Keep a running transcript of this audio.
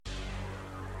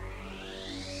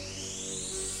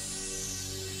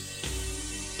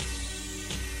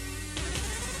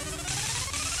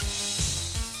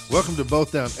Welcome to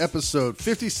Both Down, episode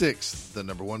 56, the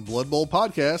number one Blood Bowl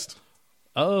podcast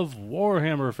Of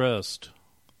Warhammer Fest.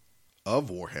 of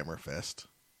Warhammer Fest.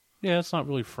 Yeah, it's not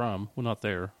really from. We're not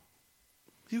there.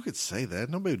 You could say that.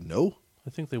 Nobody would know. I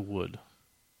think they would.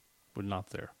 We're not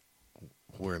there.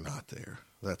 We're not there.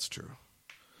 That's true.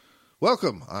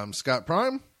 Welcome. I'm Scott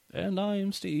Prime, And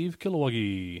I'm Steve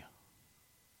Kilowoggy,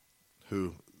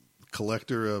 who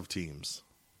collector of teams.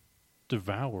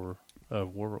 Devourer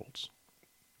of Worlds.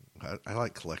 I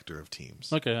like collector of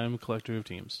teams. Okay, I'm a collector of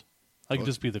teams. I can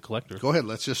just be the collector. Go ahead.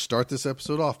 Let's just start this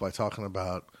episode off by talking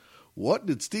about what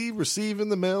did Steve receive in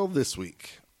the mail this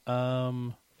week?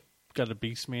 Got a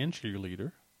Beastman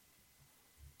cheerleader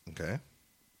Okay.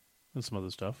 and some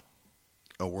other stuff.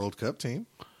 A World Cup team.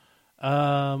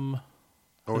 That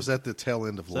Or was that the tail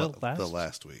end of that the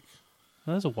last week?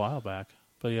 was a while back.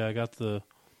 But yeah, I got the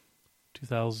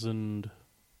 2000,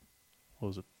 what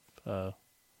was it?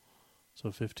 So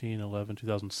 15, 11,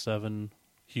 2007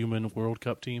 Human World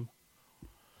Cup team.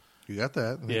 You got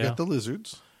that. And You Yeah. got the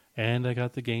lizards. And I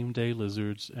got the Game Day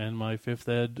Lizards and my 5th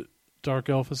Ed Dark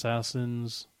Elf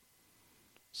Assassins.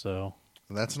 So,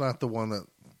 And that's not the one that,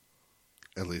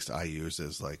 at least I use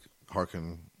as like Hork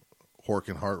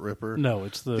and Heart Ripper. no,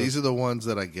 it's the... These are the ones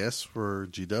that I guess were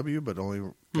GW, but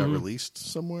only got released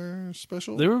somewhere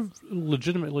special. They were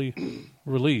legitimately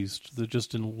released. They're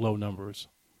just in low numbers.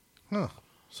 Huh.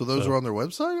 So those So- were on their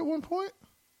website at one point?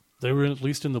 They were at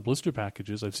least in the blister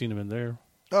packages. I've seen them in there.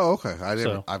 Oh, okay.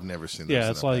 So- I've never seen those Yeah,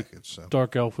 in it's a like package. So.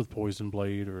 Dark Elf with Poison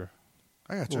Blade or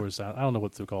I got I don't know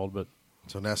what they're called, but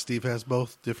So now Steve has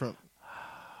both different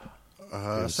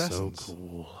they're so assassins.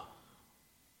 cool.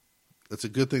 It's a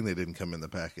good thing they didn't come in the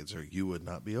package, or you would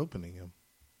not be opening them.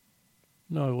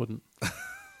 No, I wouldn't.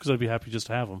 Because I'd be happy just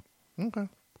to have them. Okay.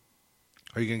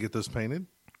 Are you going to get those painted?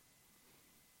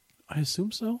 I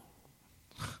assume so.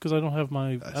 Because I don't have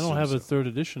I don't have a 3rd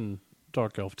edition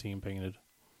Dark Elf team painted.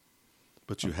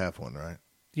 But you have one, right?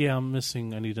 Yeah, I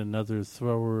need another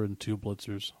thrower and 2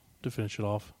 blitzers to finish it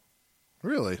off.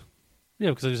 Really? Yeah,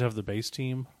 because I just have the base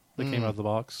team that came out of the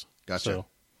box. Gotcha. So,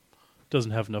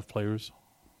 doesn't have enough players.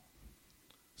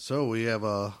 So we have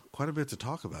quite a bit to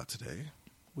talk about today.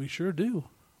 We sure do.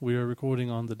 We are recording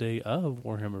on the day of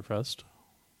Warhammer Fest.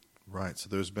 Right. So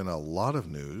there's been a lot of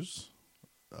news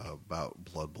about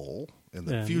Blood Bowl and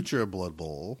the And- future of Blood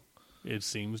Bowl It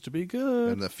seems to be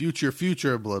good. and the future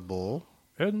of Blood Bowl.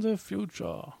 In the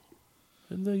future.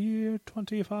 In the year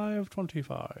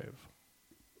 2525.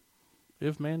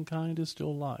 If mankind is still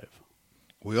alive.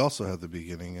 We also have the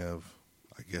beginning of,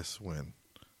 I guess, when?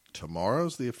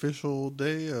 Tomorrow's the official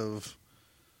day of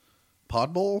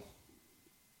Pod Bowl?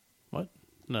 What?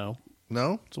 No.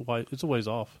 No? It's a ways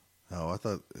off. Oh, I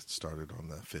thought it started on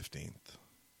the 15th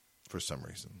for some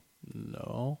reason.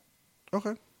 No.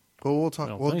 Okay. Well, we'll talk. I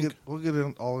don't We'll think.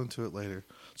 get all into it later.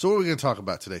 So, what are we going to talk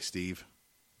about today, Steve?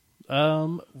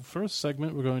 First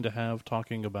segment we're going to have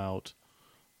talking about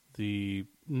the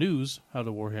news out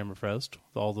of Warhammer Fest,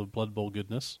 with all the Blood Bowl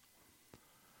goodness.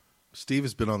 Steve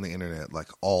has been on the internet like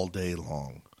all day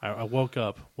long. I woke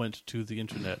up, went to the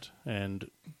internet, and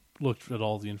looked at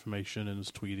all the information and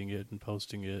was tweeting it and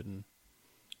posting it. And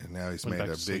And now he's Went made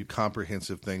back a to big sleep.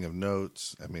 comprehensive thing of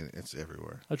notes. I mean, it's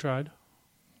everywhere. I tried.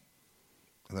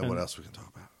 And then what And- else we can talk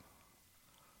about?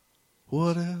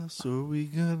 What else are we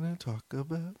going to talk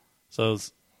about? So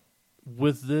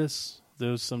with this,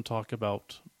 there's some talk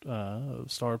about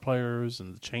star players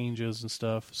and the changes and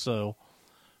stuff. So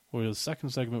for the second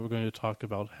segment, we're going to talk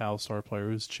about how star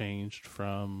players changed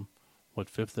from,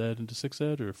 5th Ed into 6th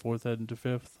Ed or 4th Ed into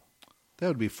 5th? That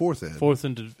would be 4th Ed 4th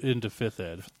into 5th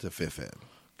Ed. to 5th Ed.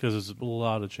 Because there's a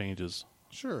lot of changes.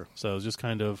 Sure. So it's just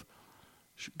kind of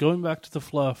going back to the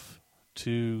fluff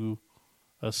to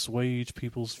assuage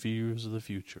people's fears of the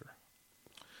future.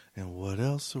 And what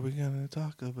else are we going to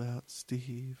talk about,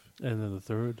 Steve? And then the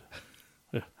third,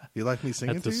 You like me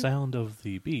singing at to the you? sound of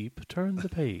the beep, turn the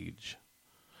page.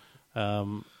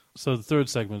 So the third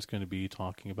segment is going to be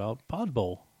talking about Pod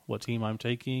Bowl, what team I'm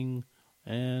taking,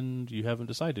 and you haven't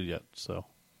decided yet. So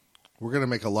We're going to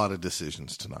make a lot of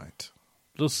decisions tonight.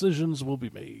 decisions will be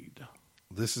made.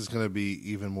 This is going to be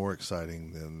even more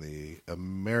exciting than the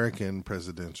American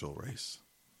presidential race.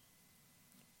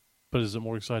 But is it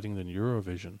more exciting than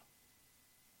Eurovision?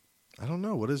 I don't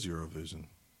know. What is Eurovision?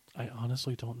 I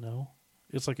honestly don't know.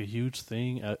 It's like a huge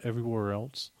thing everywhere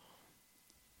else.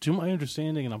 To my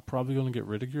understanding, and I'm probably going to get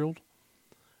ridiculed,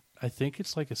 I think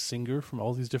it's like a singer from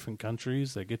all these different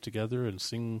countries that get together and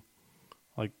sing,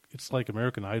 like it's like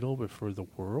American Idol, but for the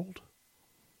world.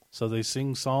 So they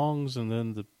sing songs, and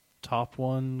then the top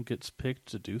one gets picked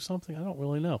to do something. I don't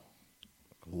really know.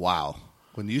 Wow.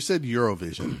 When you said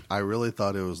Eurovision, I really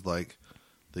thought it was like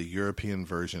the European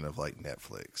version of like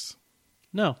Netflix.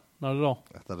 No, not at all.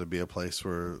 I thought it'd be a place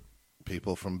where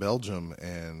people from Belgium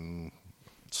and I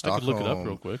Stockholm could look it up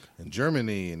real quick. and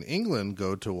Germany and England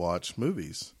go to watch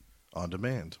movies on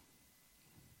demand.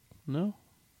 No,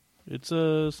 it's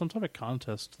some type of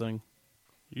contest thing.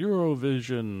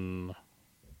 Eurovision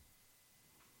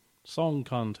Song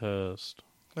Contest.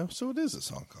 Oh, so it is a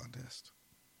song contest.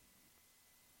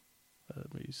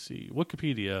 Let me see.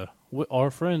 Wikipedia.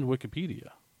 Our friend Wikipedia.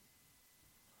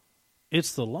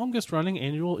 It's the longest-running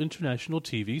annual international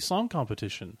TV song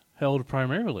competition, held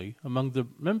primarily among the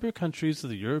member countries of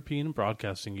the European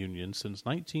Broadcasting Union since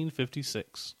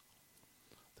 1956.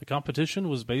 The competition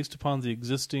was based upon the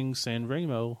existing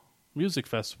Sanremo music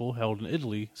festival held in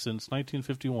Italy since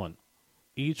 1951.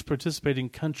 Each participating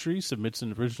country submits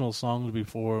an original song to be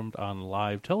performed on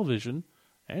live television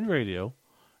and radio,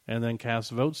 and then casts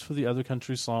votes for the other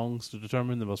country's songs to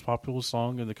determine the most popular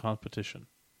song in the competition.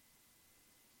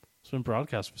 It's been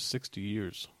broadcast for 60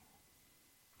 years.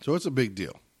 So it's a big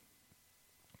deal.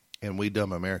 And we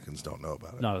dumb Americans don't know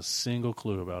about it. Not a single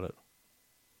clue about it.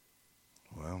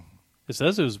 Well, It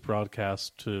says it was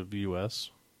broadcast to the U.S.,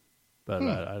 but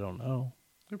I don't know.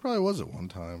 it probably was at one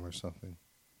time or something.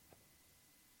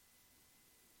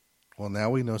 Well, now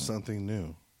we know something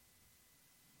new.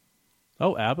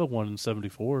 Oh, ABBA won in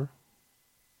 74.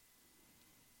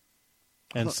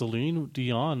 And Celine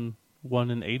Dion won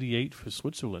in 88 for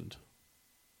Switzerland.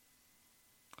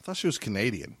 I thought she was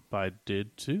Canadian. I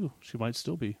did too. She might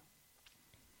still be.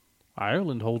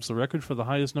 Ireland holds the record for the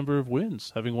highest number of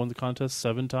wins, having won the contest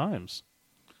 7 times.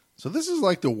 So this is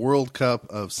like the World Cup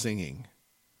of singing.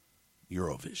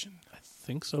 Eurovision. I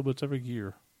think so, but it's every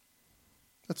year.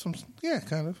 That's some, yeah,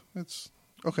 kind of. It's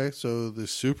okay. So the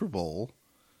Super Bowl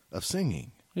of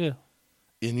singing Yeah,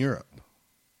 in Europe.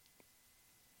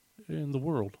 in the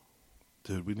world.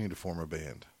 Dude, we need to form a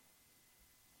band.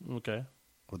 Okay.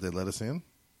 Would they let us in?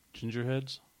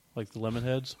 Gingerheads? Like the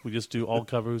Lemonheads? We just do all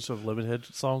covers of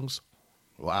Lemonhead songs?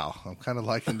 Wow, I'm kind of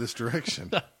liking this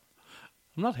direction. I'm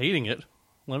not hating it.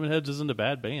 Lemonheads isn't a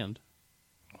bad band.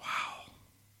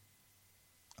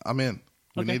 I'm in.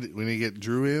 We Okay. need to get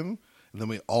Drew in, and then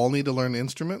we all need to learn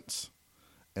instruments,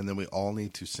 and then we all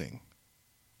need to sing.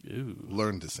 Ew.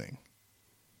 Learn to sing.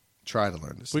 Try to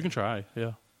learn to sing. We can try,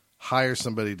 yeah. Hire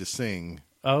somebody to sing.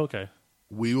 Oh, okay.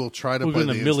 We will try to We're play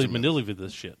going the to Milli instruments. Vanilli with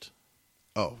this shit.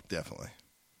 Oh, definitely.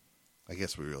 I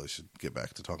guess we really should get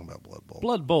back to talking about Blood Bowl.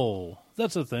 Blood Bowl.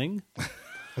 That's a thing.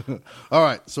 All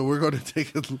right, so we're going to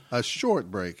take a short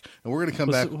break, and we're going to come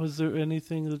back. Was there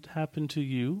anything that happened to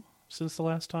you since the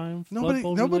last time? Blood Nobody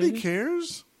Bowl related?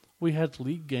 cares. We had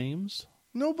league games.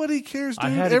 Nobody cares, I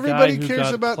dude. had a Everybody guy who cares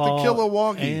got about the Claw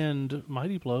Kilowoggy. and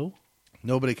Mighty Blow.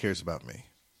 Nobody cares about me.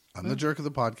 I'm the jerk of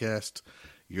the podcast.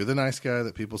 You're the nice guy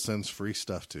that people sends free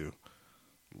stuff to.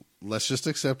 Let's just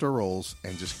accept our roles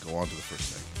and just go on to the first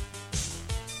segment.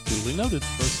 Duly noted.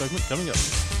 First segment coming up.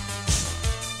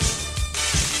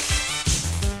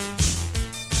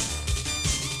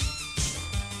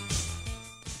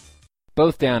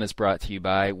 Both Down is brought to you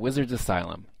by Wizards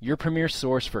Asylum, your premier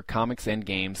source for comics and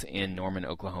games in Norman,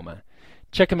 Oklahoma.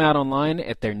 Check them out online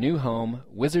at their new home,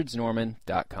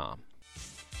 wizardsnorman.com.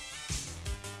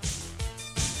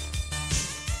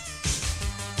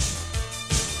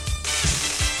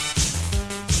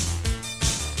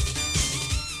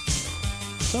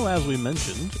 So, as we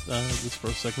mentioned, this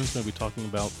first segment is going to be talking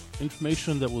about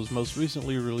information that was most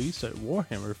recently released at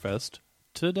Warhammer Fest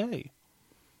today.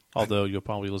 Although you're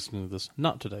probably listening to this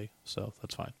not today, so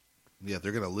that's fine. Yeah,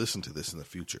 they're going to listen to this in the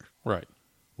future, Right.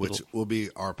 which will be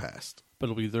our past. But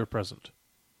it'll be their present,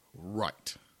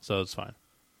 Right. so it's fine.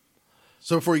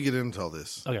 So before you get into all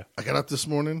this, Okay. I got up this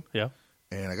morning Yeah?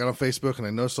 and I got on Facebook and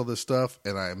I noticed all this stuff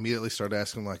and I immediately started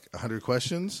asking like 100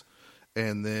 questions.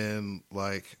 And then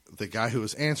like the guy who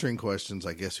was answering questions,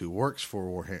 I guess who works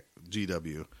for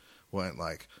GW, went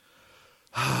like,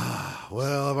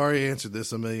 well, I've already answered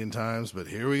this a million times, but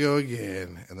here we go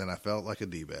again. And then I felt like a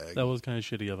D-bag. That was kind of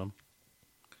shitty of him.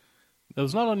 That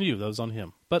was not on you, that was on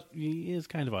him. But he is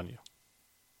kind of on you.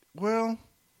 Well,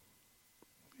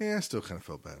 yeah, I still kind of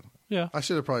felt bad. Yeah, I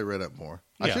should have probably read up more.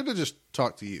 I Yeah. should have just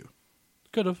talked to you,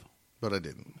 could have. but I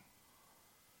didn't.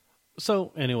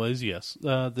 So, anyways, yes.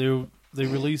 They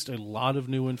released a lot of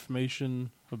new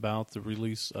information about the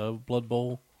release of Blood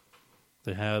Bowl.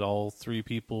 They had all 3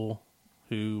 people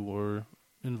who were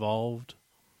involved,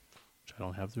 which I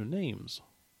don't have their names.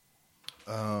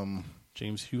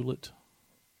 James Hewlett.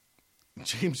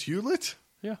 James Hewlett?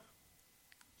 Yeah,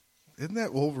 Isn't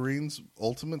that Wolverine's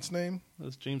Ultimate's name?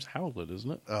 that's James Howlett,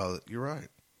 isn't it? Oh, you're right.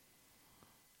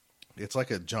 It's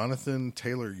like a Jonathan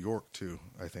Taylor York, too,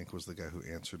 I think was the guy who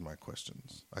answered my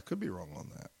questions. I could be wrong on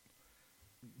that.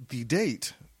 The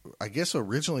date, I guess,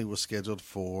 originally was scheduled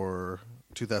for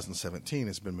 2017.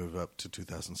 It's been moved up to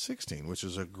 2016, which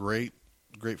is a great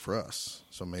for us.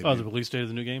 So maybe the release date of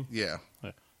the new game? Yeah.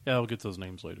 Yeah, I'll get those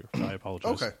names later. I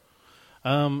apologize.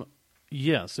 Okay.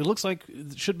 Yes, it looks like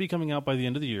it should be coming out by the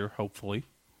end of the year, hopefully.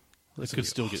 It could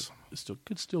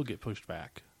still get pushed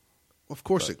back. Of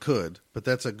course it could, but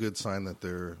that's a good sign that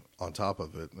they're on top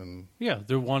of it. And yeah,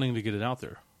 they're wanting to get it out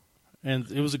there. And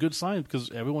it was a good sign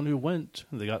because everyone who went,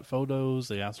 they got photos,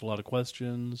 they asked a lot of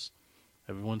questions.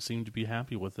 Everyone seemed to be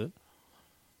happy with it.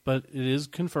 But it is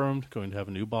confirmed going to have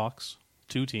a new box,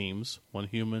 2 teams, 1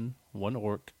 human, 1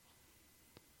 orc.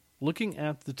 Looking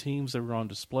at the teams that were on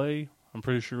display, I'm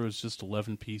pretty sure it was just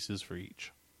 11 pieces for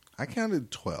each. I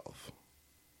counted 12.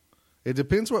 It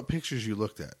depends what pictures you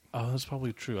looked at. Oh, that's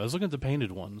probably true. I was looking at the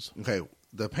painted ones. Okay,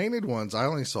 the painted ones, I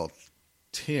only saw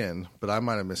 10, but I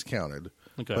might have miscounted.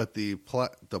 Okay. But the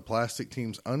plastic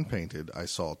teams unpainted, I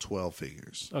saw 12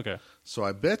 figures. Okay. So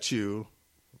I bet you,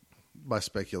 by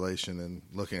speculation and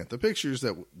looking at the pictures,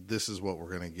 that this is what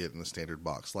we're going to get in the standard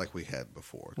box like we had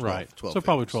before. 12, right. 12 so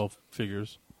probably figures. 12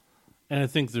 figures. And I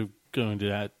think they're going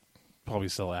to probably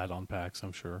sell add-on packs,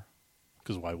 I'm sure.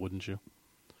 Because why wouldn't you?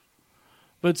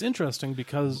 But it's interesting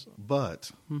because...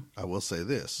 But I will say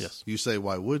this. Yes. You say,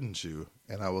 why wouldn't you?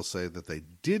 And I will say that they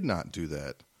did not do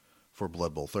that for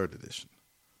Blood Bowl 3rd Edition.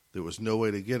 There was no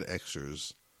way to get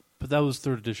extras. But that was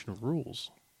 3rd edition rules.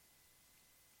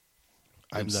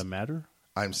 Does that matter?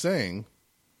 I'm saying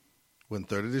when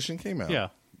 3rd Edition came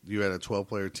out, you had a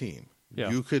 12-player team. Yeah.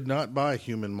 You could not buy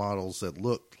human models that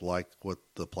looked like what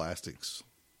the plastics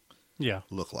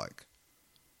look like.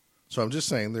 So I'm just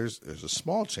saying there's a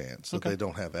small chance that they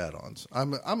don't have add-ons.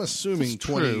 I'm assuming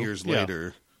 20 years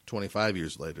later, 25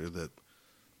 years later, that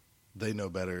they know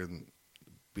better and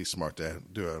be smart to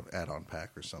do an add-on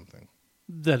pack or something.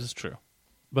 That is true.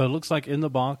 But it looks like in the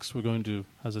box we're going to,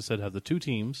 as I said, have the 2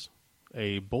 teams,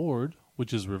 a board,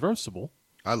 which is reversible.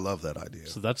 I love that idea.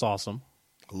 So that's awesome.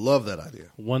 I love that idea.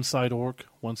 1 side orc,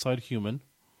 1 side human.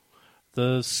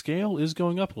 The scale is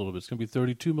going up a little bit. It's going to be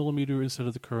 32 millimeter instead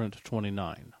of the current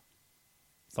 29.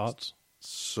 Thoughts?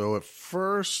 So at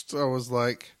first I was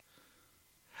like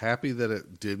happy that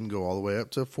it didn't go all the way up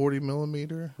to 40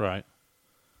 millimeter. Right.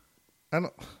 I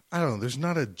don't know. There's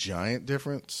not a giant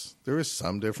difference. There is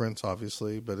some difference,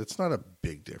 obviously, but it's not a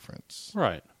big difference.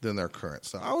 Right. Than their current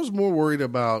stuff. I was more worried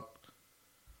about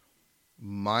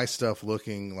my stuff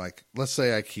looking like, let's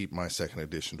say I keep my 2nd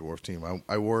edition dwarf team.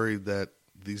 I worried that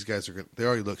these guys they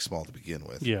already look small to begin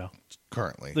with. Yeah.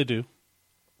 Currently. They do.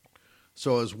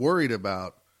 So I was worried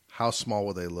about how small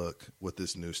will they look with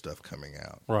this new stuff coming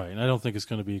out. Right. And I don't think it's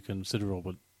going to be a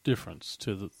considerable difference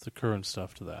to the current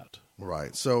stuff to that.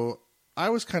 Right. So I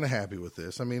was kind of happy with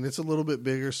this. I mean, it's a little bit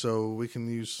bigger, so we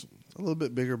can use a little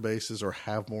bit bigger bases or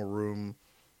have more room.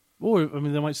 Or, I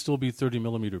mean, they might still be 30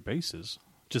 millimeter bases.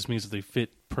 Just means that they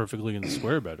fit perfectly in the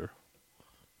square better.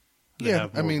 They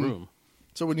have more room.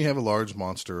 So when you have a large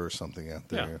monster or something out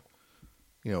there,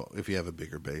 you know, if you have a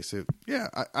bigger base,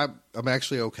 I'm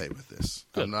actually okay with this.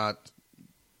 Good. I'm not,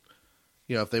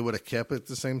 you know, if they would have kept it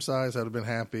the same size, I'd have been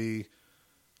happy.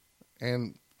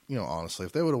 And, you know, honestly,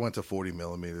 if they would have went to 40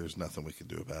 millimeters, nothing we could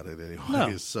do about it anyway.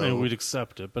 No, So I mean, we'd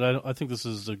accept it. But I think this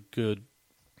is a good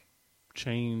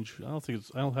change. I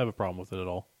don't have a problem with it at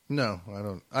all. No,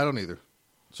 I don't either.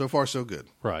 So far, so good.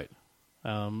 Right.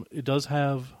 It does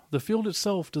have the field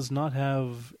itself does not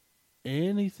have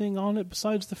anything on it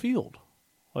besides the field.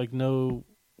 Like no,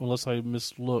 unless I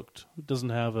mislooked, it doesn't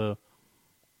have a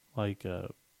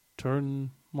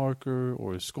turn marker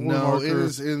or a score marker. No, it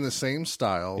is in the same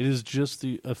style. It is just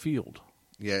a field.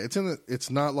 Yeah, it's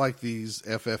not like these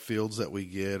FF fields that we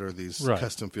get or these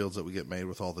custom fields that we get made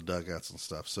with all the dugouts and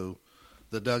stuff. So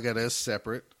the dugout is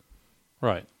separate.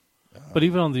 Right. But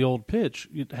even on the old pitch,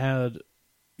 it had,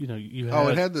 you had...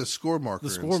 it had the score marker.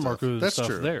 The score marker and That's stuff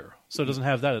true. there. So it doesn't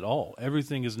have that at all.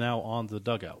 Everything is now on the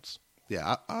dugouts.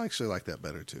 Yeah, I actually like that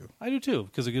better too. I do too,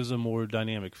 because it gives a more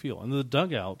dynamic feel. And the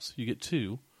dugouts, you get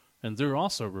 2, and they're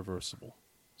also reversible.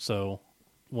 So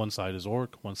one side is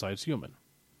orc, one side's human.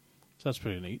 So that's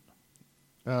pretty neat.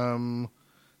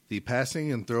 The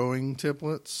passing and throwing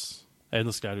templates. And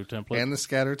the scatter template. And the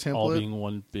scatter template. All being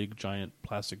one big, giant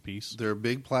plastic piece. They're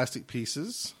big plastic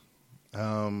pieces.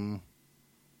 You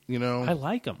know. I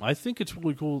like them. I think it's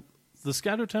really cool. The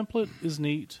scatter template is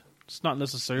neat. It's not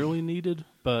necessarily needed,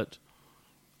 but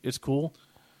it's cool.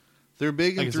 They're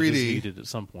big in 3D. It is needed at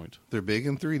some point. They're big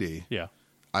in 3D. Yeah.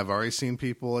 I've already seen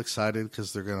people excited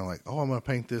because they're going to like, oh, I'm going to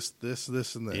paint this,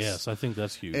 and this. Yes, I think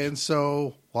that's huge. And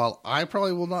so while I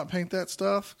probably will not paint that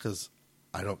stuff because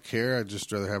I don't care, I'd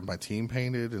just rather have my team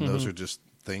painted, and those are just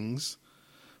things.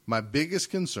 My biggest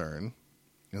concern,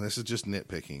 and this is just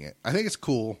nitpicking it, I think it's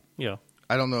cool. Yeah.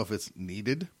 I don't know if it's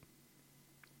needed.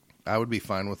 I would be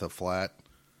fine with a flat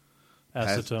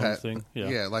acetone thing.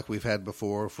 Yeah, like we've had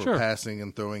before for passing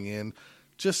and throwing in.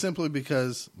 Just simply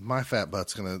because my fat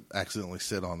butt's going to accidentally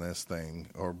sit on this thing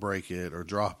or break it or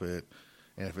drop it,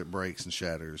 and if it breaks and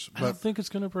shatters. I don't think it's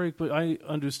going to break, but I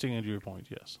understand your point,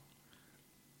 yes.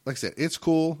 Like I said, it's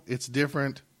cool. It's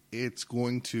different. It's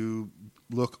going to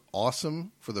look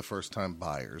awesome for the first-time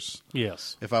buyers.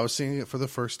 Yes. If I was seeing it for the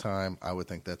first time, I would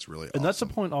think that's really awesome. And that's the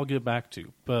point I'll get back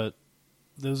to. But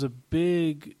there's a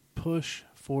big push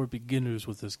for beginners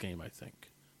with this game, I think.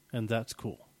 And that's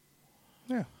cool.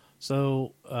 Yeah.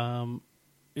 So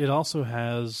it also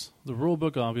has the rule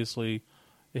book, obviously.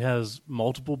 It has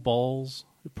multiple balls.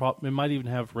 It might even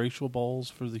have racial balls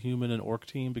for the human and orc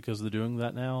team because they're doing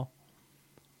that now.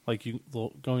 Like they're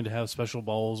going to have special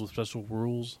balls with special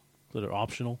rules that are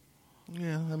optional.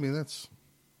 Yeah, I mean, that's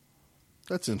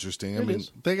interesting. I mean,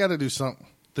 they got to do something.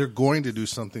 They're going to do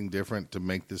something different to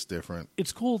make this different.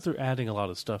 It's cool that they're adding a lot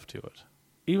of stuff to it.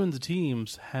 Even the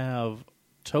teams have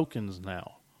tokens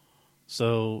now.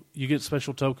 So you get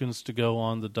special tokens to go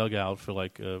on the dugout for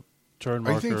like a turn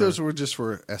marker. I think those were just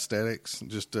for aesthetics,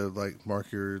 just to like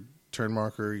mark your turn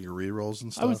marker, your rerolls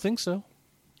and stuff. I would think so.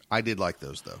 I did like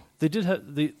those though. They did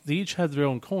have they each had their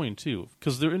own coin too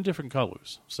because they're in different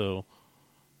colors. So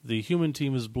the human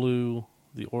team is blue,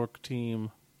 the orc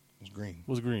team was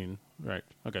green. Right.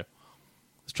 Okay. I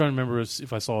was trying to remember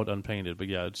if I saw it unpainted, but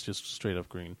yeah, it's just straight up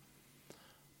green.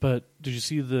 But did you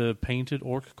see the painted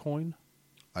orc coin?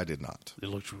 I did not. It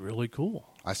looked really cool.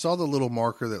 I saw the little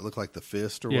marker that looked like the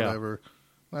fist or whatever.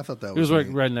 I thought that was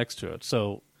right next to it.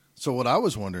 So what I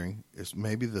was wondering is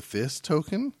maybe the fist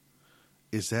token.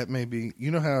 Is that maybe, you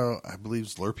know how I believe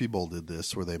Slurpee Bowl did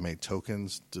this where they made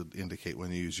tokens to indicate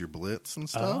when you use your blitz and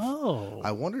stuff? Oh.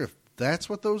 I wonder if that's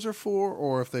what those are for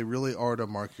or if they really are to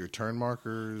mark your turn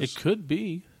markers. It could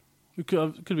be. It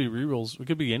could be rerolls. It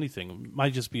could be anything. It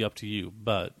might just be up to you.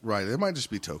 But right. It might just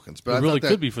be tokens. But it really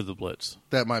could be for the blitz.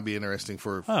 That might be interesting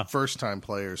for first-time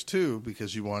players too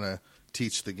because you want to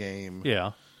teach the game.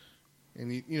 Yeah.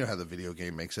 And you know how the video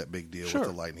game makes that big deal with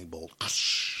the lightning bolt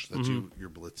that you're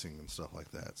blitzing and stuff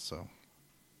like that. So,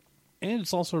 and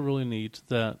it's also really neat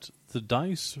that the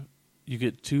dice, you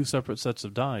get 2 separate sets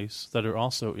of dice that are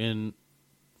also in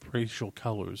racial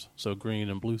colors, so green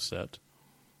and blue set.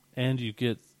 And you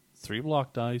get 3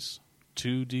 block dice,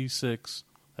 2 D6,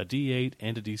 a D8,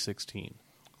 and a D16.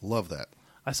 Love that.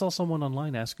 I saw someone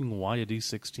online asking why a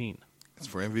D16. It's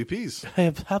for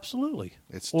MVPs. Absolutely.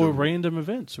 It's or random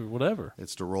events or whatever.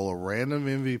 It's to roll a random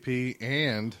MVP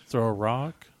and throw a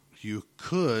rock. You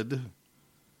could,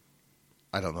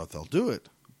 I don't know if they'll do it,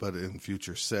 but in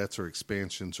future sets or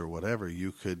expansions or whatever,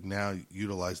 you could now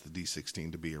utilize the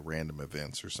D16 to be a random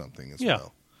events or something as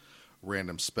well.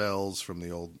 Random spells from the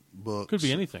old books. Could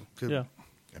be anything.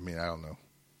 I mean, I don't know.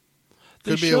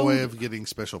 Could be a way of getting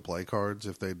special play cards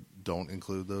if they don't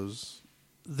include those.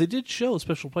 They did show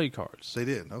special play cards. They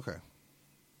did, okay.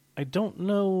 I don't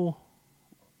know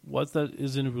what that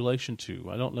is in relation to.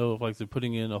 I don't know if like they're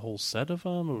putting in a whole set of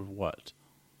them or what.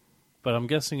 But I'm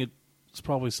guessing it's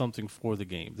probably something for the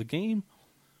game. The game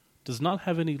does not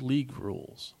have any league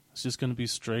rules. It's just going to be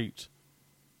straight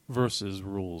versus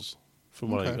rules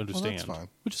from what I understand. Well, that's fine.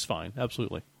 Which is fine,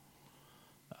 absolutely.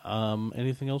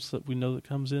 Anything else that we know that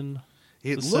comes in?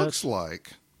 It looks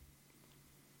like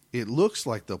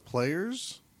the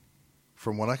players,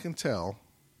 from what I can tell,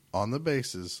 on the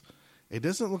bases, it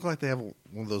doesn't look like they have one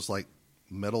of those like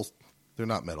metal. They're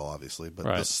not metal, obviously, but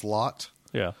the slot,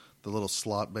 the little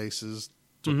slot bases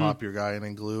to pop your guy in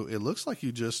and glue. It looks like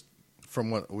you just, from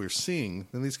what we're seeing,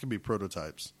 and these could be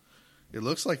prototypes. It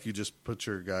looks like you just put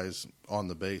your guys on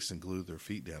the base and glue their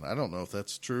feet down. I don't know if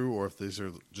that's true or if these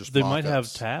are just. They might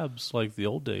have tabs like the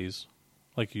old days,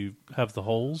 like you have the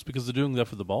holes because they're doing that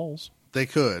for the balls. They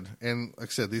could, and like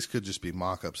I said, these could just be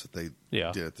mock-ups that they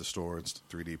did at the store. It's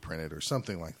 3D printed or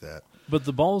something like that. But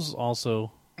the balls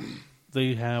also,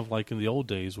 they have like in the old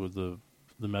days where the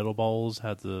metal balls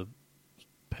had the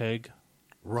peg.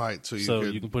 Right, so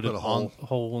you can put it on a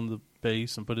hole in the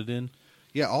base and put it in.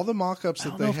 Yeah, all the mock-ups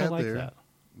that they had there, that.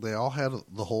 They all had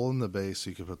the hole in the base so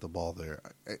you could put the ball there.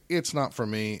 It's not for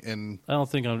me, and I don't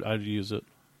think I'd use it.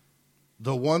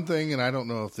 The one thing, and I don't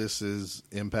know if this is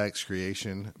Impact's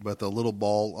creation, but the little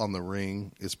ball on the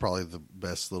ring is probably the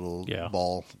best little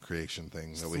ball creation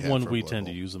thing that we have. The one we tend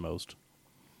to use the most.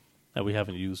 Now, we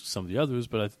haven't used some of the others,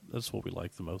 but that's what we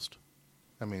like the most.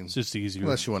 I mean, It's just easier.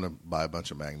 unless you want to buy a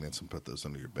bunch of magnets and put those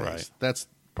under your base. Right. That's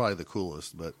probably the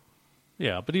coolest, but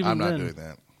Yeah, but even I'm not then, doing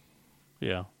that.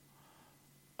 Yeah.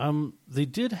 They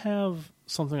did have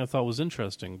something I thought was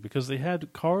interesting because they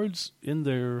had cards in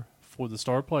there for the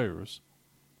star players,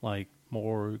 like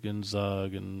Morg and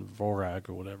Zug and Vorak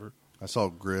or whatever. I saw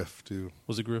Griff, too.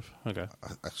 Was it Griff? Okay.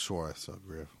 I'm sure I saw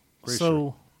Griff. Pretty So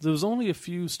sure. there was only a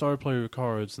few star player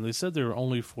cards, and they said they were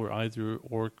only for either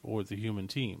Orc or the human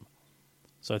team.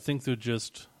 So I think they're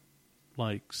just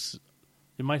like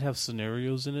it might have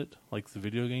scenarios in it, like the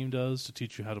video game does, to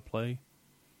teach you how to play.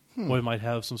 Or it might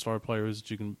have some star players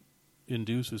that you can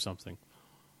induce or something.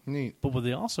 Neat. But what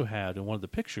they also had in one of the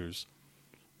pictures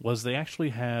was they actually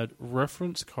had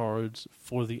reference cards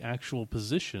for the actual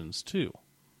positions too.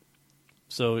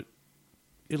 So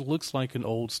it looks like an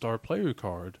old star player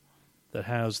card that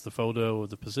has the photo of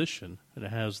the position and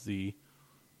it has the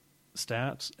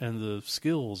stats and the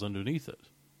skills underneath it.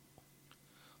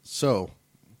 So,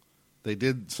 they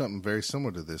did something very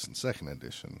similar to this in second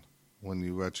edition. When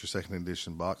you got your second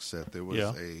edition box set, there was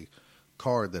a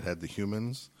card that had the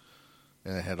humans,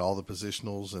 and it had all the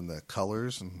positionals and the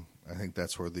colors, and I think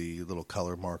that's where the little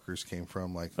color markers came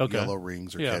from, like yellow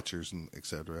rings or catchers and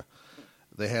etc.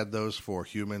 They had those for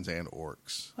humans and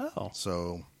orcs. Oh.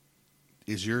 So,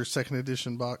 is your second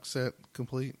edition box set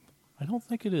complete? I don't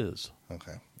think it is.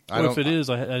 Okay. Or if it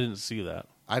is, I didn't see that.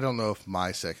 I don't know if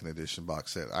my second edition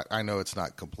box set, I know it's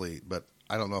not complete, but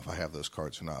I don't know if I have those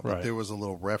cards or not. But there was a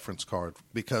little reference card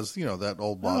because, that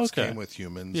old box came with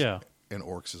humans and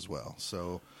orcs as well.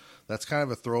 So that's kind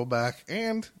of a throwback.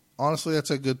 And honestly, that's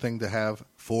a good thing to have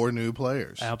for new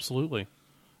players. Absolutely.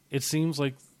 It seems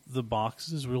like the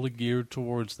box is really geared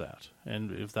towards that.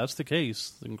 And if that's the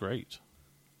case, then great.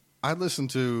 I listen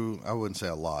to, I wouldn't say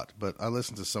a lot, but I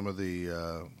listen to some of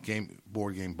the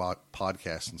board game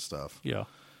podcasts and stuff. Yeah.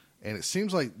 And it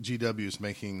seems like GW is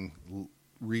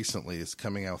recently is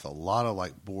coming out with a lot of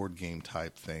like board game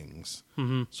type things.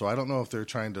 Mm-hmm. So I don't know if they're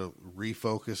trying to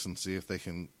refocus and see if they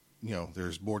can,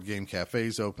 there's board game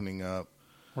cafes opening up.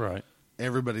 Right.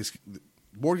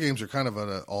 Board games are kind of at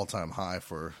an all-time high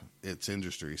for its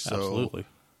industry. So absolutely.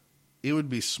 It would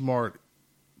be smart.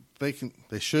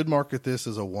 They should market this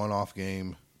as a one-off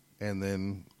game and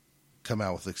then come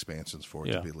out with expansions for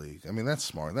it to be league. I mean, that's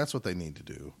smart. That's what they need to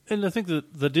do. And I think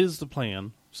that is the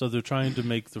plan. So they're trying to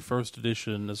make the first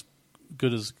edition as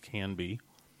good as it can be.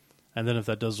 And then if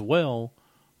that does well,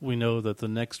 we know that the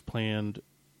next planned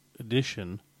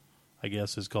edition, I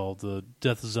guess, is called the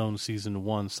Death Zone Season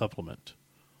 1 Supplement.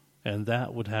 And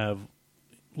that would have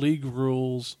league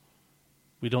rules.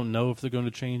 We don't know if they're going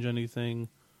to change anything.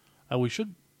 We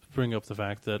should bring up the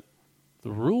fact that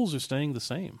the rules are staying the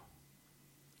same.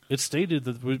 It's stated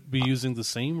that we'd be using the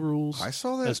same rules I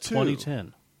saw that as too.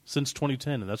 2010, since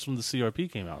 2010, and that's when the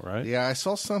CRP came out, right? Yeah, I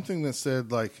saw something that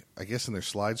said, like, I guess in their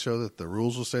slideshow that the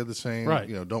rules will stay the same. Right.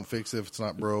 Don't fix it if it's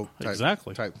not broke.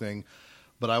 Exactly. Type thing.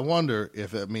 But I wonder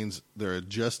if it means they're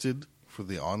adjusted for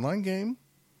the online game,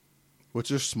 which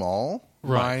are small,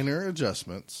 minor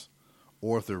adjustments,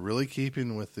 or if they're really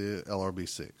keeping with the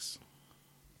LRB6.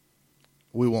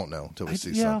 We won't know until we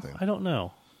see something. I don't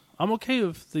know. I'm okay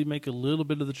if they make a little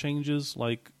bit of the changes,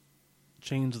 like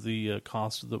change the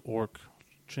cost of the orc,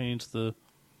 change the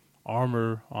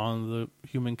armor on the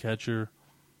human catcher.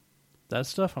 That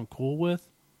stuff I'm cool with.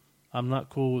 I'm not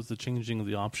cool with the changing of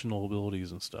the optional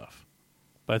abilities and stuff.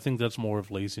 But I think that's more of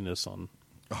laziness on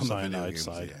Cyanide's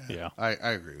side. Yeah. I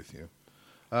agree with you.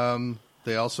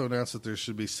 They also announced that there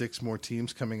should be 6 more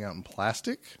teams coming out in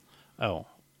plastic. Oh.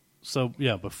 So,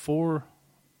 yeah, before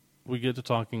we get to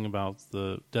talking about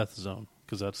the Death Zone,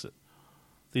 because that's it.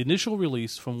 The initial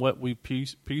release, from what we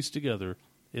pieced together,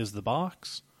 is the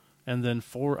box and then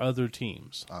 4 other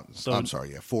teams.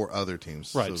 4 other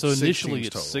teams. Right, so initially it's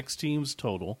total. 6 teams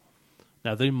total.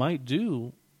 Now, they might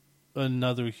do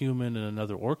another human and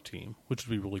another orc team, which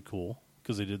would be really cool,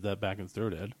 because they did that back in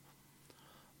 3rd Ed.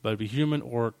 But it'd be human,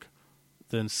 orc,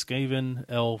 then Skaven,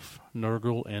 elf,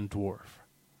 Nurgle, and dwarf.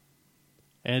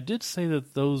 And it did say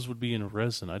that those would be in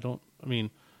resin. That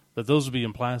those would be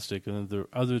in plastic, and then the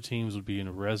other teams would be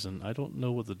in resin. I don't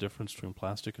know what the difference between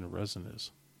plastic and resin is.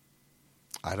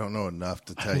 I don't know enough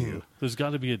to tell you. There's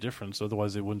got to be a difference,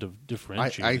 otherwise they wouldn't have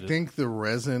differentiated I think the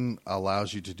resin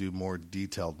allows you to do more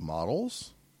detailed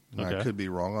models. Okay. I could be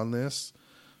wrong on this,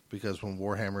 because when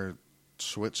Warhammer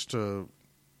switched to...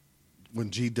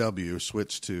 When GW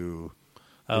switched to...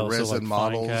 the resin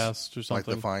models, like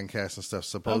the Finecast and stuff.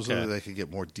 Supposedly they could get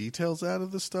more details out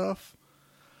of the stuff.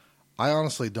 I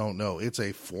honestly don't know. It's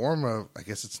a form of, I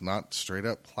guess it's not straight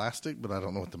up plastic, but I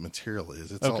don't know what the material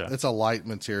is. It's a light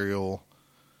material.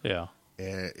 Yeah.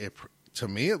 And to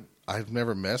me, I've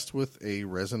never messed with a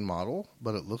resin model,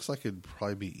 but it looks like it'd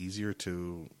probably be easier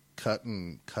to cut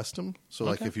and custom. So,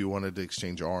 like if you wanted to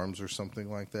exchange arms or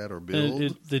something like that, or build.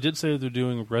 And they did say they're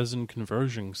doing resin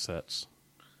conversion sets.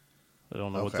 I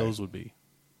don't know what Okay. those would be.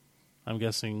 I'm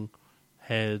guessing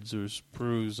heads or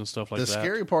sprues and stuff like The that.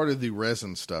 scary part of the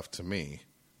resin stuff to me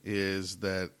is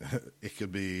that it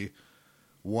could be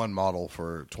one model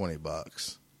for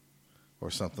 $20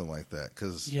 or something like that.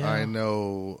 Because Yeah, I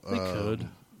know they could.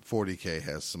 40K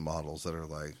has some models that are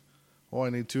like, oh, I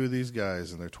need 2 of these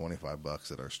guys, and they're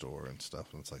 $25 at our store and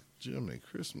stuff. And it's like, Jiminy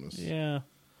Christmas. Yeah.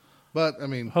 But I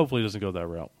mean, Hopefully it doesn't go that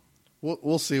route.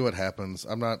 we'll see what happens.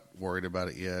 I'm not worried about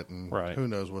it yet, and Right. who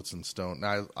knows what's in stone.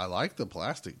 Now, I like the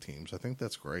plastic teams. I think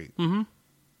that's great. Mm-hmm.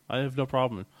 I have no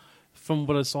problem. From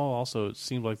what I saw also, it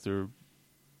seemed like they're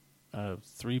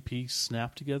 3-piece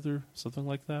snap together, something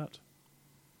like that.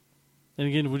 And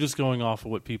again, we're just going off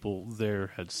of what people there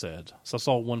had said. So I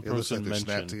saw one It looks like person they're snapped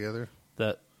mention together.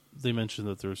 that they mentioned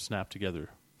that they're snapped together.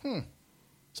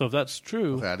 So if that's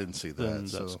true, Okay, I didn't see then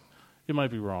that. that's, So it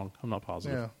might be wrong. I'm not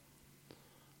positive.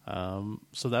 yeah,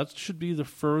 So that should be the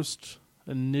first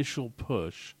initial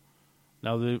push.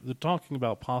 Now they're talking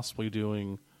about possibly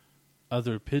doing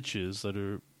other pitches that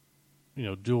are,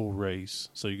 dual race.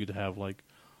 So you could have like,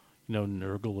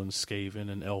 Nurgle and Skaven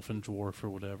and Elf and Dwarf or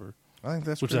whatever, I think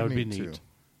that's which pretty that would be neat neat. too.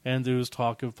 And there's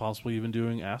talk of possibly even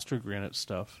doing Astrogranite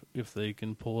stuff if they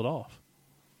can pull it off.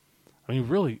 I mean,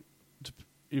 really,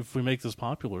 if we make this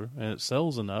popular and it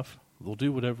sells enough, they'll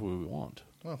do whatever we want.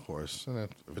 Well, of course, and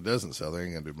if it doesn't sell, they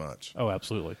ain't gonna do much. Oh,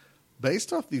 absolutely.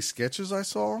 Based off these sketches I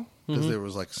saw, because Mhm. there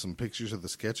was like some pictures of the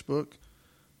sketchbook,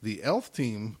 the elf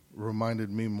team reminded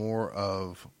me more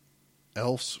of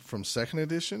elves from second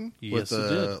edition. Yes, with it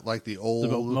did. like the old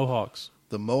The Mohawks.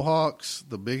 the mohawks,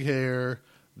 the big hair,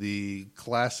 the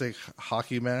classic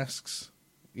hockey masks.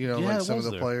 Yeah, like it some of was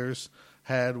the there. players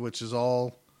had, which is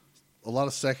all a lot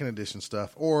of second edition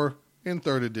stuff, or in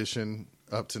third edition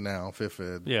up to now, fifth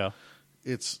ed. Yeah,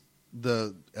 It's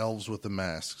the elves with the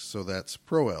masks, so that's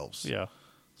pro elves. yeah.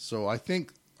 So I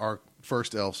think our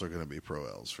first elves are going to be pro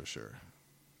elves for sure.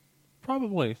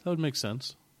 Probably. That would make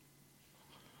sense.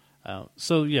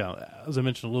 So, yeah, as I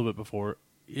mentioned a little bit before,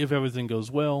 if everything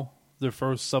goes well, their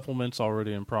first supplement's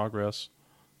already in progress.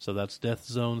 So that's Death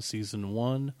Zone Season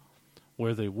 1,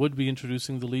 where they would be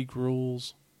introducing the league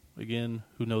rules. Again,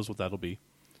 who knows what that'll be.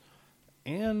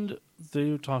 And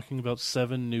they're talking about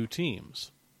 7 new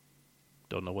teams.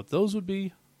 Don't know what those would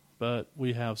be, but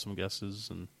we have some guesses,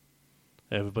 and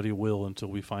everybody will until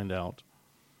we find out.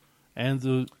 And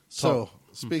the So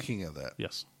speaking of that,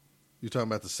 yes, you're talking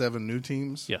about the 7 new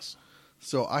teams? yes.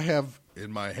 So I have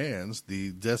in my hands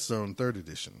the Death Zone 3rd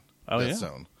edition. Oh, Death yeah?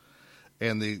 Zone.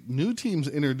 And the new teams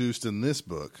introduced in this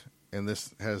book, and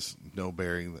this has no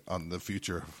bearing on the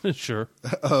future Sure.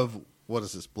 of, what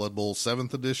is this, Blood Bowl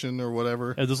 7th edition or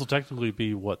whatever? And this will technically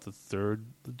be, the third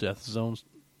Death Zone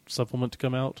supplement to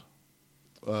come out?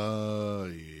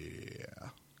 Yeah.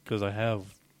 Because I have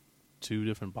 2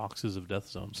 different boxes of Death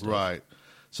Zone stuff. Right.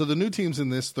 So the new teams in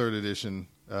this 3rd edition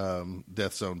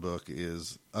Death Zone book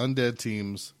is Undead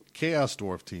teams, Chaos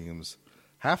Dwarf teams,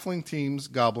 Halfling teams,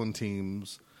 Goblin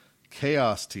teams,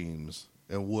 Chaos teams,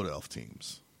 and Wood Elf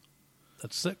teams.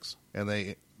 That's 6.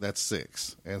 And that's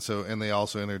 6. And they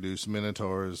also introduce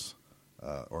Minotaurs,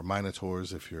 or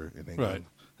Minotaurs if you're in England,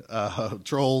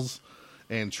 Trolls,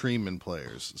 and Treeman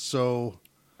players. So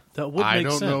That would I make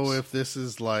don't sense. know if this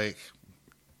is like,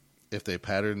 if they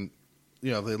pattern,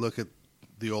 if they look at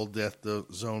the old Death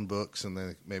Zone books and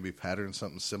they maybe pattern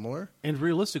something similar. And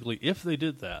realistically, if they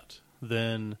did that,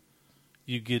 then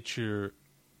you get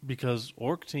because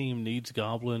Orc team needs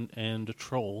Goblin and a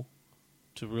Troll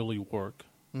to really work.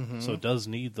 Mm-hmm. So it does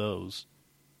need those.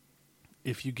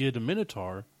 If you get a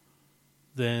Minotaur,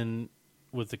 then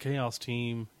with the Chaos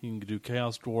team, you can do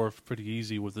Chaos Dwarf pretty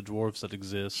easy with the dwarves that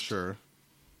exist. Sure.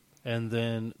 And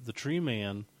then the Tree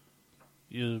Man,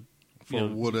 For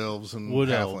Wood Elves and Wood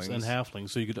Halflings. Elves and Halflings.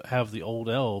 So you could have the old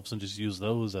elves and just use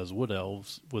those as Wood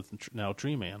Elves with now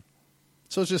Tree Man.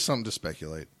 So it's just something to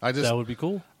speculate. That would be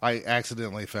cool. I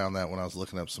accidentally found that when I was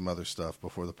looking up some other stuff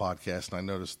before the podcast, and I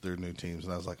noticed their new teams,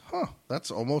 and I was like, "Huh,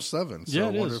 that's almost 7." So Yeah, I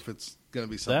it wonder is. if it's going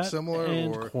to be something That similar,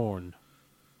 and or Corn.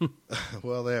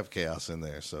 well, they have Chaos in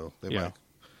there, so they Yeah. might.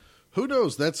 Who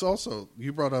knows? That's also,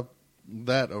 you brought up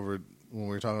that over when we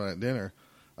were talking at dinner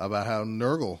about how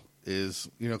Nurgle is,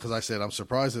 because I said I'm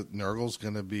surprised that Nurgle's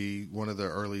going to be one of the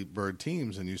early bird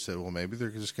teams, and you said, well, maybe they're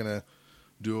just going to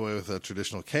do away with a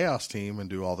traditional Chaos team and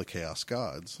do all the Chaos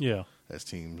Gods Yeah. as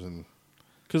teams. And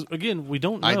Because, again, we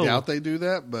don't know. I doubt they do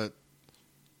that, but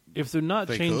If they're not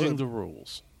They changing could. the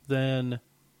rules, then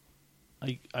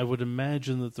I would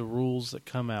imagine that the rules that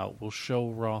come out will show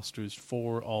rosters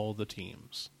for all the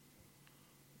teams.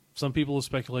 Some people are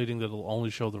speculating that it'll only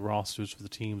show the rosters for the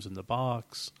teams in the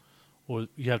box, or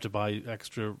you have to buy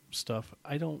extra stuff.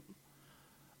 I don't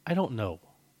know,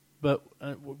 but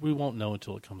we won't know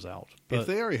until it comes out. But if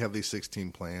they already have these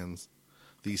 16 plans,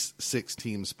 these 6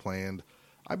 teams planned,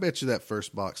 I bet you that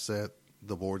first box set,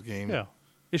 the board game, yeah,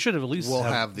 it should have at least will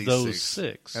have have these those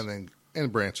 6, six.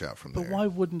 and branch out from But there. why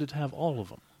wouldn't it have all of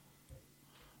them?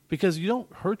 Because you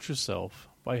don't hurt yourself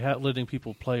by letting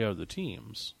people play other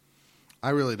teams. I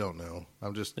really don't know.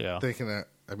 I'm just Yeah. thinking that.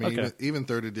 I mean, Okay. even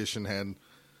third edition had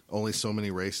only so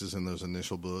many races in those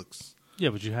initial books. Yeah,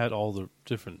 but you had all the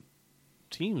different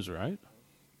teams, right?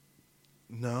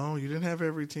 No, you didn't have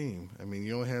every team. I mean,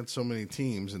 you only had so many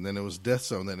teams, and then it was Death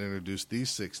Zone that introduced these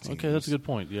 6 teams. Okay, that's a good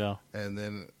point. Yeah. And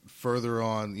then further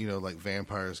on, like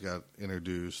vampires got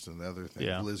introduced and other things.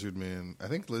 Yeah. Lizardmen. I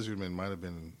think Lizardmen might have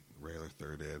been regular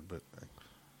third ed, but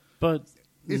But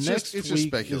It's next just week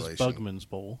speculation. is Bugman's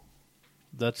Bowl.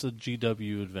 That's a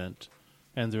GW event,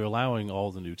 and they're allowing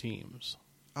all the new teams.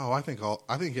 I think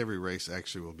every race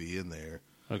actually will be in there,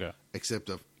 Okay. except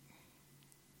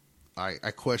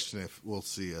I question if we'll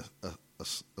see a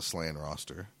Slan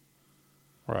roster,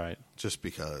 Right. just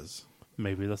because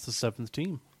Maybe that's the 7th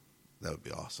team. that would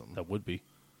be awesome. That would be.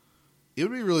 It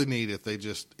would be really neat if they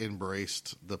just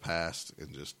embraced the past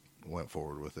and just went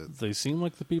forward with it. They seem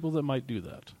like the people that might do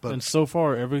that. But- And so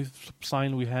far, every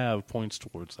sign we have points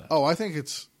towards that. Oh, I think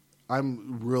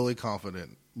I'm really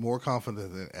confident, more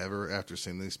confident than ever after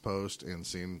seeing these posts and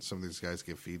seeing some of these guys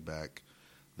give feedback,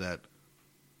 that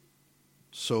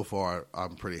so far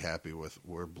I'm pretty happy with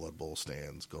where Blood Bowl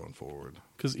stands going forward.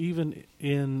 Because even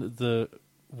in the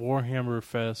Warhammer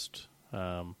Fest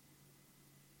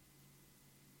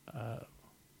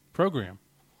program,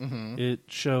 it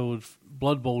showed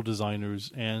Blood Bowl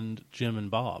designers and Jim and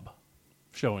Bob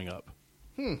showing up.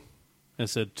 And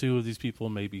said 2 of these people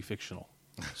may be fictional.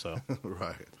 So,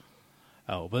 Right.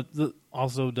 but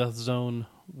also Death Zone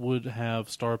would have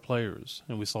star players,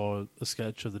 and we saw a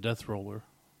sketch of the Death Roller,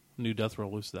 new Death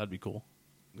Roller, so that'd be cool.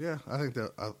 Yeah, I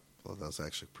thought that was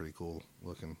actually pretty cool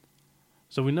looking.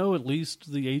 So we know at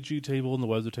least the AG table and the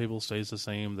weather table stays the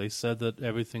same. They said that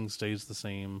everything stays the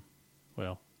same.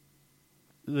 Well,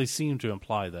 they seem to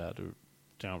imply that, or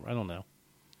I don't know.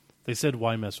 They said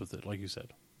why mess with it, like you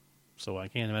said. So I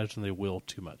can't imagine they will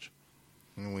too much.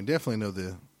 And we definitely know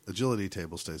the agility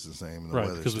table stays the same. And the Right,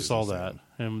 weather because we stays saw the that.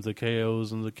 same. And the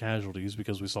KOs and the casualties,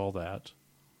 because we saw that.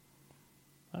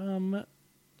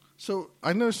 So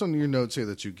I noticed on your notes here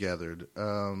that you gathered,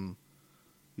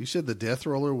 you said the Death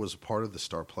Roller was a part of the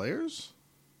star players?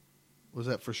 Was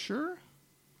that for sure?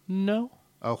 No,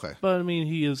 Okay. but I mean,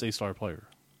 he is a star player.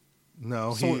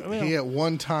 No, So, he at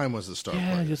one time was a star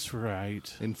Yeah, player. that's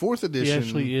right. In 4th He edition,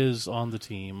 actually is on the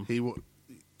team.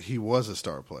 he was a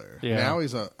star player. Yeah. Now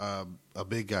he's a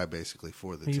big guy basically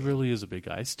for the He team. really is a big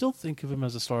guy. I still think of him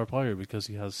as a star player because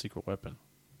he has a secret weapon.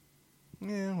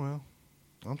 Yeah, well,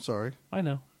 I'm sorry. I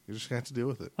know. You're just going to have to deal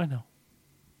with it. I know.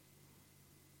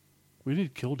 We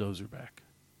need Killdozer back.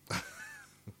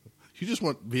 You just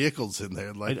want vehicles in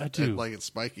there like I do. like it's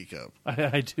Spiky Cup.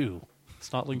 I do.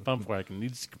 It's not like Pumpwagon. It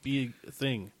needs to be a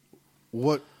thing.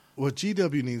 What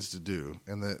GW needs to do,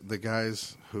 and the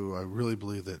guys who I really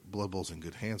believe that Blood Bowl's in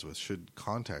good hands with, should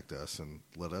contact us and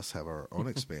let us have our own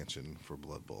expansion for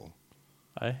Blood Bowl.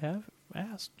 I have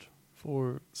asked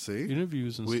for See,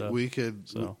 interviews and stuff. we could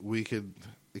so.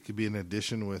 it could be an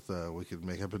addition with we could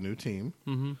make up a new team,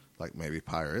 like maybe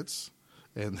pirates,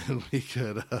 and then we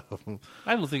could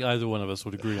I don't think either one of us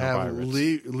would agree on have pirates.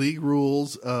 league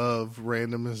rules of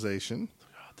randomization,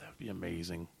 God, that would be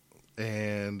amazing.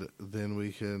 and then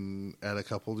we can add a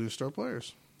couple new star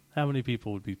players. How many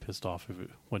people would be pissed off if it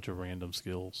went to random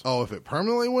skills? Oh, if it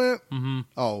permanently went, Mm-hmm.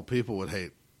 oh, people would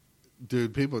hate.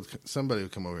 Dude, somebody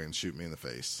would come over here and shoot me in the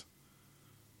face.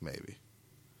 Maybe.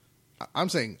 I'm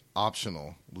saying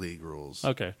optional league rules.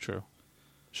 Okay, true.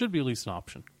 Should be at least an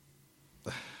option.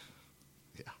 Yeah,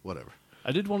 whatever.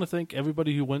 I did want to thank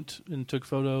everybody who went and took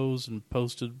photos and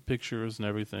posted pictures and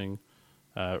everything.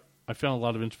 I found a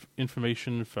lot of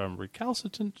information from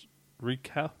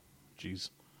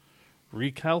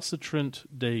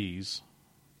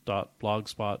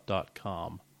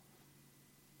recalcitrantdays.blogspot.com.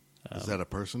 Is that a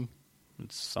person?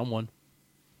 It's someone.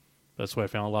 That's where I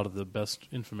found a lot of the best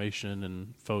information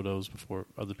and photos before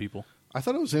other people. I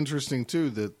thought it was interesting, too,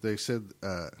 that they said,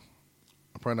 I'm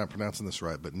probably not pronouncing this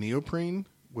right, but neoprene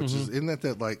which is isn't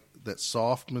that like that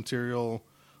soft material,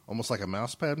 almost like a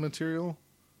mouse pad material?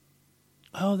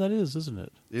 Oh, that is, isn't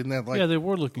it? Isn't that like yeah, they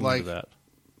were looking into that.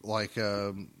 Like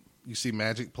you see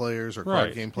Magic players or Right,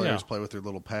 card game players yeah. play with their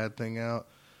little pad thing out.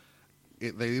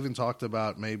 They even talked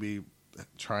about maybe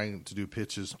trying to do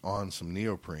pitches on some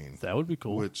neoprene, That would be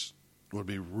cool. which would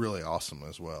be really awesome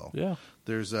as well. Yeah.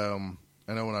 There's I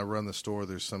know when I run the store,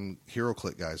 there's some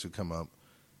HeroClick guys who come up,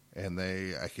 and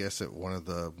they, I guess at one of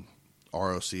the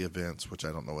ROC events, which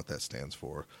I don't know what that stands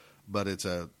for, but it's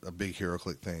a big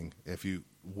HeroClick thing. If you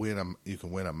win you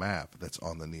can win a map that's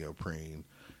on the neoprene,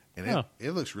 and Huh.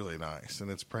 it looks really nice,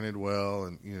 and it's printed well,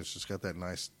 and it's just got that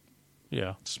nice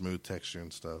Yeah. smooth texture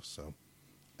and stuff. So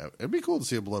it'd be cool to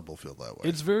see a Blood Bowl field that way.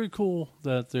 It's very cool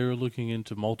that they're looking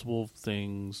into multiple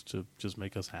things to just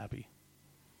make us happy.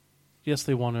 Yes,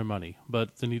 they want our money,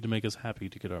 but they need to make us happy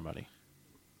to get our money.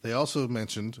 They also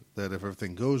mentioned that if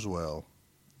everything goes well,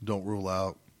 don't rule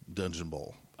out Dungeon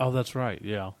Bowl. Oh, that's right.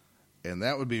 Yeah. And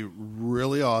that would be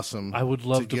really awesome. I would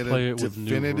love to get play a it with new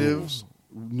definitive rules.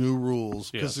 new rules,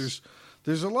 because Yes.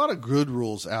 there's a lot of good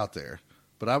rules out there,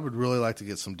 but I would really like to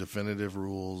get some definitive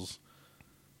rules.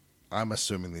 I'm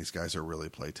assuming these guys are really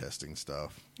play testing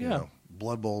stuff. You Yeah. know,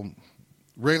 Blood Bowl,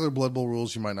 regular Blood Bowl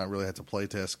rules, you might not really have to play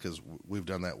test because we've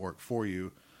done that work for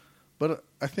you. But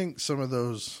I think some of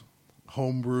those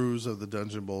home brews of the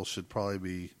Dungeon Bowl should probably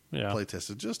be Yeah. play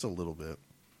tested just a little bit.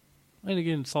 And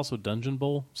again, it's also Dungeon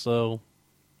Bowl, so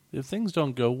if things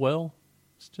don't go well,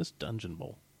 it's just Dungeon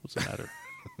Bowl. What's the matter?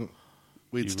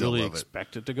 We'd you still really love it.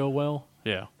 expect it to go well?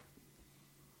 Yeah.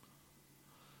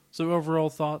 So overall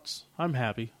thoughts, I'm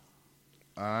happy.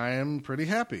 I am pretty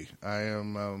happy. I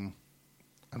am.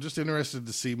 I'm just interested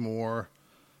to see more.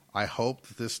 I hope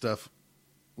that this stuff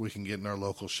we can get in our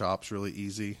local shops really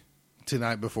easy.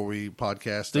 Tonight before we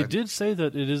podcast, They did say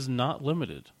that it is not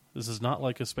limited. This is not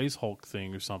like a Space Hulk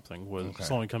thing or something where Okay.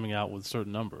 it's only coming out with a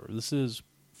certain number. This is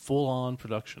full-on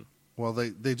production. Well,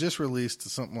 they just released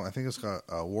something. I think it's got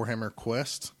Warhammer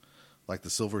Quest, like the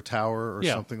Silver Tower or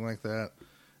Yeah. something like that.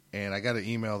 And I got an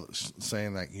email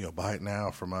saying that buy it now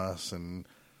from us, and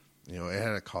it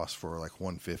had a cost for like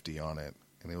 $150 on it,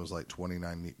 and it was like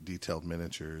 29 detailed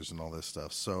miniatures and all this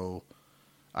stuff. So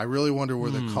I really wonder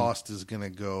where the cost is going to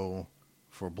go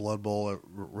for Blood Bowl.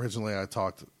 Originally, I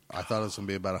thought it was going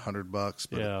to be about $100,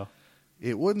 but Yeah.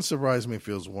 it wouldn't surprise me if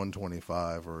it was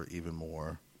 $125 or even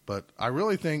more. But I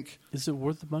really think Is it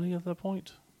worth the money at that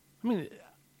point? I mean,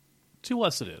 to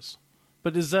us it is.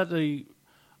 But is that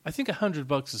I think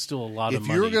 $100 is still a lot of if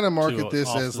money. you're going to market this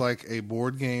off as the- like a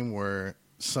board game where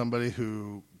somebody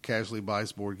who casually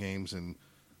buys board games and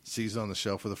sees it on the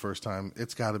shelf for the first time,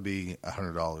 it's got to be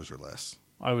 $100 or less.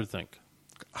 I would think.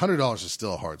 $100 is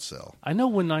still a hard sell. I know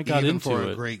when I got Even into for a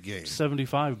it, great game.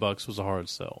 $75 was a hard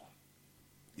sell.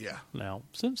 Yeah. Now,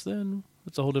 since then,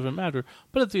 it's a whole different matter.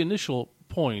 But at the initial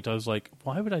point, I was like,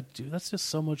 why would I do that's just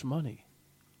so much money.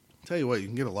 Tell you what, you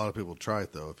can get a lot of people to try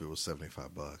it though if it was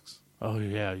 $75. Oh,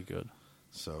 yeah, you could.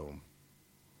 So,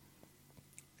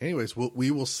 anyways,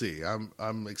 we will see.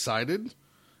 I'm excited,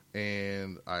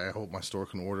 and I hope my store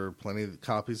can order plenty of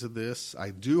copies of this.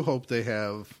 I do hope they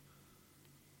have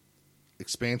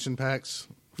expansion packs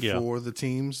Yeah. for the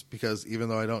teams, because even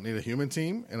though I don't need a human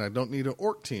team and I don't need an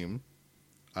orc team,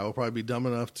 I will probably be dumb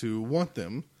enough to want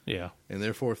them, Yeah. and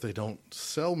therefore, if they don't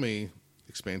sell me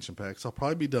expansion packs, I'll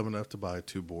probably be dumb enough to buy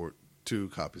two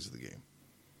copies of the game,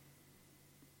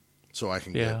 so I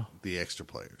can Yeah. get the extra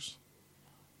players.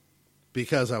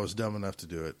 Because I was dumb enough to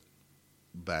do it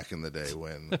back in the day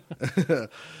when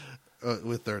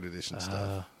with third edition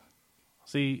stuff.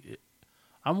 See,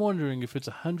 I'm wondering if it's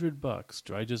 $100,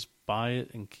 do I just buy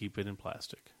it and keep it in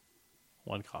plastic?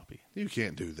 One copy. You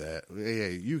can't do that. Yeah,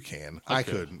 you can. I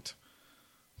could. couldn't.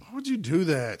 Why would you do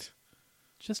that?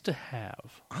 Just to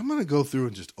have. I'm going to go through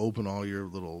and just open all your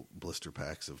little blister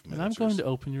packs of And miniatures. I'm going to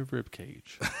open your rib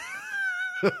cage.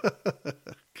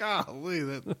 Golly,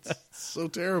 that's so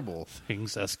terrible.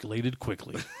 Things escalated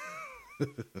quickly.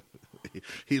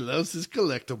 He loves his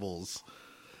collectibles.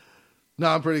 No,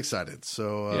 I'm pretty excited.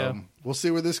 So Yeah. We'll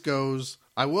see where this goes.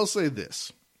 I will say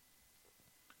this.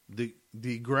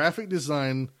 The graphic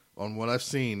design on what I've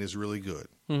seen is really good.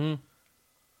 Mm-hmm.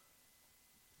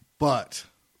 But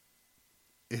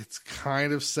it's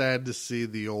kind of sad to see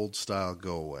the old style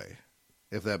go away,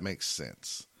 if that makes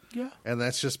sense. Yeah. And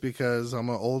that's just because I'm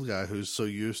an old guy who's so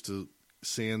used to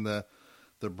seeing the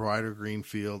brighter green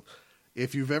field.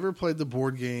 If you've ever played the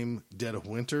board game Dead of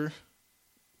Winter,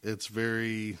 it's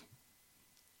very,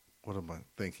 what am I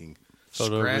thinking?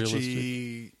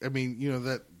 Scratchy. I mean,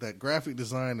 that graphic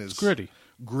design is It's gritty.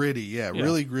 Gritty, yeah, Yeah.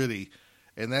 really gritty.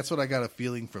 And that's what I got a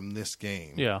feeling from this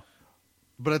game. Yeah.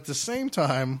 But at the same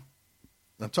time,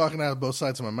 I'm talking out of both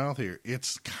sides of my mouth here.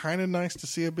 It's kind of nice to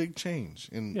see a big change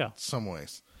in some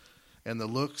ways. And the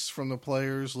looks from the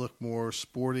players look more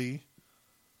sporty.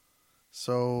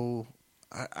 So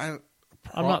I'm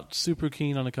not super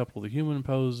keen on a couple of the human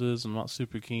poses. I'm not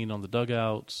super keen on the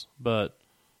dugouts, but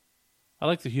I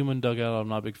like the human dugout. I'm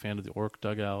not a big fan of the orc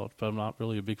dugout, but I'm not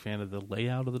really a big fan of the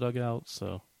layout of the dugout.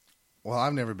 So, well,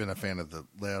 I've never been a fan of the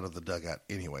layout of the dugout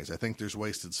anyways. I think there's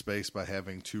wasted space by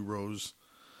having 2 rows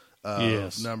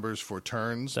of numbers for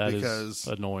turns because is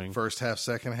annoying. First half,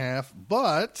 second half.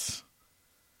 But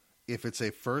if it's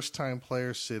a first-time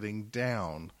player sitting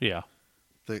down,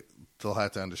 they'll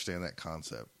have to understand that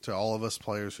concept. To all of us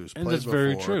players who's played before. And that's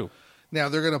very true. Now,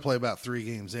 they're going to play about 3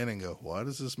 games in and go, why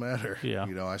does this matter? Yeah.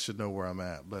 I should know where I'm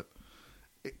at. But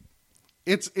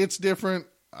it's different.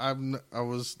 I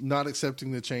was not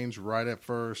accepting the change right at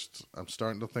first. I'm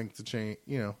starting to think the change,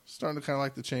 starting to kind of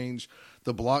like the change.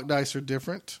 The block dice are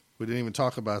different. We didn't even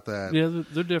talk about that. Yeah,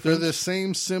 they're different. They're the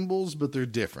same symbols, but they're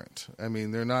different. I mean,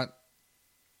 they're not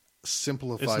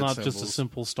simplified symbols. It's not just a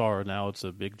simple star. Now it's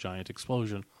a big, giant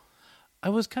explosion. I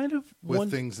was kind of...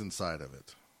 with things inside of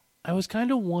it. I was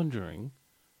kind of wondering,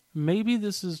 maybe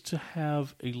this is to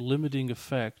have a limiting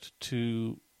effect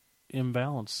to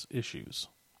imbalance issues.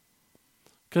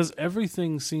 Because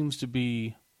everything seems to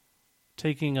be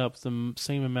taking up the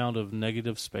same amount of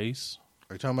negative space.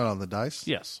 Are you talking about on the dice?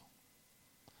 Yes.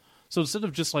 So instead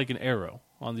of just like an arrow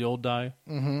on the old die,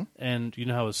 and you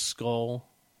know how a skull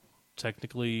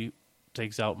technically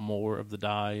takes out more of the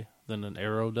die than an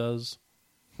arrow does?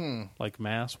 Like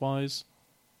mass-wise?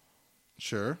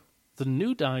 Sure. The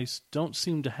new dice don't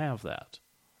seem to have that.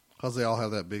 Because they all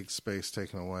have that big space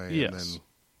taken away. Yes. And then...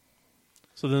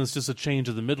 So then it's just a change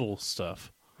of the middle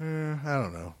stuff. I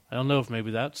don't know. I don't know if maybe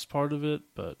that's part of it,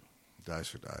 but...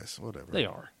 Dice are dice, whatever. They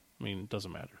are. I mean, it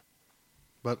doesn't matter.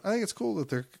 But I think it's cool that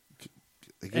they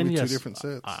give you 2 different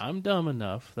sets. I'm dumb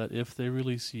enough that if they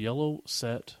release a yellow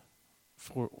set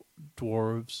for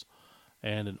dwarves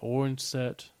and an orange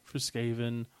set for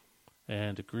Skaven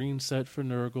and a green set for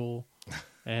Nurgle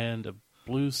and a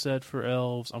blue set for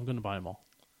elves, I'm going to buy them all.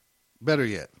 Better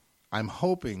yet, I'm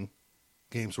hoping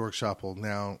Games Workshop will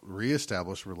now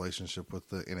reestablish a relationship with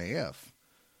the NAF,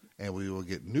 and we will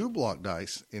get new block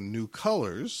dice in new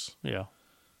colors. Yeah.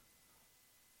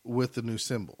 With the new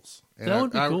symbols. And that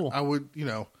would be cool. I would,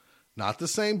 not the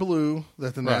same blue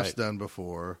that the NAF's done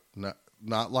before,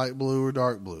 not light blue or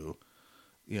dark blue,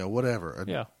 whatever.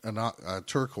 A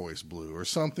turquoise blue or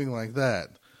something like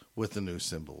that with the new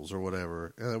symbols or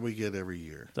whatever that we get every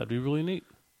year. That'd be really neat.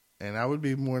 And I would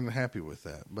be more than happy with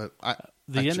that. But I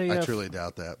truly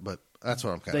doubt that, but that's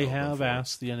what I'm kind of hoping They have for.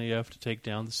 asked the NAF to take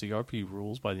down the CRP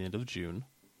rules by the end of June.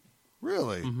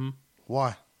 Really? Mm-hmm.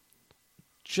 Why?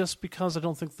 Just because I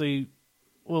don't think they...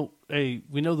 Well,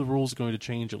 we know the rules are going to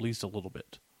change at least a little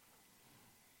bit.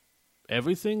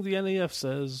 Everything the NAF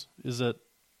says is that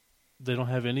they don't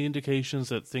have any indications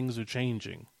that things are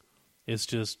changing. It's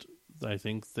just, I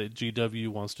think that GW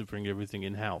wants to bring everything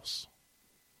in-house.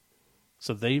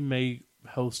 So they may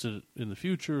host it in the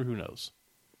future, who knows?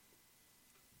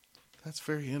 That's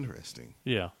very interesting.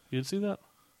 Yeah. You didn't see that?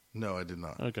 No, I did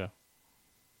not. Okay.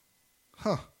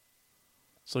 Huh.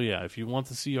 So yeah, if you want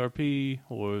the CRP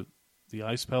or the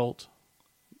Ice Pelt,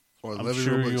 or Levy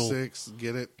Rulebook 6,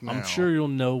 get it now. I'm sure you'll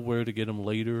know where to get them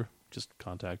later. Just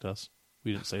contact us.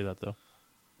 We didn't say that though.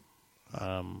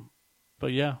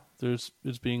 But yeah, it's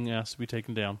being asked to be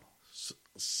taken down.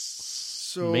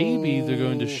 So maybe they're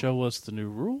going to show us the new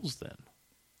rules then.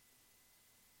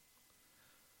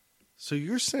 So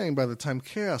you're saying by the time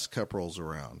Chaos Cup rolls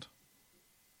around,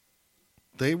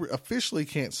 they officially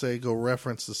can't say go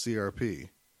reference the CRP.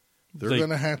 They're going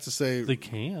to have to say they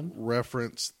can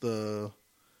reference the,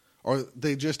 or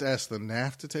they just ask the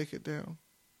NAF to take it down.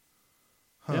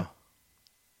 Huh. Yeah.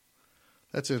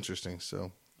 That's interesting.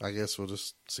 So I guess we'll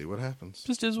just see what happens.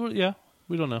 Just is what, yeah.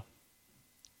 We don't know.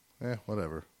 Yeah,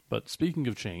 whatever. But speaking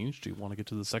of change, do you want to get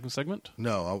to the second segment?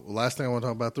 No. Last thing I want to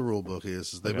talk about the rule book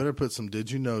is they better put some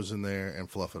did you knows in there and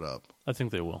fluff it up. I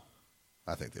think they will.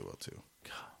 I think they will too.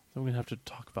 God, then we're going to have to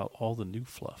talk about all the new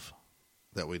fluff.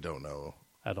 That we don't know.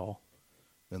 At all.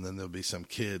 And then there'll be some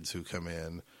kids who come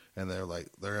in and they're going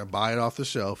to buy it off the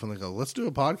shelf and they go, let's do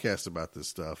a podcast about this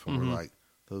stuff. And we're like,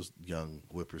 those young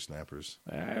whippersnappers.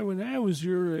 When I was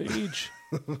your age,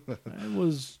 I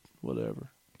was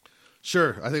whatever.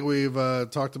 Sure. I think we've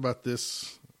talked about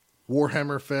this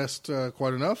Warhammer Fest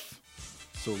quite enough.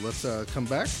 So let's come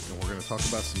back and we're going to talk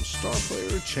about some Star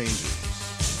Player changes.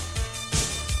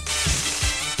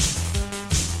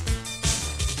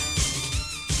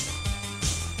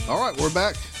 All right, we're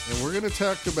back and we're going to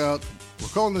talk about, we're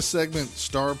calling this segment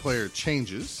Star Player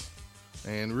Changes.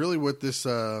 And really what this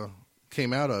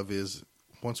came out of is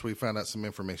once we found out some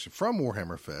information from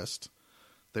Warhammer Fest,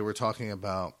 they were talking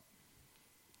about,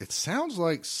 it sounds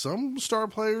like some star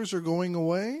players are going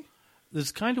away.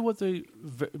 That's kind of what they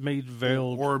made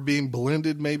veiled. Or being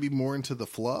blended maybe more into the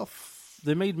fluff.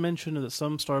 They made mention that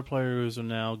some star players are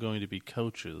now going to be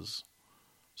coaches.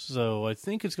 So I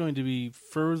think it's going to be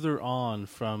further on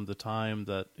from the time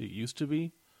that it used to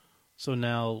be. So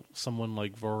now someone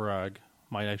like Vorag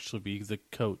might actually be the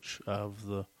coach of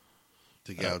the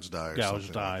Gouge Die or Gouge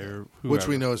something Die like that. or whoever. Which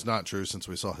we know is not true since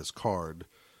we saw his card.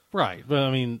 Right. But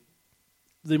I mean,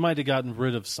 they might have gotten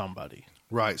rid of somebody.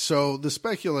 Right. So the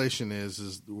speculation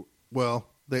is well,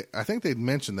 I think they'd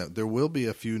mentioned that there will be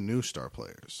a few new star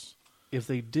players. If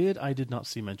they did, I did not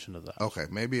see mention of that. Okay,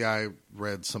 maybe I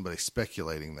read somebody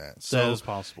speculating that. So that is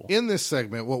possible. In this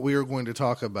segment, what we are going to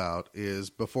talk about is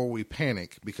before we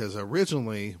panic, because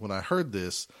originally when I heard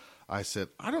this, I said,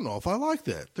 I don't know if I like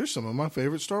that. There's some of my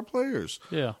favorite star players.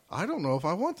 Yeah. I don't know if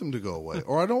I want them to go away,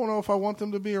 or I don't know if I want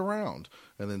them to be around.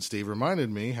 And then Steve reminded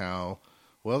me how,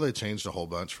 well, they changed a whole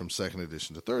bunch from 2nd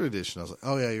edition to 3rd edition. I was like,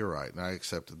 oh, yeah, you're right. And I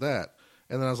accepted that.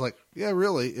 And then I was like, yeah,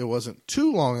 really, it wasn't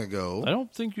too long ago. I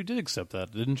don't think you did accept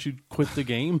that. Didn't you quit the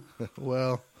game?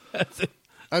 Well,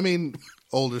 I mean,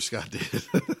 older Scott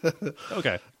did.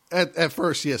 Okay. At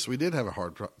first, yes, we did have a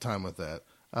hard time with that.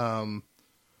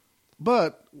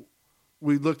 But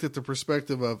we looked at the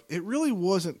perspective of it really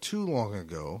wasn't too long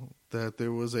ago that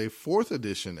there was a 4th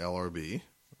edition LRB,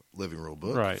 Living Rule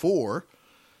Book, Right. 4,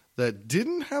 that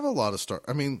didn't have a lot of star.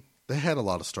 I mean, they had a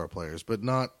lot of star players, but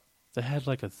not. They had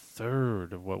like a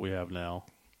third of what we have now.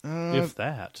 If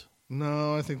that.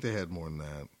 No, I think they had more than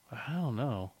that. I don't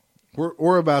know.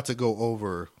 We're about to go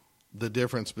over the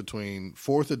difference between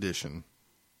 4th edition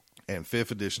and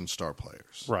 5th edition star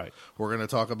players. Right. We're going to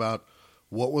talk about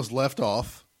what was left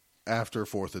off after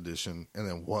 4th edition and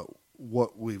then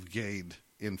what we've gained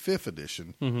in 5th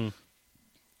edition. Mm-hmm.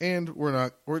 And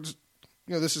we're just,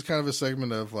 this is kind of a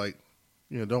segment of like,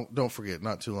 don't forget,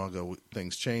 not too long ago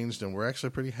things changed and we're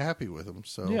actually pretty happy with them.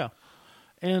 So yeah.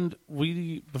 And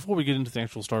before we get into the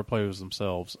actual star players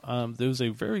themselves, there's a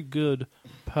very good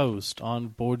post on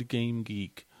Board Game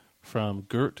Geek from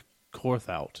Gert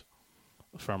Korthout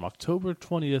from October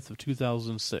 20th of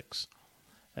 2006.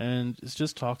 And it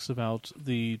just talks about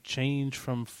the change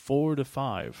from 4 to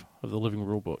 5 of the Living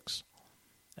Rule books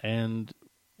and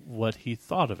what he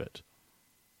thought of it.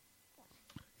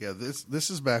 Yeah,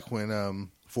 this is back when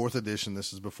 4th edition,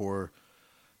 this is before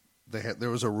there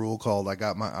was a rule called I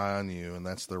Got My Eye on You, and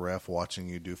that's the ref watching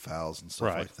you do fouls and stuff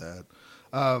Right. like that.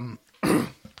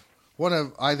 One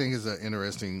of, I think, is an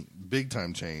interesting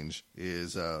big-time change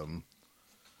is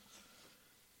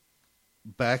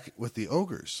back with the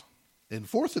ogres. In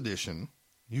 4th edition,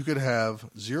 you could have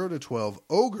 0 to 12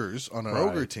 ogres on an Right.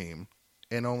 ogre team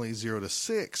and only 0 to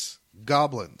 6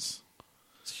 goblins.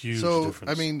 It's a huge So,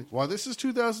 difference. I mean, while this is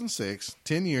 2006,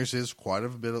 10 years is quite a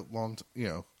bit of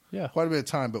yeah. quite a bit of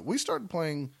time. But we started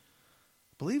playing,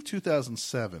 I believe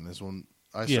 2007 is when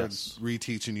I started Yes.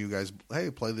 reteaching you guys,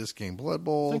 hey, play this game, Blood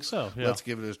Bowl. I think so, yeah. Let's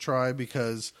give it a try,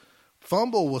 because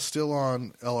Fumble was still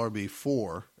on LRB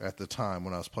 4 at the time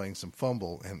when I was playing some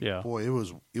Fumble. And Yeah. boy, it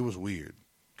was weird,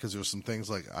 because there was some things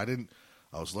like I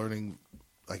was learning,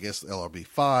 I guess, LRB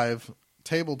 5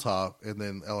 tabletop, and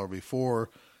then LRB 4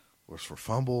 was for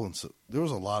Fumble. And so there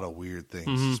was a lot of weird things,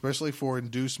 Mm-hmm. especially for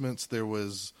inducements. There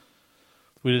was...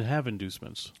 We didn't have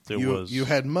inducements. You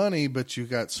had money, but you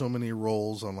got so many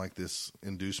rolls on like this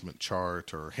inducement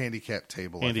chart or handicap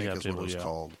table, I think is what it was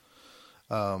called.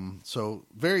 So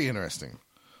very interesting.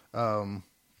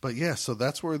 But yeah, so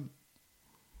that's where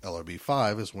LRB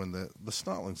 5 is when the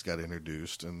Snotlings got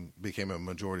introduced and became a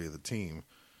majority of the team.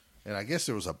 And I guess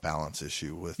there was a balance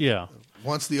issue with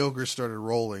once the ogres started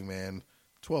rolling, man,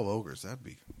 12 ogres, that'd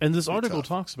be And this article tough.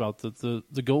 talks about that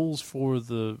the goals for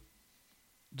the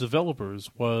developers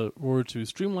were to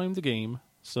streamline the game,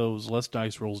 so it was less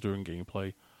dice rolls during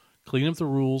gameplay, clean up the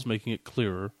rules, making it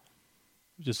clearer,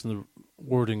 just in the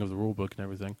wording of the rule book and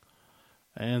everything,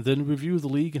 and then review the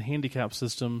league and handicap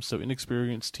system so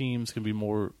inexperienced teams can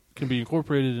be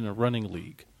incorporated in a running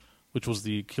league, which was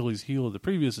the Achilles heel of the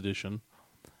previous edition,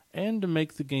 and to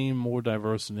make the game more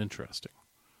diverse and interesting.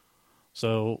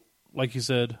 So, like you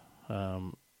said,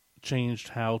 changed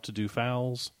how to do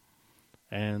fouls.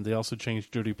 And they also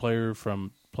changed Dirty Player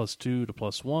from +2 to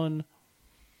 +1,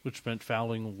 which meant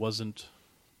fouling wasn't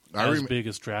as big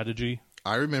a strategy.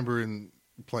 I remember in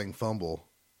playing Fumble,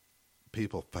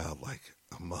 people fouled like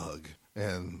a mug,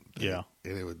 and Yeah.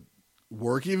 and it would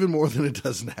work even more than it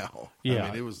does now. Yeah. I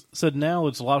mean, it was Said now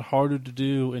it's a lot harder to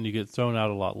do, and you get thrown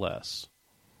out a lot less.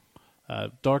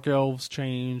 Dark Elves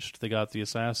changed. They got the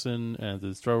Assassin and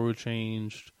the Thrower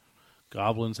changed.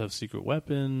 Goblins have secret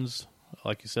weapons.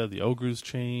 Like you said, the Ogres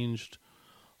changed.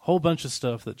 Whole bunch of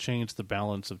stuff that changed the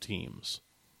balance of teams.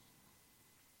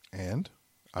 and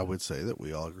I would say that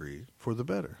we all agree for the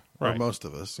better. Or Right. most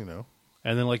of us, you know.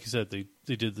 And then, like you said, they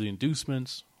did the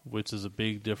inducements, which is a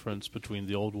big difference between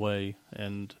the old way,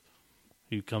 and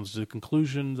he comes to the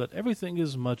conclusion that everything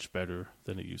is much better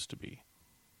than it used to be.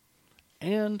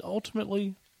 And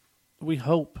ultimately, we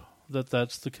hope that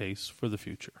that's the case for the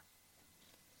future.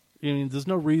 I mean, there's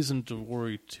no reason to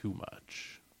worry too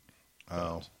much.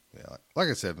 Oh, yeah. Like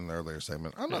I said in the earlier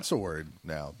segment, I'm Yeah. not so worried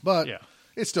now. But Yeah.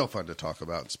 it's still fun to talk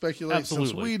about and speculate since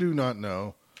Absolutely. we do not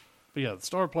know. But yeah, the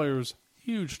star players,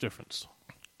 huge difference.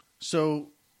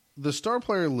 So the star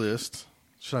player list,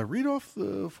 should I read off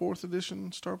the 4th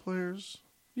edition star players?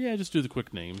 Yeah, just do the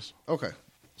quick names. Okay.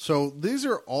 So these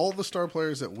are all the star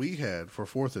players that we had for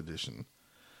 4th edition.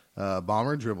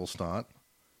 Bomber Dribblestot,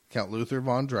 Count Luther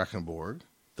von Drakenborg,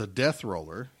 the Death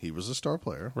Roller, he was a star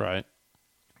player. Right.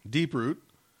 Deeproot,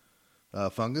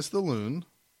 Fungus the Loon,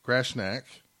 Grashnak,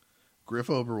 Griff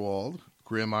Oberwald,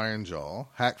 Grim Ironjaw,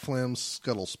 Hackflim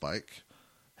Scuttlespike,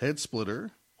 Head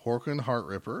Splitter, Horkin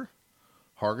Heartripper,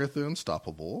 Hargath the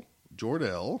Unstoppable,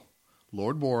 Jordell,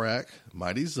 Lord Borak,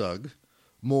 Mighty Zug,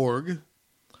 Morg,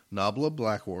 Nabla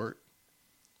Blackwort,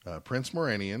 Prince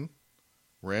Moranian,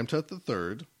 Ramtut the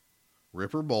Third,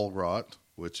 Ripper Bolgrot,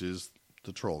 which is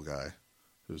the troll guy.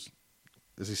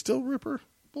 Is he still Ripper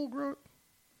Bolgrot?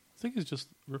 I think it's just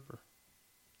Ripper.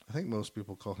 I think most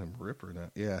people call him Ripper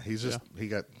now. Yeah, he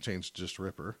got changed to just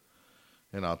Ripper.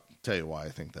 And I'll tell you why I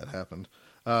think that happened.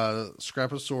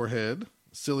 Scrap of Sorehead,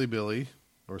 Silly Billy,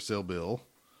 or Sil Bill,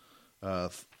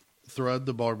 Thrud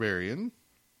the Barbarian,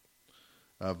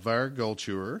 Var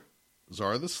Gulchewer,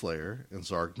 Zar the Slayer, and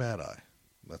Zarg Mad Eye.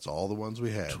 That's all the ones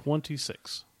we had.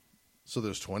 26. So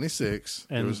there's 26.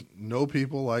 And- there was no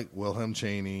people like Wilhelm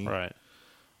Chaney. Right.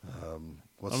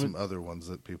 What's I mean- some other ones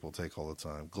that people take all the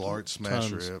time? Glart, Smash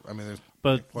Tons. Rip. I mean, there's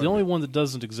But quite the a only bit. one that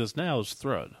doesn't exist now is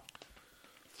Thrud.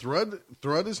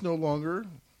 Thrud is no longer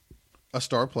a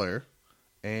star player,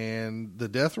 and the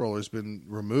Death Roller's been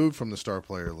removed from the star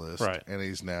player list, Right. and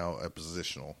he's now a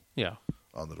positional Yeah.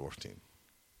 on the Dwarf team.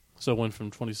 So it went from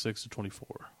 26 to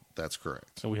 24. That's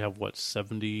correct. And we have,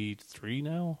 73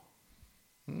 now?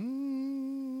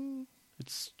 Mm,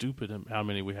 It's stupid how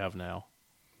many we have now.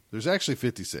 there's actually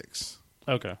 56.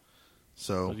 Okay.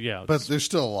 So, But yeah, but it's- there's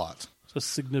still a lot. It's a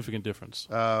significant difference.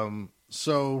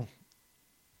 So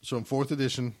in 4th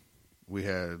edition, we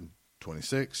had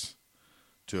 26.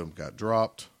 2 of them got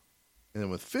dropped. And then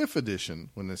with 5th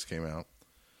edition, when this came out,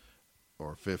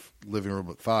 or 5th Living Rule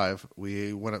Book 5,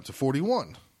 we went up to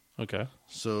 41. Okay.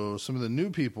 So some of the new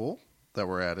people that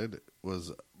were added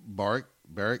was Barrick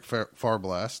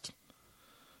Farblast,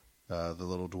 the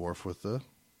little dwarf with the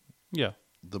Yeah.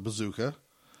 bazooka.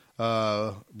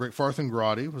 Brickfarth and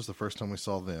Grotti was the first time we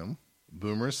saw them.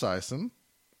 Boomer Sison.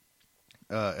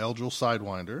 Eldril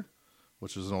Sidewinder,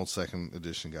 which was an old 2nd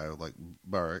edition guy like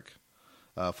Barrick.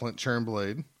 Flint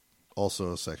Churnblade,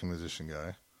 also a 2nd edition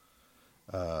guy.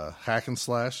 Hack and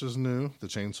Slash is new. The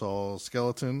Chainsaw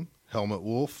Skeleton. Helmet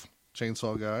Wolf,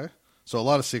 Chainsaw guy. So a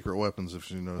lot of secret weapons, if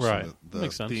you notice Right. the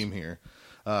Makes sense. theme here.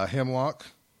 Hemlock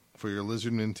for your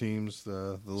Lizardmen teams,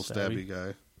 the little stabby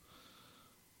guy.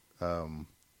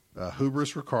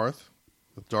 Hubris Rakarth,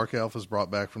 with Dark Elf is brought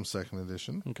back from 2nd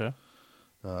edition. Okay.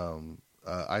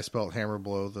 Icebelt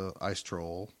Hammerblow, the Ice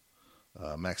Troll.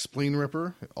 Max Spleen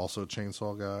Ripper, also a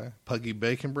chainsaw guy. Puggy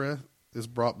Bacon Breath is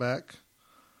brought back.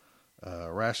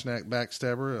 Rashnak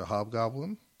Backstabber, a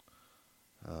Hobgoblin.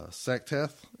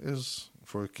 Sekteth is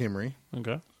for Kimry.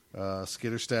 Okay.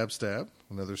 Skitter Stab,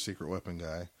 another secret weapon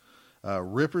guy.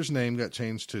 Ripper's name got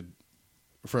changed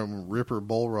from Ripper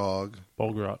Bolrog,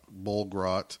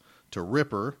 Bolgrot. to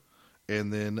Ripper,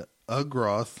 and then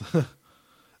Ugroth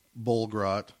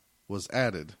Bolgrot was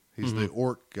added. He's the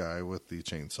orc guy with the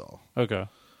chainsaw. Okay.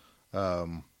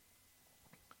 And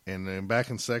then back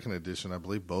in 2nd edition, I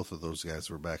believe both of those guys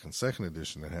were back in 2nd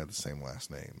edition and had the same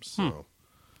last names. So,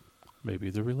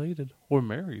 Maybe they're related or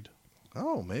married.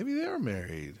 oh, maybe they are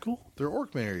married. Cool. They're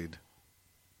orc married.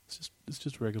 It's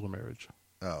just regular marriage.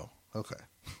 Oh, okay.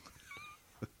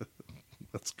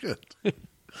 That's good.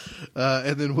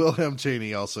 And then Wilhelm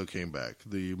Chaney also came back,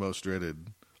 the most dreaded,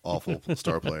 awful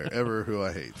star player ever, who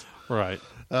I hate. Right.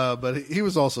 But he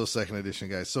was also a 2nd edition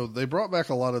guy. So they brought back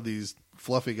a lot of these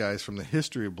fluffy guys from the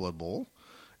history of Blood Bowl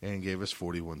and gave us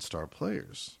 41 star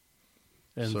players.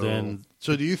 And so, then,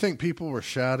 so do you think people were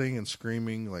shouting and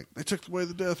screaming like they took away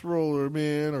the Death Roller,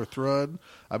 man, or Thrud?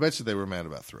 I bet you they were mad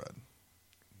about Thrud.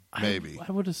 Maybe.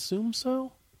 I would assume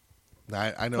so.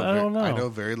 I know. I don't know. I know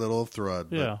very little of Thrud.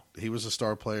 Yeah. But he was a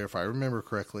star player, if I remember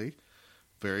correctly.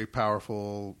 Very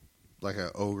powerful, like an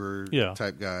ogre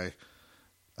type guy.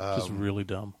 Just really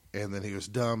dumb. And then he was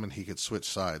dumb, and he could switch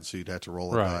sides. So you'd have to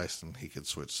roll a dice, and he could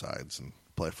switch sides and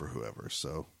play for whoever.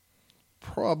 So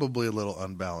probably a little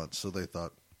unbalanced. So they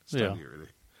thought it's time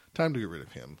to get rid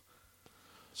of him.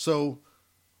 So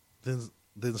then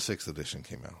 6th edition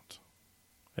came out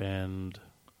and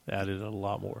added a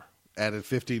lot more. Added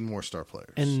 15 more star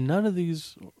players. And none of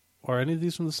these are any of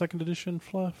these from the 2nd edition,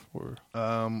 Fluff? Or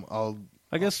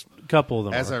I guess a couple of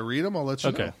them. As I read them, I'll let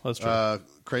you know. Okay, that's true.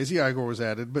 Crazy Igor was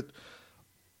added, but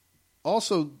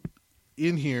also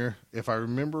in here, if I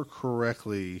remember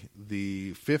correctly,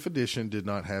 the 5th edition did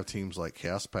not have teams like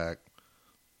Chaos Pact,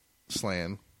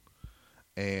 Slan,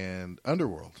 and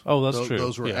Underworld. Oh, that's true.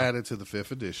 Those were added to the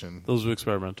 5th edition. Those were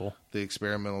experimental. The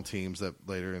experimental teams that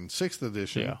later in 6th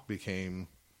edition became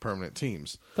permanent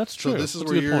teams. That's true. So this is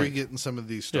where you're getting some of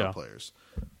these star players.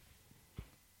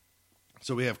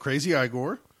 So we have Crazy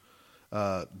Igor,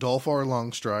 Dolfar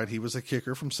Longstride. He was a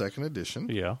kicker from 2nd edition.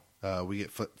 Yeah. We get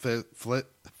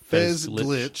Fez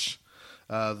Glitch,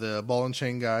 the ball and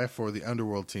chain guy for the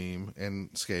Underworld team,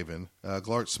 and Skaven.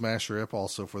 Glart Smashrip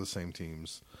also for the same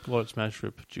teams. Glart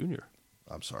Smashrip Jr.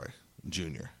 I'm sorry,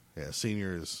 Junior. Yeah,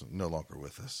 Senior is no longer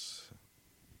with us.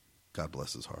 God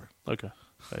bless his heart. Okay.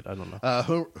 I don't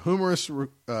know. Humorous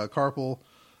Carpal.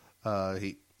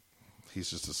 He's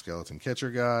just a skeleton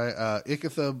catcher guy.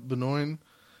 Ikitha Benoin.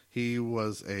 He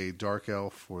was a dark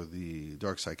elf for the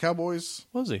Dark Side Cowboys.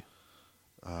 Was he?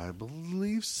 I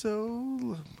believe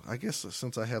so. I guess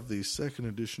since I have the 2nd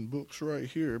edition books right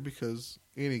here, because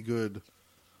any good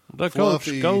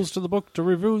coach goes to the book to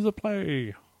review the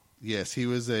play. Yes, he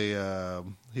was he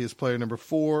is player number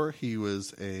 4. He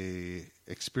was a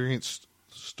experienced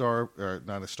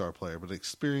not a star player, but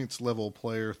experienced level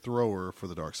player thrower for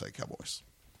the Dark Side Cowboys.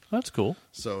 That's cool.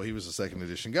 So he was a 2nd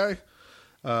edition guy.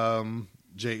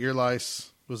 Jay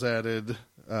Earlice was added.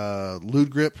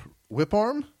 Ludgrip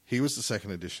Whiparm. He was the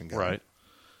 2nd edition guy. Right.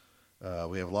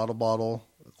 We have Lotto Bottle,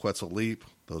 Quetzal Leap.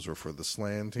 Those were for the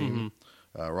Slan team.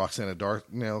 Roxana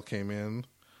Darknail came in.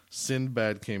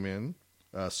 Sinbad came in.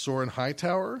 Soren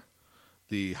Hightower,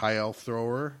 the high elf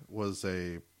thrower,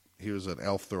 he was an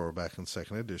elf thrower back in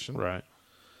 2nd edition. Right.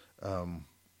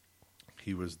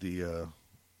 He was the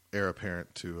heir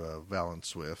apparent to Valen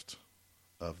Swift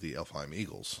of the Elfheim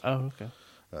Eagles. Oh, okay.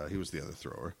 He was the other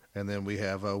thrower. And then we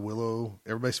have Willow,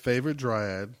 everybody's favorite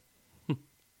Dryad.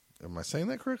 Am I saying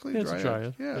that correctly? Yeah, it's a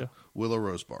Dryad. Yeah. Willow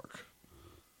Rosebark.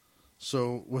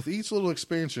 So with each little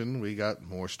expansion, we got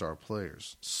more star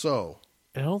players. So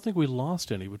I don't think we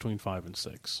lost any between 5 and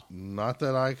 6. Not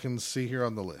that I can see here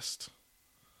on the list.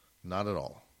 Not at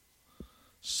all.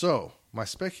 So my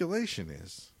speculation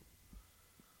is,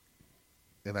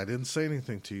 and I didn't say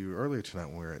anything to you earlier tonight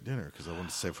when we were at dinner because I wanted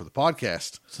to save for the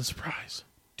podcast. It's a surprise.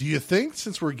 Do you think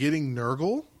since we're getting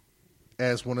Nurgle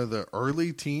as one of the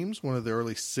early teams, one of the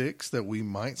early 6 that we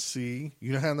might see,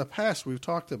 you know how in the past we've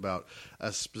talked about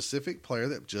a specific player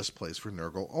that just plays for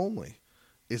Nurgle only.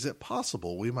 Is it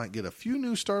possible we might get a few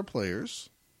new star players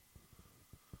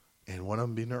and one of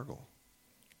them be Nurgle?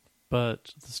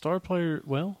 But the star player,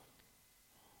 well,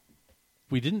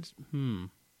 we didn't, The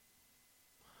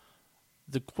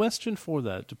question for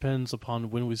that depends upon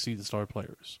when we see the star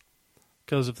players.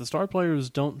 Because if the star players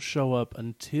don't show up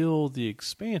until the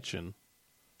expansion,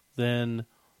 then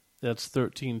that's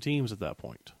 13 teams at that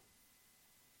point.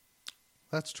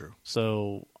 That's true.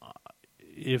 So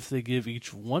if they give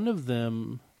each one of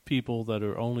them people that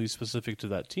are only specific to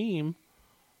that team,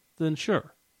 then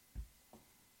sure.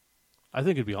 I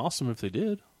think it'd be awesome if they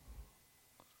did.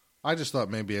 I just thought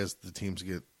maybe as the teams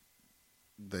get,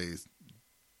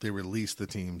 they release the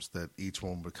teams that each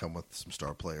one would come with some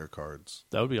star player cards.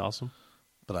 That would be awesome.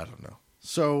 But I don't know.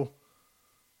 So,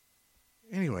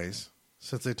 anyways,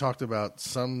 since they talked about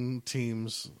some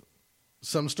teams,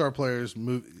 some star players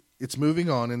it's moving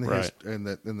on in the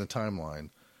in the timeline,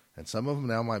 and some of them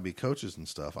now might be coaches and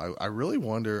stuff. I really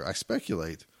wonder. I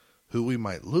speculate who we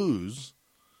might lose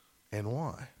and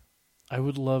why. I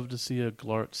would love to see a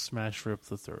Glart Smashrip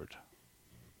the Third.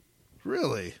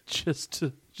 Really? Just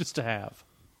to have.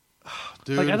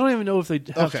 Dude. Like I don't even know if they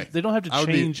have to, they don't have to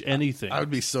change anything. I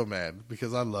would be so mad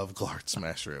because I love Glart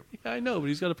Smashrip. Yeah, I know, but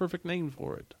he's got a perfect name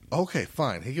for it. Okay,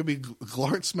 fine. He could be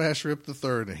Glart Smashrip the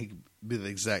Third, and he could be the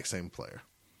exact same player,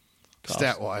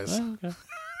 stat wise. Oh, okay.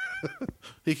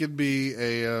 He could be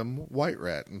a white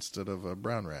rat instead of a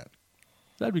brown rat.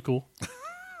 That'd be cool.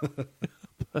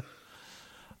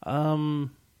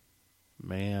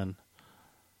 Man,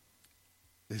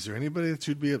 Is there anybody that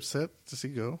you'd be upset to see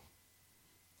go?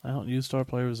 I don't use star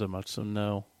players that much, so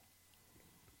no.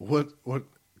 What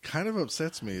kind of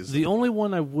upsets me is The only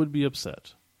one I would be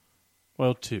upset,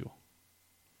 well, two.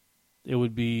 It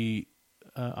would be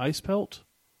Ice Pelt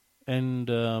and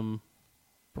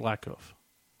Blackhoof.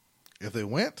 if they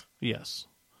went. Yes.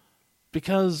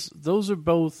 Because those are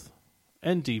both,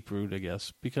 and Deep Root, I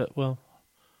guess. Because, well,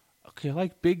 okay, I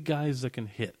like big guys that can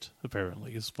hit,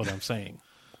 apparently, is what I'm saying.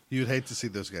 You'd hate to see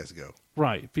those guys go.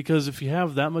 Right, because if you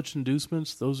have that much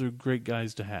inducements, those are great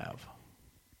guys to have.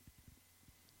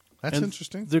 That's And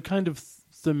interesting. They're kind of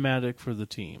thematic for the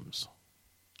teams.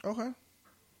 Okay.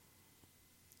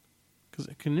 Because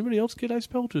can anybody else get Ice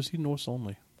Pelt, or is he Norse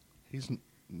only? He's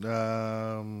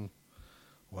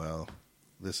well,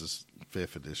 this is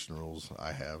 5th edition rules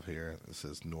I have here. It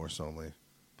says Norse only,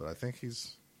 but I think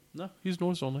he's No, he's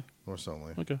Norse only. Norse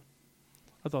only. Okay.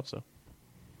 I thought so.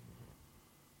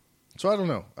 So I don't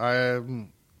know.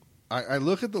 I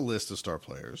look at the list of star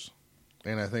players,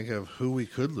 and I think of who we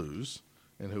could lose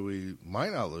and who we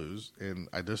might not lose, and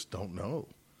I just don't know.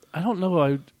 I don't know.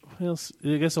 I guess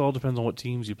it all depends on what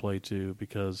teams you play too.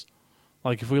 Because,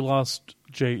 like, if we lost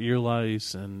Jay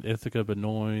Earlice and Ithaca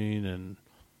Benoit and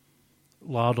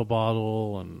Loddle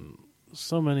Bottle and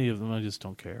so many of them, I just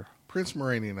don't care. Prince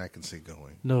Moranian I can see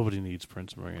going. Nobody needs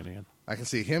Prince Moranian. I can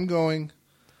see him going.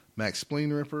 Max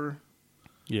Spleen Ripper.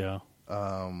 Yeah,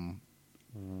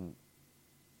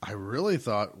 I really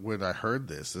thought when I heard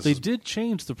this they is did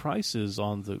change the prices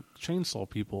on the chainsaw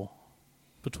people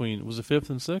between, was it 5th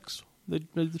and 6th? They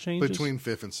made the changes between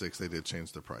 5th and 6th. They did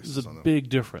change the prices There's a on them. big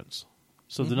difference.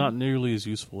 So they're not nearly as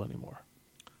useful anymore.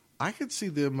 I could see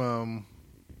them.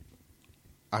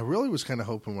 I really was kind of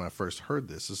hoping when I first heard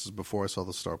this. This is before I saw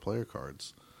the star player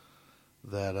cards.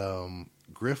 That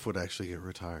Griff would actually get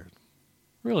retired.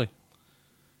 Really?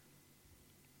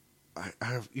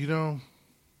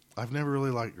 I've never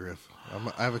really liked Griff.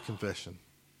 I have a confession.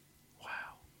 Wow.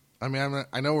 I mean,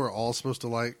 I know we're all supposed to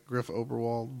like Griff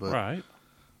Oberwald, but Right.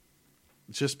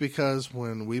 just because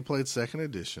when we played 2nd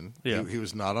edition, Yeah. he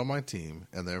was not on my team,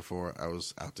 and therefore I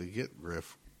was out to get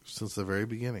Griff since the very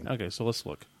beginning. Okay, so let's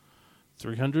look.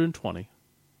 320,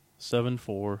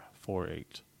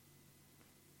 7448.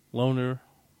 Loner,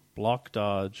 block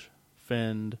dodge,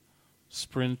 fend,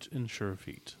 sprint, and sure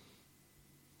feet.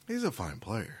 He's a fine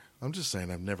player. I'm just saying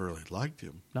I've never really liked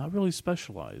him. Not really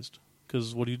specialized,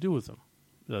 because what do you do with him?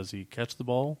 Does he catch the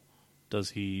ball?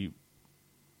 Does he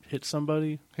hit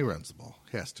somebody? He runs the ball.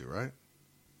 He has to, right?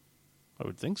 I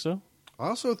would think so. I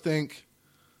also think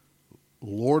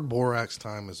Lord Borak's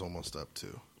time is almost up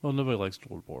too. Well, nobody likes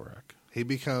Lord Borak. He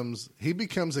becomes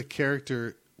a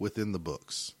character within the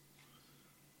books.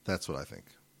 That's what I think.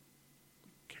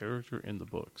 Character in the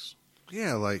books.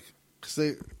 Yeah, like because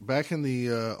they back in the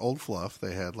old fluff,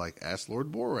 they had like Ask Lord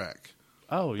Borak.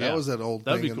 Oh, yeah. That was that old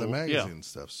That'd thing be in the cool. magazine Yeah. and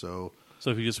stuff. So So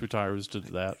if he just retires to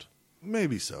that.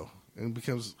 maybe so, and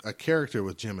becomes a character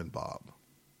with Jim and Bob.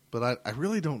 But I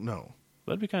really don't know.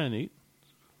 That'd be kind of neat.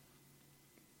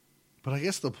 But I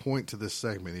guess the point to this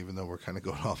segment, even though we're kind of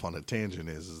going off on a tangent,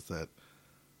 is that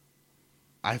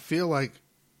I feel like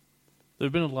There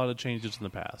have been a lot of changes in the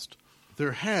past.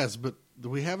 there has, but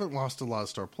we haven't lost a lot of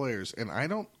star players, and I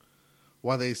don't.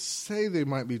 While they say they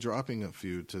might be dropping a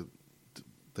few to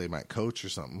they might coach or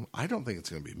something, I don't think it's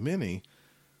going to be many,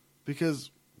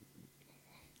 because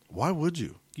why would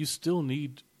you? You still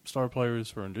need star players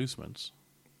for inducements.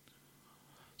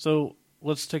 So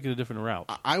let's take it a different route.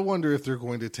 I wonder if they're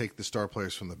going to take the star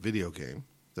players from the video game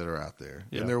that are out there.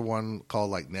 Yeah. And there one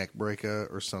called like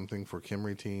Neckbreaker or something for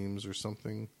Kimry teams or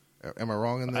something. Am I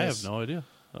wrong in this? I have no idea.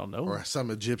 I don't know. Or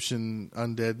some Egyptian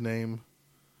undead name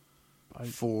I-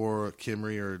 for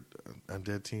Kimry or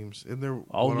undead teams. Isn't there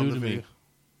All one on new the to me. video?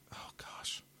 Oh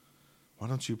gosh, why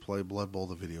don't you play Blood Bowl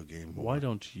the video game? more? Why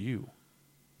don't you?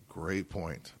 Great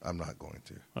point. I'm not going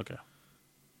to. Okay.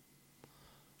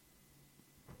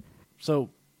 So,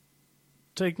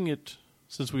 taking it,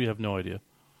 since we have no idea,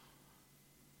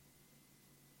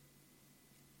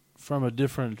 from a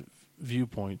different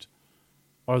viewpoint,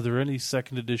 are there any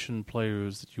 2nd edition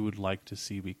players that you would like to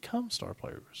see become star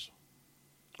players?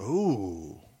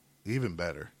 Ooh, even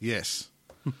better. Yes.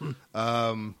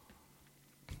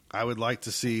 I would like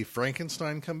to see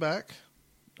Frankenstein come back.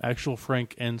 Actual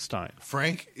Frank Enstein.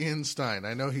 Frank Einstein.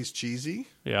 I know he's cheesy,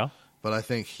 Yeah. but I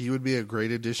think he would be a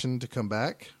great addition to come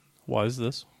back. Why is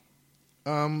this?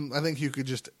 I think he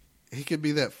could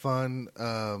be that fun,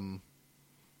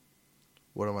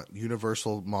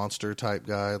 universal monster type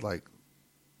guy. Like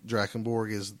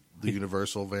Drakenborg is the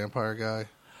Universal vampire guy.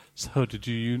 So did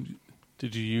you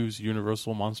use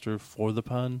Universal Monster for the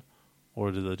pun,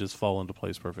 or did it just fall into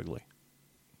place perfectly?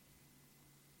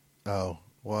 Oh,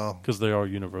 well. Because they are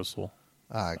Universal.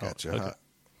 I got you.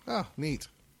 okay. Neat.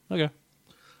 Okay.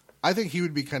 I think he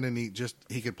would be kind of neat. Just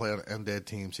he could play on undead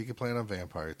teams. He could play on a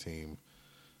vampire team.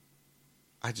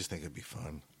 I just think it'd be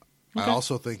fun. Okay. I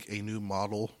also think a new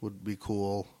model would be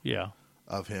cool. Yeah.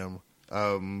 Of him.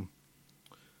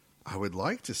 I would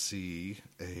like to see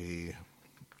a.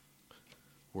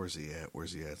 Where's he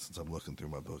at? Since I'm looking through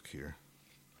my book here.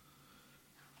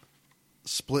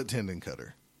 Split tendon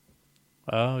cutter.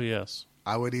 Oh, yes.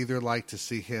 I would either like to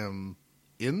see him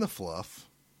in the fluff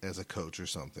as a coach or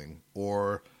something,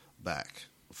 or back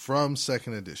from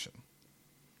second edition.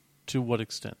 To what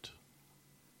extent?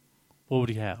 What would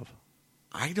he have?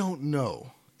 I don't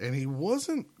know. And he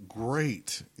wasn't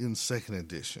great in second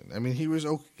edition. I mean, he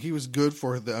was good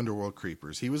for the Underworld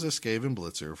Creepers. He was a Skaven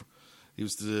Blitzer. He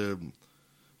was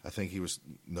I think he was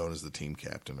known as the team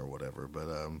captain or whatever. But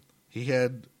he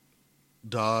had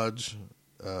dodge.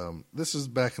 This is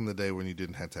back in the day when you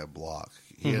didn't have to have block.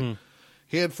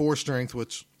 He had 4 strength,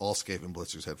 which all Skaven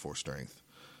Blitzers had 4 strength,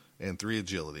 and 3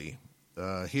 agility.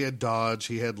 He had dodge,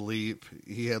 he had leap,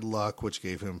 he had luck, which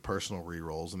gave him personal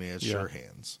rerolls, and he had sure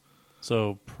hands.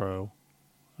 So pro.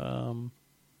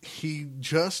 He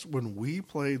just, when we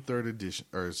played third edition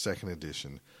or second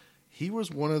edition, he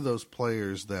was one of those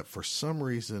players that for some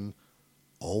reason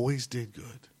always did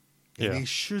good. And he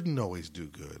shouldn't always do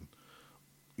good.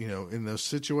 You know, in those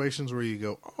situations where you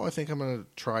go, oh, I think I'm going to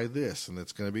try this and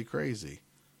it's going to be crazy.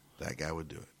 That guy would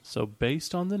do it. So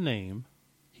based on the name,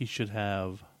 he should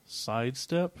have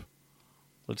sidestep.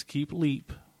 Let's keep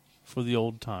leap for the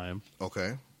old time.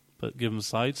 Okay. But give him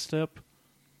sidestep,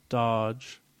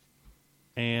 dodge,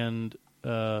 and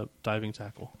diving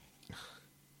tackle.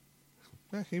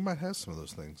 Yeah, he might have some of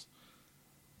those things.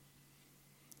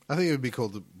 I think it would be cool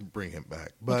to bring him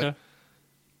back. But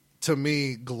to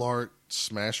me, Glart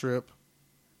Smash Rip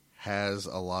has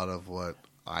a lot of what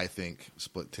I think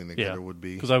Split Tendon Cutter would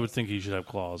be. Because I would think he should have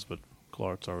claws, but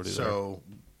Glart's already there. So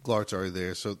Glart's already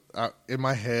there. So in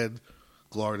my head,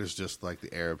 Glart is just like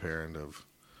the heir apparent of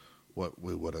what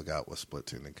we would have got with Split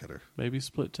Tendon Cutter. Maybe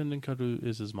Split Tendon Cutter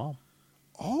is his mom.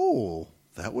 Oh,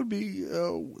 that would be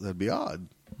that'd be odd.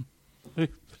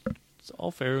 It's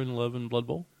all fair in Love and Blood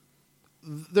Bowl.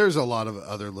 There's a lot of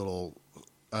other little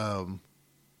bile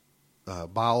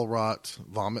rot,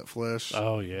 vomit flesh.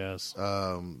 Oh yes.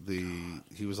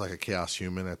 He was like a chaos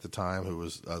human at the time who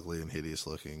was ugly and hideous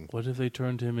looking. What if they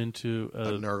turned him into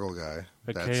a Nurgle guy?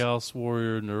 A Chaos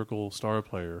Warrior Nurgle star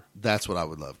player. That's what I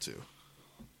would love to.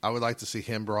 I would like to see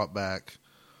him brought back,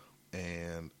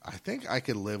 and I think I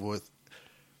could live with.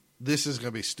 This is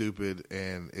going to be stupid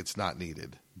and it's not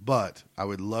needed, but I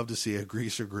would love to see a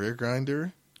Greaser Greer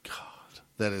Grinder.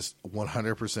 That is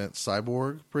 100%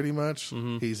 cyborg, pretty much.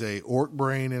 Mm-hmm. He's a orc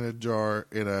brain in a jar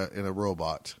in a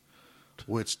robot,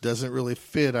 which doesn't really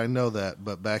fit. I know that,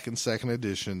 but back in second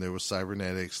edition, there was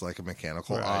cybernetics, like a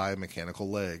mechanical eye,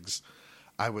 mechanical legs.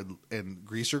 And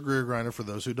Greaser Greer Grinder, for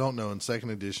those who don't know, in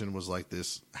second edition was like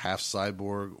this half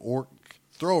cyborg orc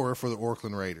thrower for the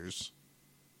Orkland Raiders.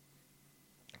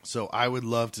 So I would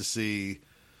love to see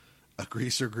a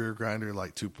Greaser Greer Grinder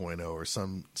like 2.0 or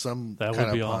some that kind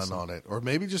of pun awesome. on it. Or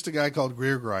maybe just a guy called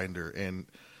Greer Grinder. And,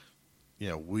 you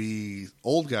know, we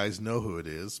old guys know who it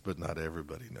is, but not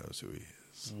everybody knows who he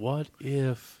is. What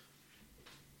if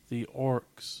the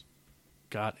orcs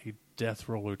got a death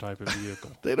roller type of vehicle?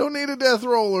 They don't need a death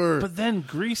roller. But then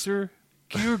Greaser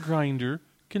Gear Grinder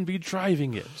can be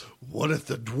driving it. What if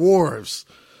the dwarves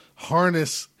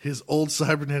harness his old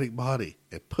cybernetic body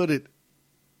and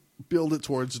build it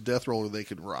towards a death roller they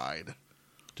can ride?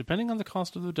 Depending on the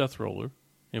cost of the death roller,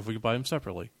 if we can buy them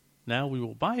separately, now we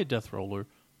will buy a death roller,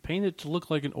 paint it to look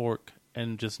like an orc,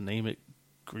 and just name it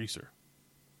Greaser.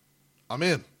 I'm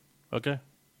in. Okay.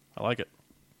 I like it.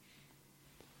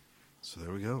 So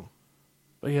there we go.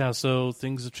 But yeah, so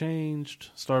things have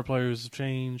changed. Star players have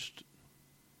changed.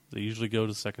 They usually go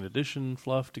to second edition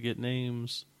fluff to get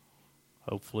names.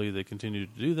 Hopefully they continue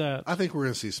to do that. I think we're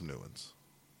going to see some new ones.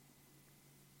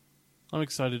 I'm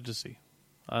excited to see.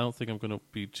 I don't think I'm going to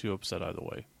be too upset either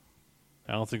way.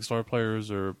 I don't think star players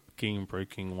are game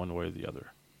breaking one way or the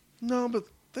other. No, but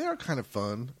they are kind of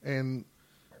fun. And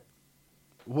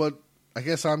what I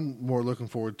guess I'm more looking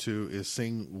forward to is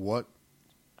seeing what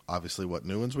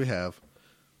new ones we have,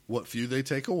 what few they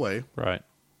take away. Right.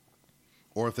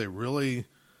 Or if they really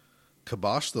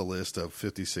kibosh the list of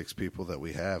 56 people that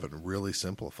we have and really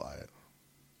simplify it.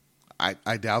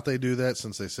 I doubt they do that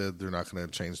since they said they're not going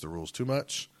to change the rules too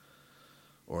much.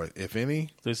 or if any.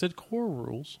 They said core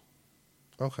rules.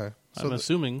 Okay, I'm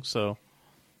assuming so.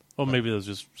 Well, maybe that was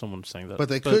just someone saying that. but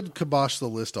they could kibosh the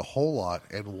list a whole lot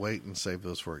and wait and save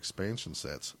those for expansion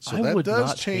sets. So I that would does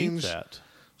not change. hate that.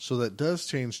 So that does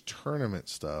change tournament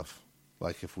stuff.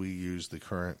 Like if we use the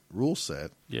current rule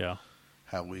set, Yeah.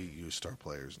 how we use star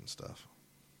players and stuff.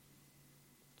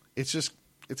 It's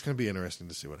going to be interesting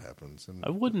to see what happens. And I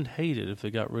wouldn't hate it if they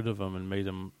got rid of them and made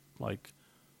them like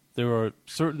there are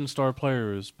certain star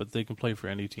players, but they can play for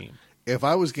any team. if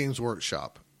I was Games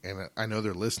Workshop, and I know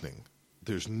they're listening,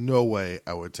 there's no way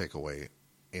I would take away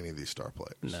any of these star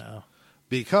players. No.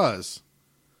 Because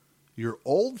your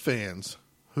old fans,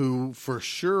 who for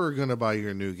sure are going to buy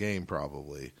your new game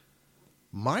probably,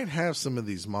 might have some of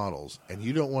these models, and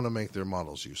you don't want to make their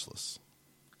models useless.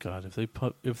 God,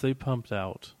 if they pumped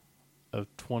out a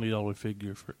 $20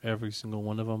 figure for every single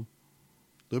one of them,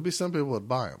 There'll be some people that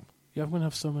buy them. yeah, I'm going to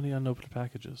have so many unopened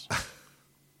packages.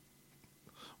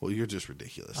 Well, you're just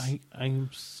ridiculous. I'm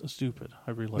so stupid.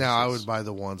 I realize. Now, I this. would buy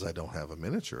the ones I don't have a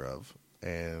miniature of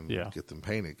and Yeah. get them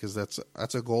painted, because that's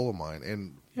a goal of mine.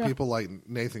 And Yeah. people like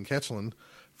Nathan Ketchland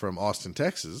from Austin,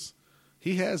 Texas,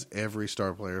 he has every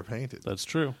star player painted. That's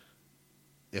true.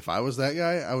 If I was that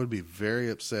guy, I would be very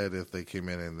upset if they came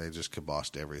in and they just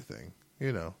kiboshed everything,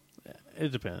 you know. It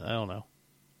depends. I don't know.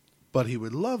 But he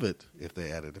would love it if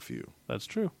they added a few. That's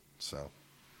true. So,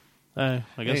 I guess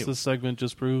Anyway. this segment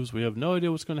just proves we have no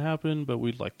idea what's going to happen, but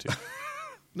we'd like to.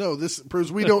 no, this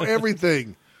proves we know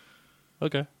everything.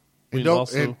 Okay. And We'd don't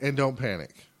also, and don't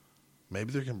panic.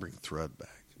 Maybe they're going to bring Thrud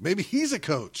back. Maybe he's a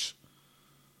coach.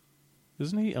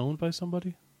 isn't he owned by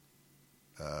somebody?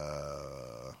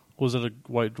 Uh, Was it a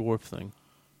White Dwarf thing?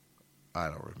 I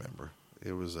don't remember.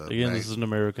 It was a Again, this is an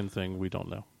American thing. We don't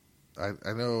know.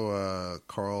 I know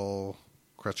Carl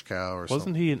Kretschkow or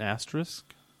Wasn't he an asterisk?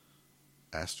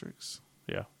 Asterix?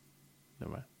 Yeah.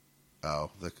 Never mind.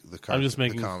 Oh, the I'm just the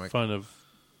making comic. fun of.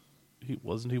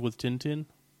 Wasn't he with Tintin?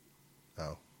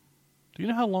 Oh, Do you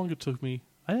know how long it took me?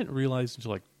 I didn't realize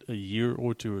until like a year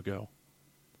or two ago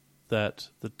that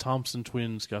the Thompson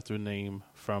twins got their name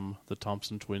from the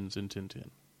Thompson twins in Tintin.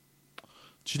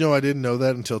 do you know I didn't know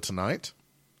that until tonight?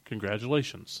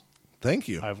 Congratulations. Thank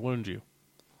you. I've learned you.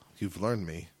 You've learned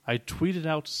me. I tweeted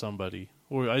out to somebody,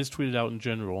 or I just tweeted out in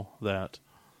general, that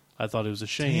I thought it was a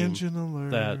shame Tangent alert.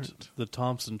 that the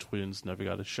Thompson twins never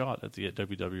got a shot at the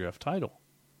WWF title.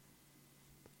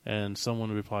 And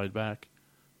someone replied back,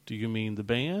 "Do you mean the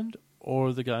band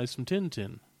or the guys from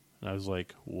Tintin?" And I was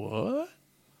like, "What?"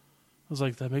 I was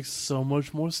like, "That makes so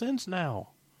much more sense now.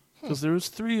 Because there was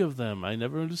 3 of them. I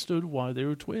never understood why they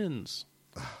were twins."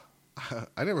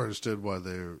 I never understood why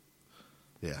they're.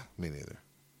 Yeah, me neither.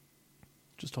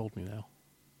 Just told me now.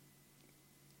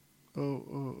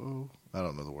 Oh. I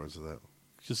don't know the words of that.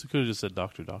 Just could have just said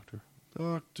Doctor. Doctor.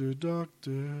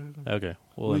 Okay,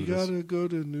 we'll We end this. gotta go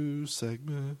to new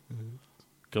segment.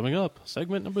 Coming up,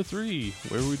 segment number 3,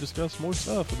 where we discuss more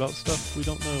stuff about stuff we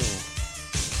don't know.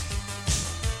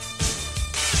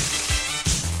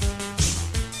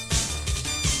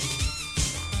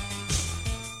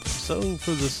 So,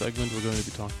 for this segment, we're going to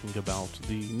be talking about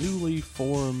the newly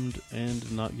formed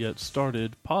and not yet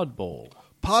started Pod Bowl,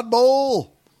 Pod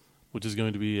Bowl! which is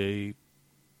going to be a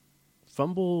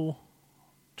fumble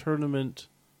tournament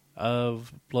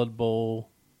of Blood Bowl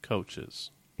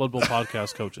coaches. Blood Bowl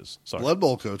podcast coaches. Sorry. Blood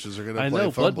Bowl coaches are gonna play I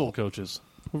know, Fumble. Blood Bowl coaches.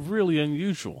 Really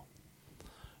unusual.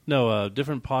 No,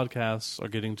 different podcasts are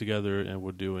getting together and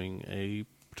we're doing a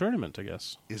tournament, I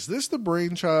guess. Is this the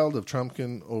brainchild of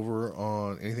Trumpkin over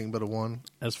on Anything But a One?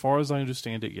 As far as I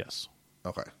understand it, yes.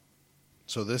 Okay.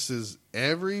 So this is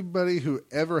everybody who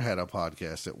ever had a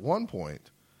podcast at one point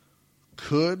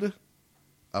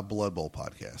a Blood Bowl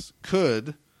podcast,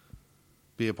 could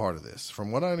be a part of this.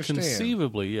 From what I understand.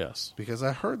 Conceivably, yes. Because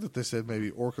I heard that they said maybe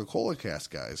Orca Cola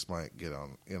Cast guys might get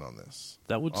in on this.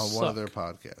 That would on suck one of their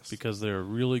podcasts. because they're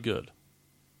really good.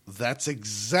 That's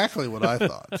exactly what I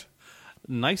thought.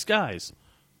 Nice guys.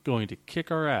 Going to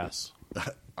kick our ass.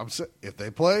 If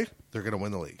they play, they're going to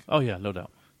win the league. Oh, yeah, no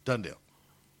doubt. Done deal.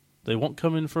 They won't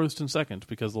come in first and second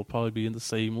because they'll probably be in the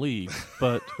same league.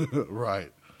 But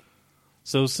Right.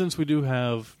 so since we do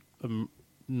have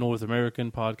North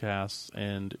American podcasts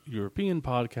and European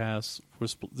podcasts,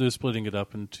 they're splitting it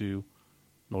up into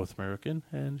North American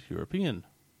and European,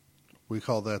 We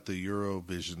call that the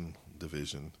Eurovision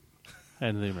division.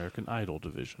 and the American Idol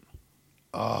division.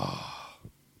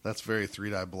 That's very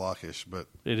 3-die blockish, but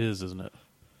It is, isn't it?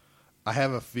 I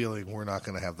have a feeling we're not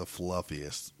going to have the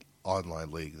fluffiest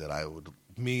online league that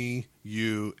me,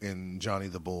 you, and Johnny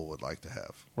the Bull would like to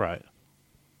have. Right.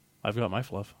 I've got my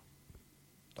fluff.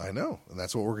 I know, and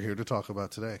that's what we're here to talk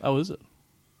about today. Oh, is it?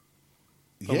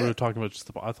 I thought we Yeah. were talking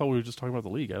about I thought we were just talking about the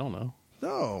league. I don't know.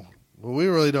 No. Well, we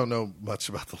really don't know much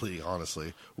about the league,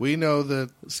 honestly. We know that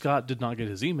Scott did not get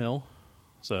his email,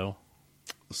 so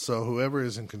whoever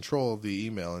is in control of the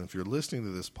email, and if you're listening to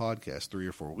this podcast 3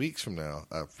 or 4 weeks from now,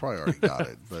 I've probably already got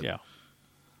it. But yeah.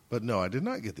 But no, I did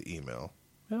not get the email.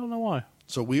 I don't know why.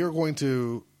 So we are going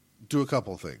to do a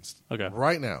couple of things. Okay.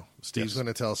 Right now, Steve's Yes. going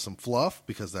to tell us some fluff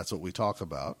because that's what we talk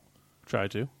about. Try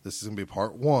to. This is going to be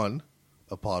part 1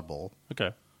 of Pod Bowl.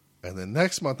 Okay. And then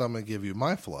next month, I'm going to give you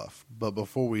my fluff. But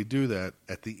before we do that,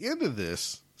 at the end of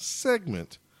this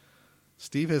segment,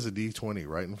 Steve has a D20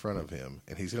 right in front of him,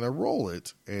 and he's going to roll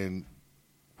it, and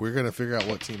we're going to figure out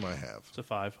what team I have. It's a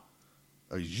 5.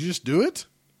 Oh, you just do it?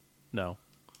 No.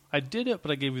 I did it, but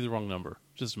I gave you the wrong number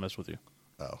just to mess with you.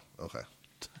 Oh, okay.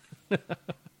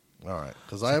 All right.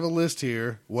 Because I have a list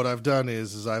here. What I've done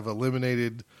is I've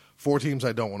eliminated 4 teams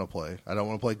I don't want to play. I don't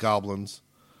want to play Goblins.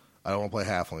 I don't want to play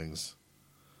Halflings.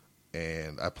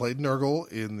 And I played Nurgle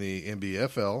in the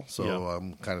NBFL, so Yeah.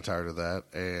 I'm kind of tired of that.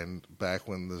 And back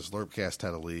when the Slurpcast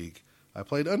had a league, I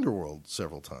played Underworld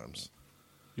several times.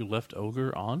 You left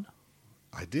Ogre on?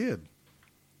 I did.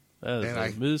 That is And a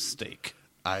I- mistake.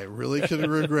 I really could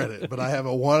regret it, but I have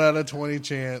a 1 out of 20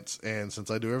 chance, and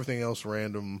since I do everything else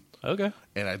random, Okay.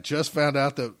 and I just found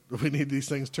out that we need these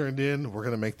things turned in, we're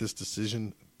going to make this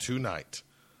decision tonight,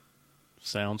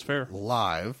 Sounds fair.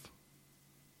 live,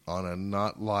 on a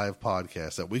not live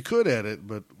podcast that we could edit,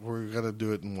 but we're going to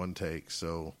do it in one take,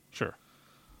 so... Sure.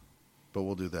 But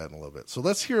we'll do that in a little bit. So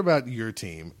let's hear about your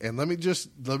team, and let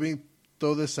me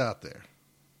throw this out there.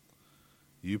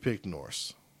 You picked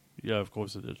Norse. Yeah, of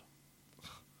course it did.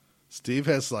 Steve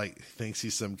thinks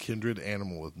he's some kindred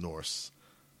animal with Norse.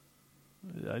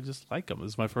 I just like them. It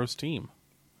was my first team.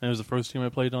 And it was the first team I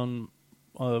played on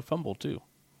Fumble, too.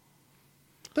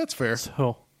 That's fair.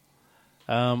 So,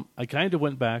 I kind of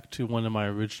went back to one of my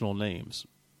original names.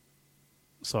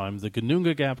 So I'm the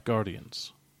Ganunga Gap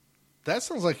Guardians. That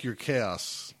sounds like your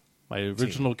Chaos, My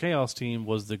original Chaos team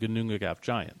was the Ganunga Gap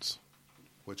Giants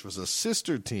which was a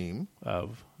sister team.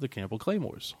 of the Campbell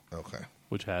Claymores, Okay.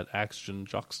 which had Axton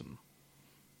Joxon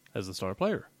as the star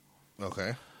player.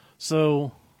 Okay.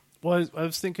 So, well, I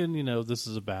was thinking, this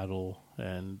is a battle,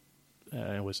 and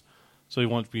anyways, so you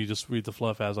want me to just read the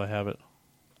fluff as I have it?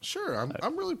 Sure.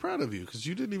 I'm really proud of you because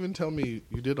you didn't even tell me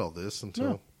you did all this until.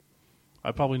 No.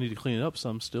 I probably need to clean it up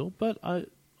some still, but I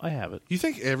have it. You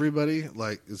think everybody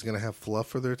is going to have fluff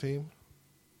for their team?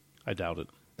 I doubt it.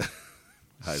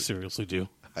 I I- seriously do.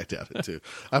 I doubt it too.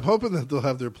 I'm hoping that they'll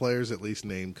have their players at least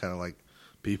named kind of like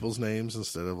people's names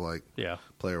instead of like Yeah.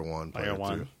 player 1, player, Player 2.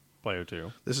 1, Player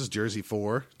 2. This is Jersey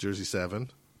 4, Jersey 7,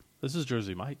 This is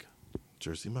Jersey Mike.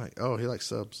 Jersey Mike. Oh, he likes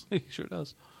subs. He sure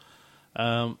does.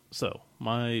 So,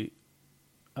 my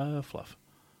fluff.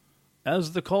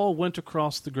 As the call went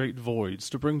across the great voids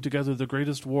to bring together the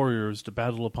greatest warriors to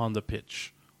battle upon the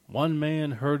pitch, one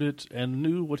man heard it and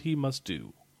knew what he must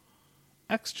do.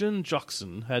 Axton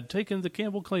Joxon had taken the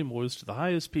Campbell Claymores to the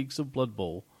highest peaks of Blood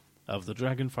Bowl of the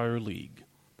Dragonfire League.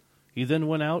 He then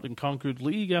went out and conquered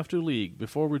league after league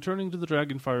before returning to the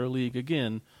Dragonfire League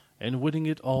again and winning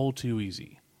it all too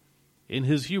easy. In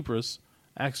his hubris,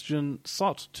 Axton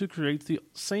sought to create the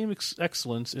same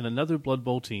excellence in another Blood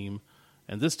Bowl team,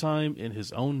 and this time in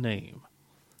his own name,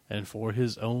 and for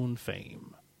his own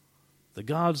fame. The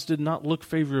gods did not look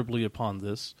favorably upon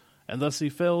this, and thus he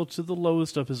fell to the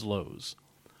lowest of his lows,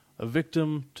 a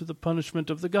victim to the punishment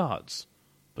of the gods,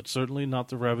 but certainly not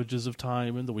the ravages of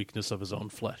time and the weakness of his own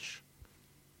flesh.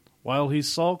 While he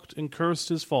sulked and cursed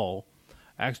his fall,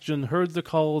 Axton heard the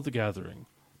call of the gathering.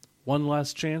 One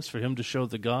last chance for him to show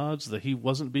the gods that he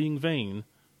wasn't being vain,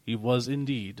 he was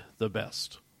indeed the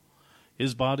best.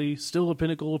 His body still a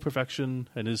pinnacle of perfection,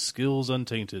 and his skills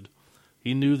untainted,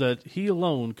 he knew that he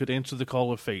alone could answer the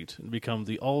call of fate and become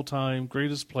the all-time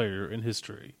greatest player in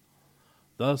history.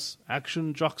 Thus,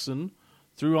 Axton Joxon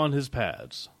threw on his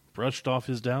pads, brushed off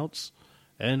his doubts,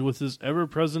 and with his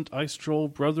ever-present ice-troll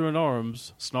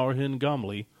brother-in-arms, Snarhin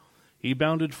Gomley, he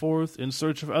bounded forth in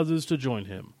search of others to join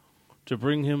him, to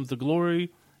bring him the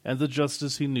glory and the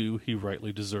justice he knew he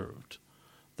rightly deserved.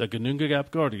 The Ganunga Gap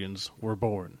Guardians were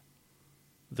born.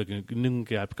 The Ganunga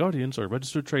Gap Guardians are a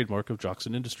registered trademark of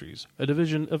Joxon Industries, a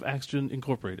division of Axton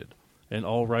Incorporated, and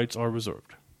all rights are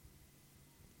reserved.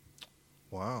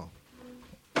 Wow.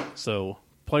 So,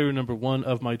 player number 1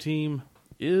 of my team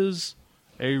is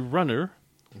a runner,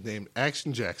 Named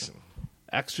Action Jackson.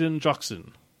 Axton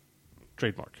Joxon,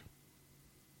 trademark.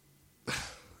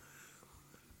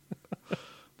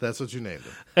 That's what you named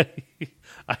him.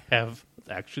 I have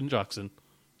Axton Joxon,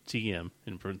 TM,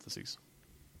 in parentheses.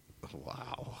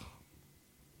 Wow.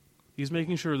 He's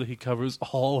making sure that he covers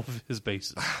all of his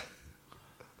bases.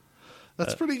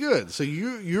 That's pretty good. So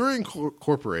you're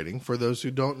incorporating, for those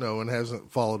who don't know and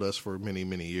hasn't followed us for many,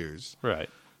 many years. Right.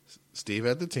 Steve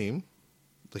had the team,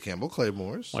 the Campbell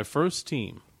Claymores. My first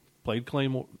team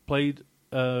played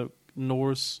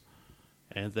Norse,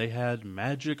 and they had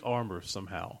magic armor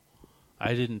somehow.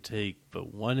 I didn't take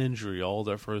but one injury all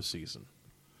that first season.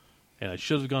 And I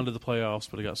should have gone to the playoffs,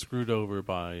 but I got screwed over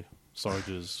by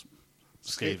Sarge's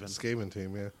Skaven. Skaven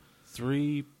team, yeah.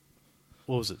 3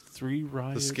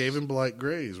 riots? The Skaven Blight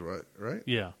Greys, right?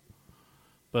 Yeah.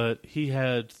 But he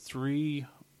had 3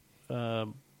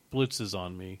 blitzes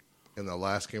on me. In the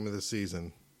last game of the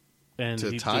season. And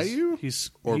To he tie you? He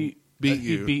beat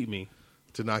you? He beat me.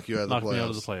 To knock you out of Knocked the playoffs. me out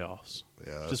of the playoffs.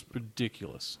 Yeah. Just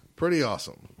ridiculous. Pretty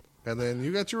awesome. And then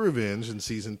you got your revenge in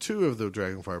Season 2 of the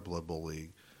Dragonfire Blood Bowl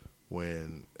League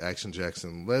when Action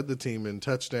Jackson led the team in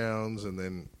touchdowns and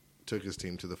then took his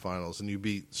team to the finals. And you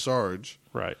beat Sarge.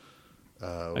 Right.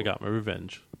 I got my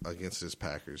revenge. Against his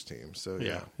Packers team. So,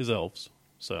 yeah. His elves.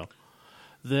 So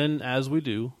then, as we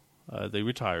do, they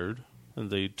retired, and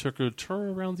they took a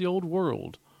tour around the old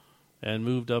world and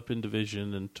moved up in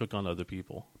division and took on other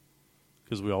people.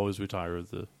 Because we always retire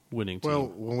the winning team. Well,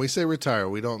 when we say retire,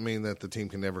 we don't mean that the team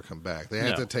can never come back. They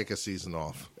have No. to take a season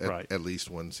off, at least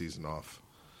one season off.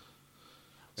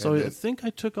 So And I think I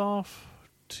took off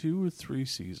 2 or 3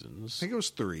 seasons. I think it was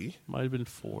 3. Might have been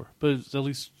 4, but it's at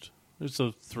least it's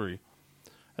a 3.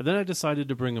 And then I decided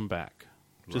to bring them back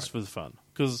just Right. for the fun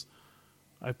because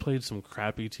I played some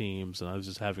crappy teams and I was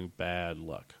just having bad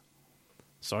luck.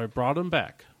 So I brought them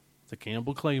back. The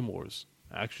Campbell Claymores,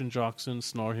 Action Jackson,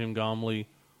 Snarhim Gomley,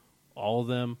 all of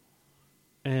them.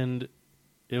 And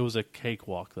it was a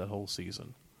cakewalk that whole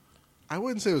season. I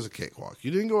wouldn't say it was a cakewalk.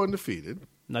 You didn't go undefeated.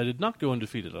 And I did not go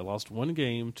undefeated. I lost 1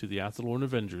 game to the Athlorn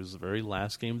Avengers, the very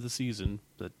last game of the season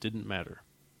that didn't matter.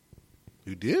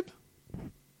 You did?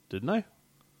 Didn't I?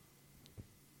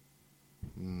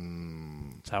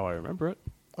 That's how I remember it.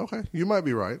 Okay, you might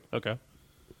be right. Okay.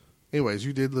 Anyways,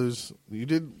 you did lose. You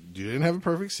didn't have a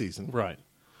perfect season, Right.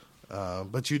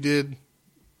 but you did.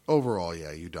 Overall,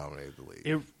 yeah, you dominated the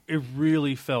league. It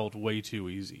really felt way too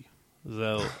easy.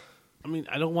 Though, I mean,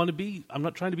 I'm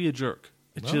not trying to be a jerk.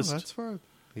 It's No, just that's fine.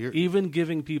 even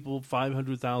giving people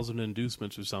 500,000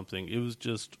 inducements or something. It was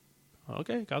just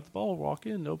okay. Got the ball, walk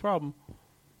in, no problem.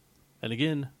 And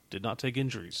again, did not take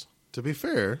injuries. To be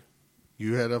fair,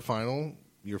 you had a final.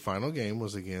 Your final game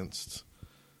was against,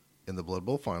 in the Blood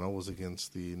Bowl final, was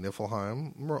against the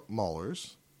Niflheim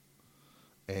Maulers,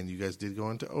 and you guys did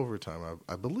go into overtime,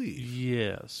 I believe.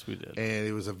 Yes, we did. And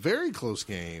it was a very close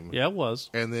game. Yeah, it was.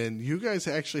 And then you guys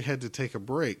actually had to take a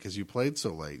break because you played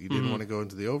so late. You didn't want to go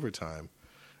into the overtime.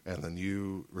 And then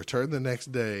you returned the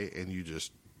next day and you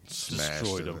just smashed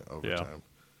Destroyed in them. overtime. Yeah.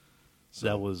 So,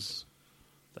 That was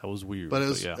weird. but it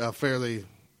was yeah. fairly.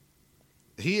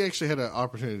 He actually had an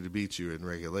opportunity to beat you in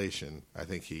regulation. I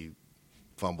think he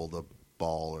fumbled a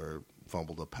ball or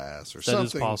fumbled a pass or That something.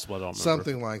 is possible. I don't remember.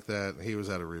 Something like that. He was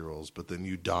out of rerolls, but then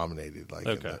you dominated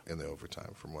Okay. in the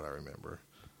overtime, from what I remember.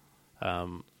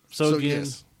 So again,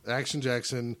 yes, Action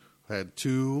Jackson had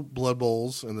 2 Blood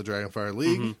Bowls in the Dragonfire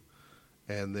League,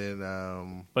 and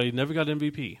then but he never got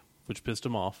MVP, which pissed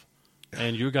him off.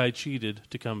 And your guy cheated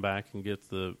to come back and get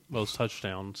the most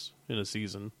touchdowns in a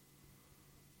season.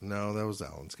 no, that was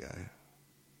Alan's guy.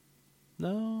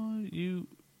 No, you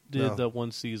did No. that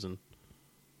one season.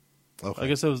 Okay, I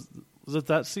guess was it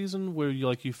that season where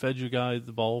you fed your guy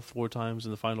the ball 4 times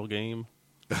in the final game?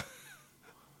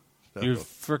 No, You're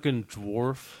frickin'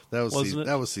 dwarf. that was wasn't it?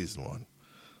 that was season 1.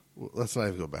 Well, let's not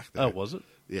even go back there. Oh, was it?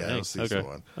 Yeah, that Dang, was season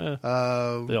okay.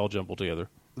 1. They all jumbled together.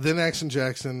 Then Action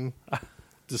Jackson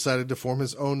decided to form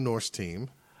his own Norse team,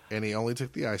 and he only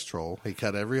took the Ice Troll. He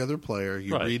cut every other player.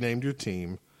 You Right. renamed your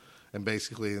team, and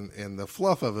basically, in the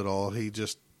fluff of it all, he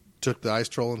just took the Ice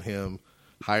Troll and him,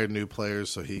 hired new players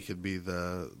so he could be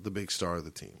the big star of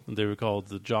the team. And they were called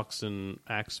the Joxon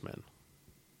Axemen.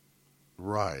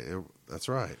 Right, that's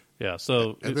right. Yeah,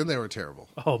 so And then they were terrible.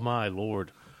 oh my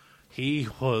lord, he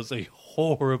was a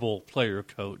horrible player,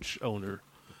 coach, owner.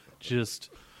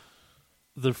 Just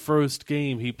the first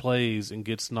game he plays and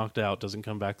gets knocked out, doesn't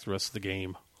come back the rest of the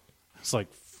game. It's like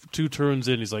 2 turns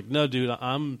in, he's like, "No, dude,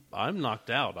 I'm knocked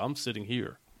out. I'm sitting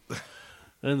here."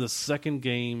 Then the second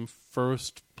game,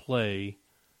 first play,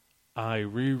 I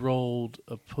re-rolled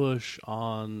a push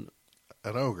on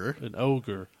An ogre. an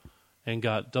ogre and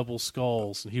got double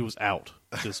skulls, and he was out.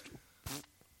 Just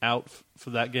out for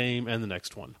that game and the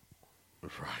next one.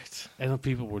 Right. And the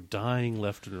people were dying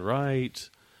left and right.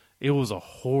 It was a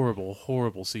horrible,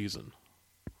 horrible season.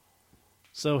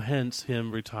 So hence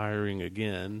him retiring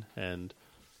again, and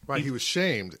Right, he was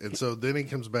shamed, and so then he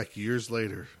comes back years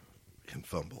later and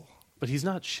fumble. but he's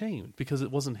not shamed because it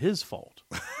wasn't his fault.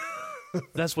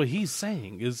 That's what he's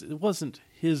saying, is it wasn't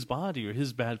his body or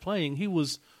his bad playing. He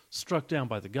was struck down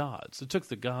by the gods. It took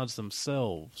the gods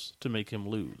themselves to make him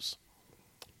lose.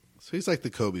 So he's like the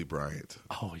Kobe Bryant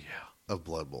Oh, yeah. of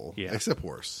Blood Bowl, Yeah. except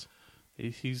worse.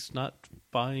 He's not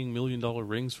buying $1 million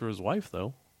rings for his wife,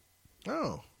 though.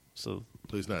 Oh, So,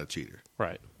 so he's not a cheater.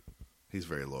 right. He's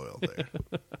very loyal there.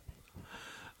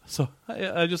 So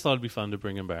I just thought it'd be fun to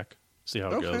bring him back, see how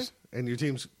it Okay. goes. And your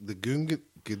team's the Gununga.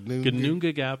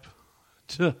 Gununga Gap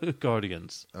to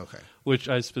Guardians, Okay. which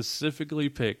I specifically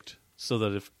picked so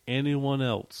that if anyone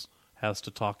else has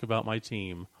to talk about my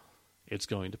team, it's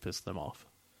going to piss them off.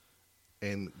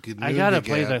 And Gununga I gotta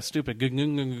play Gap that stupid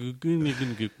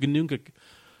Gununga.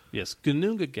 Yes,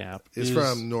 Gununga Gap is is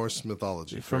from Norse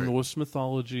mythology. from correct? Norse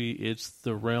mythology. It's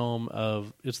the realm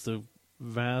of it's the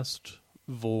vast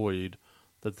void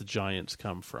that the giants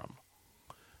come from,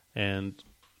 and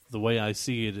the way I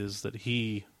see it is that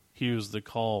he hears the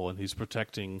call and he's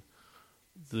protecting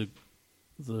the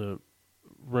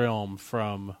realm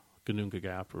from Gununga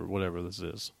Gap or whatever this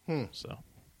is. So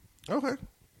Okay.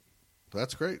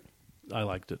 That's great. I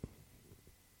liked it.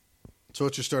 So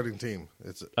what's your starting team?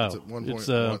 It's Oh, at 1 it's,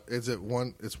 point. It's at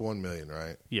one. It's 1 million,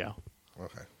 right? Yeah.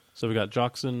 Okay. So we got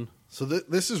Joxon. So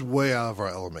this is way out of our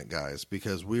element, guys,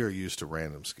 because we are used to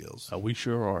random skills. We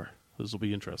sure are. This will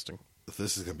be interesting.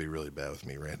 This is going to be really bad with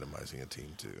me randomizing a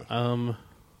team too.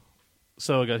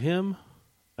 So I got him.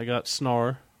 I got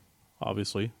Snar,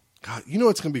 obviously. God, you know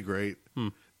what's going to be great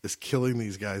is killing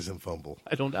these guys in fumble.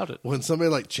 I don't doubt it. When somebody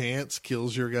like Chance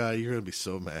kills your guy, you're going to be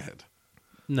so mad.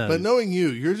 No, But knowing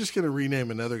you're just going to rename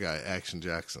another guy Action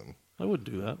Jackson, I wouldn't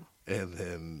do that. and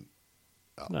then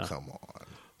No. come on.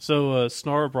 So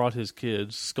Snar brought his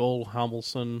kids, Skull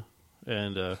Hamilton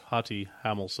and Hati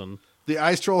Hamilton. The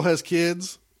Ice Troll has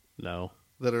kids No,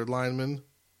 that are linemen.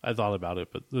 I thought about it,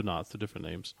 but they're not. They're different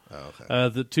names. Oh, okay.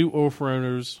 The two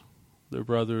Overrunners, they're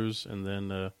brothers, and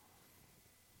then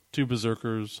 2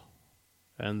 Berserkers,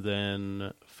 and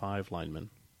then 5 linemen,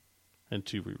 and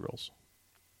 2 rerolls.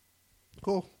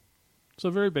 Cool. So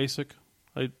very basic.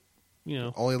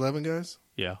 Only 11 guys?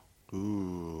 Yeah,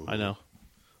 Ooh. I know.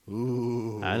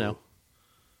 Ooh. I know.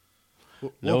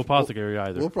 We'll- No we'll- apothecary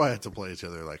either. We'll probably have to play each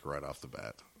other like right off the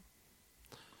bat.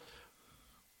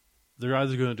 They're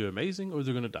either going to do amazing or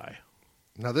they're going to die.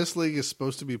 Now, this league is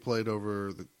supposed to be played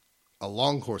over a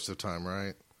long course of time,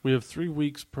 right? We have 3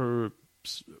 weeks per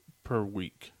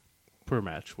week, per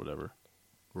match, whatever.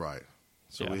 Right.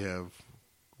 So Yeah. we have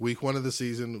week 1 of the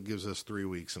season gives us 3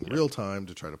 weeks in real time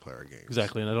to try to play our games.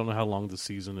 Exactly, and I don't know how long the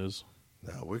season is.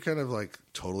 No, we're kind of like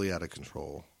totally out of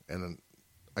control. And then,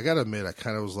 I got to admit, I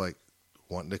kind of was like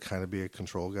wanting to kind of be a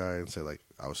control guy and say, like,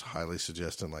 I was highly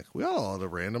suggesting, like, we all ought to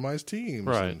randomize teams.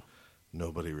 Right. And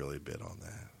nobody really bid on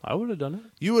that. I would have done it.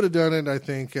 You would have done it, I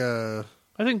think. I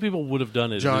think people would have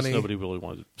done it. Johnny- just nobody really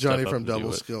wanted to Johnny step up from and do Double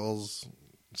it. Skills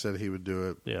said he would do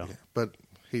it. Yeah. But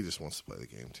he just wants to play the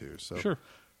game too. So Sure.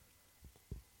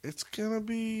 it's going to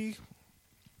be.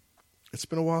 It's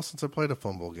been a while since I played a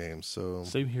fumble game. So,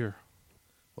 Same here.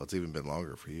 well, it's even been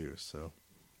longer for you. So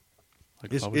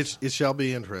Like it probably- shall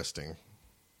be interesting.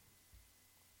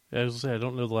 Yeah, I was gonna say I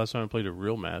don't know the last time I played a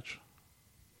real match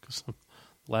because the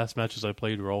last matches I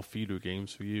played were all feeder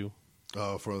games for you.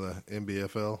 Oh, for the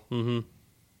NBFL? Mm-hmm.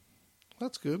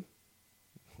 That's good.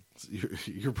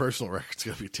 Your personal record's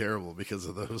going to be terrible because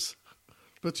of those.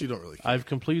 But you don't really care. I've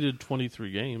completed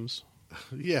 23 games.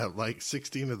 Yeah, like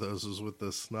 16 of those was with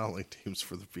the Snarling teams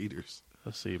for the feeders.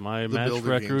 Let's see. My The match builder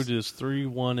record games. is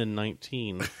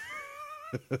 3-1-19.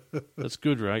 That's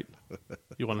good, right?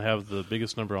 You want to have the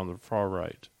biggest number on the far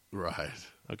right. Right.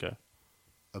 Okay.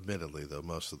 Admittedly, though,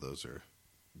 most of those are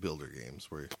builder games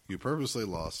where you purposely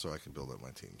lost so I can build up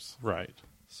my teams. Right.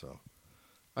 So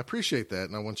I appreciate that,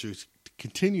 and I want you to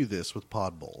continue this with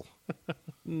Pod Bowl.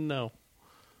 No,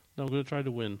 I'm going to try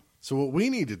to win. So what we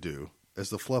need to do as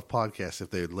the Fluff Podcast, if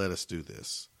they would let us do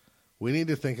this, we need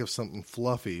to think of something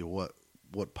fluffy, what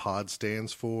pod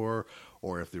stands for,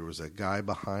 or if there was a guy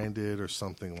behind it or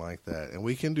something like that. And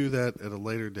we can do that at a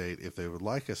later date if they would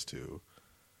like us to.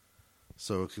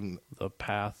 So it can The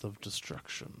path of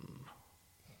destruction.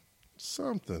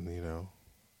 something,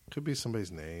 could be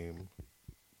somebody's name.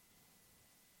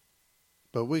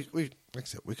 But we like I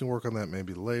said, we can work on that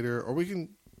maybe later, or we can,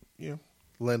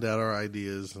 lend out our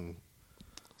ideas and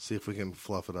see if we can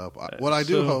fluff it up. What I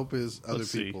do So, hope is other let's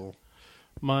see. people.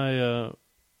 We'll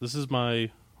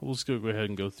just go ahead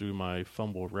and go through my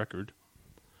fumble record.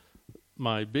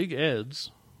 My Big Eds,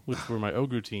 which were my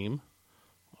Ogre team,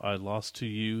 I lost to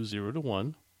you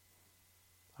 0-1.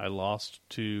 I lost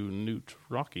to Newt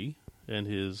Rocky and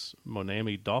his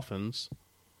Monami Dolphins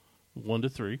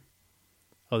 1-3.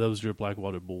 Oh, that was your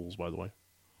Blackwater Bulls, by the way.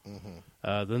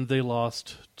 Mm-hmm. Then they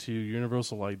lost to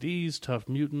Universal IDs, Tough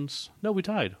Mutants. No, we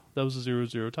tied. That was a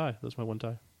 0-0 tie. That's my one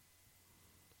tie.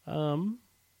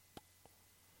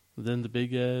 Then the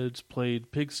Big Eds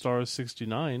played Pig Stars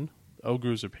 69,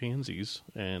 Ogres or Pansies,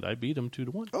 and I beat them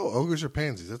 2-1. Oh, Ogres or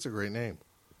Pansies. That's a great name.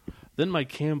 Then my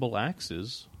Campbell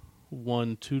Axes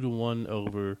won 2-1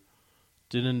 over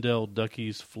Dinendale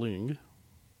Duckies Fling.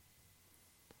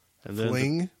 And then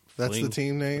Fling? That's Fling, the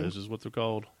team name? This is what they're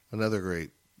called. Another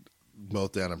great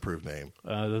Meltdown improved name.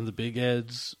 Then the Big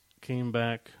Eds came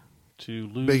back to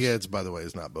lose. Big Ed's, by the way,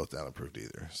 is not Meltdown approved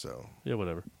either. So Yeah,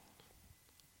 whatever.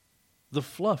 The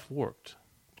fluff worked.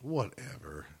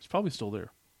 whatever. It's probably still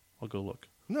there. I'll go look.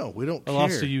 No, we don't I care.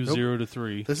 lost to you Nope.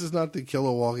 0-3. This is not the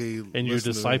Kilowoggy. And your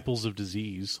listen to me. Disciples of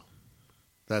Disease.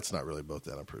 That's not really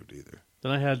Meltdown approved either.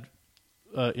 Then I had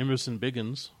Emerson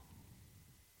Biggins,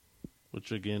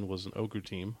 which again was an ogre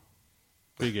team.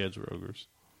 Big Eds were ogres.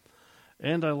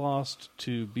 And I lost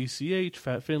to BCH,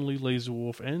 Fat Finley, Laser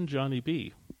Wolf, and Johnny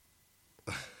B.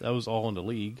 That was all in the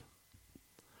league.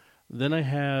 Then I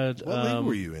had... What league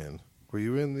were you in? Were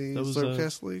you in the that was,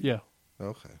 Slurpcast League? Yeah.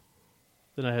 Okay.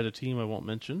 Then I had a team I won't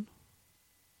mention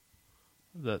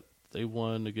that they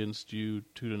won against you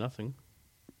 2-0.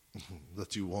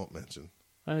 That you won't mention.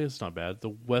 I guess it's not bad. The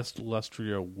West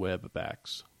Lustria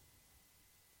Webbacks.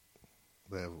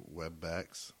 They have web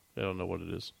backs. I don't know what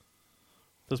it is.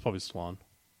 That's probably Swan.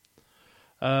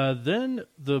 Then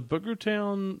the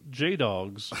Boogertown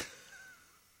J-Dogs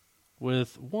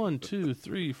with 1, 2,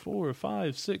 3, 4,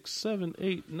 5, 6, 7,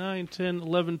 8, 9, 10,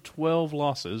 11, 12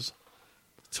 losses.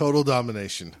 Total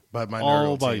domination by my All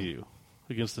Neural by team. you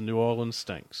against the New Orleans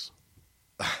Stanks.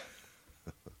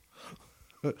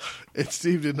 And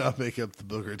Steve did not make up the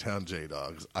Boogertown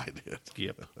J-Dogs. I did.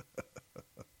 Yep.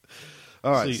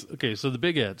 All right. So the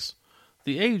Big Eds.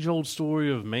 The age-old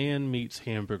story of man meets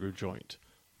hamburger joint.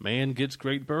 Man gets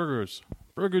great burgers.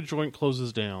 Burger joint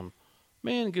closes down.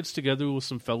 Man gets together with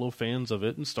some fellow fans of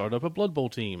it and start up a Blood Bowl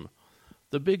team.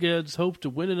 The Big Eds hope to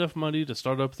win enough money to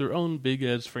start up their own Big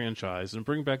Eds franchise and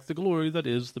bring back the glory that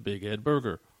is the Big Ed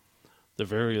Burger. The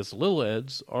various Little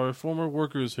Eds are former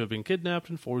workers who have been kidnapped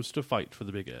and forced to fight for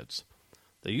the Big Eds.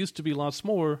 They used to be lots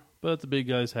more, but the big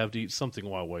guys have to eat something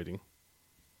while waiting.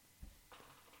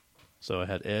 So I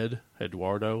had Ed,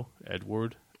 Eduardo,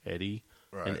 Edward, Eddie,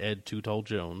 Right. and Ed Too Tall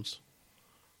Jones.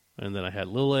 And then I had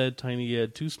Lil Ed, Tiny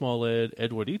Ed, Too Small Ed,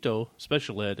 Edwardito,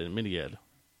 Special Ed, and Mini Ed.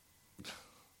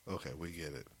 Okay, we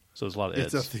get it. So there's a lot of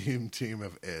Eds. It's a theme team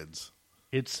of Eds.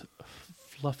 It's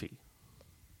fluffy.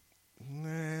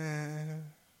 Nah,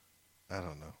 I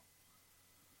don't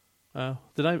know.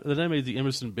 Then I made the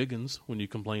Emerson Biggins when you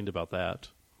complained about that.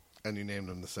 And you named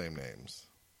them the same names.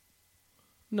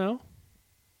 No.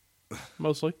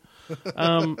 Mostly.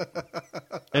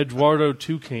 Eduardo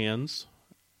Toucans,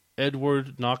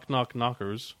 Edward Knock Knock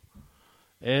Knockers,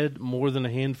 Ed More Than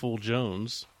a Handful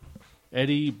Jones,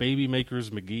 Eddie Baby Makers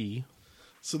McGee.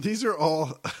 So these are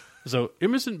all... So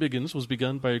Emerson Biggins was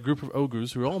begun by a group of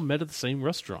ogres who all met at the same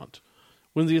restaurant.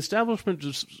 When the establishment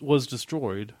was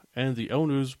destroyed, and the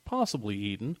owners possibly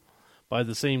eaten, by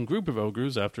the same group of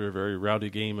ogres after a very rowdy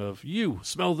game of, "You,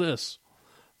 smell this!"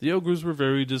 The ogres were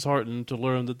very disheartened to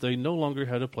learn that they no longer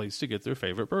had a place to get their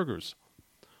favorite burgers.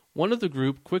 One of the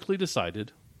group quickly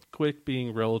decided, quick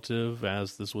being relative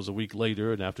as this was a week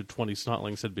later and after 20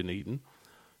 snotlings had been eaten,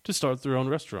 to start their own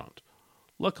restaurant.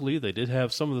 Luckily, they did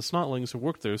have some of the snotlings who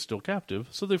worked there still captive,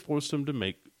 so they forced them to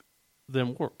make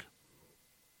them work.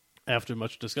 After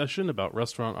much discussion about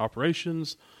restaurant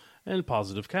operations and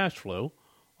positive cash flow,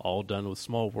 all done with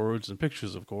small words and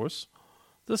pictures, of course,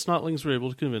 the snotlings were able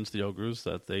to convince the ogres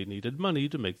that they needed money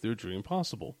to make their dream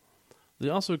possible. They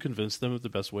also convinced them that the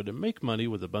best way to make money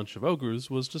with a bunch of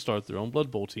ogres was to start their own Blood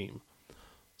Bowl team.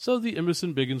 So the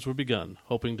Emerson Biggins were begun,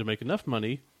 hoping to make enough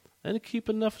money and keep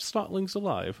enough snotlings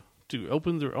alive to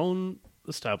open their own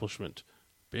establishment,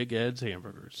 Big Ed's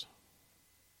Hamburgers.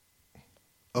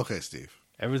 Okay, Steve.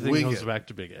 Everything We comes get it. back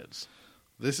to Big Ed's.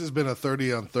 This has been a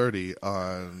 30 on 30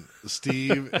 on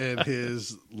Steve and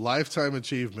his lifetime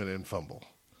achievement in Fumble.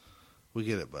 We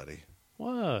get it, buddy.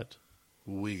 What?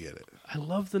 We get it. I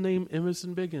love the name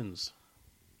Emerson Biggins.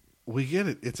 We get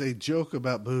it. It's a joke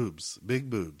about boobs. Big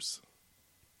boobs.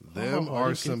 Them Oh, I are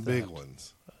didn't some get big that.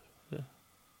 ones. I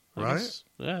Right? guess-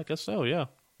 yeah, I guess so, yeah.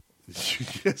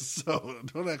 Yes, so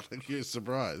don't act like you're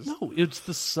surprised. No, it's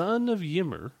the son of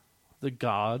Ymir, the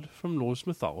god from Norse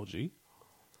mythology,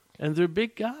 and they're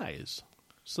big guys.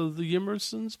 So the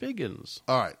Emerson's Biggins.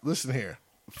 All right, listen here,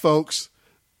 folks.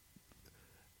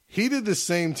 He did the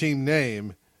same team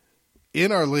name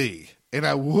in our league, and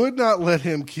I would not let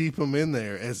him keep him in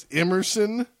there as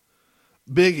Emerson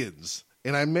Biggins,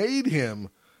 and I made him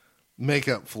make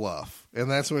up fluff,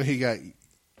 and that's when he got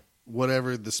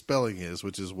whatever the spelling is,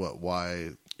 which is what, Y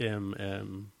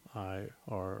MMIRRS,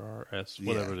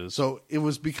 whatever it is. So it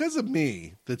was because of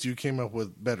me that you came up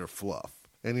with better fluff,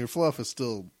 and your fluff is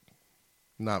still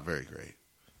not very great.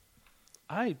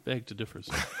 I beg to differ,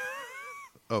 sir.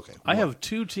 Okay, I have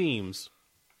two teams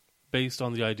based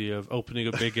on the idea of opening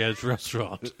a Big Ed's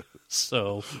restaurant.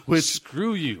 So,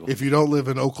 screw you. If you don't live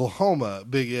in Oklahoma,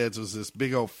 Big Ed's was this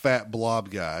big old fat blob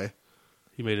guy.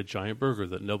 He made a giant burger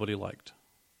that nobody liked.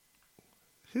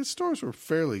 His stores were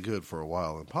fairly good for a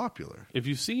while and popular. If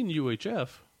you've seen UHF,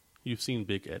 you've seen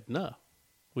Big Edna,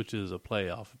 which is a play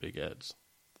off of Big Ed's.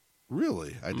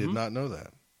 Really? I did not know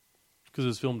that. Because it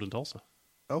was filmed in Tulsa.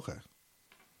 Okay.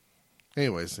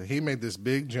 Anyways, he made this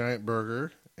big giant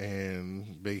burger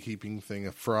and big heaping thing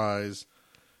of fries,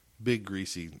 big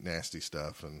greasy nasty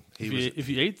stuff, and if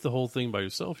you ate the whole thing by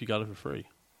yourself, you got it for free.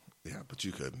 Yeah, but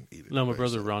you couldn't eat it. No, my by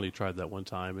brother yourself. Ronnie tried that one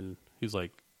time, and he's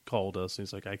like called us, and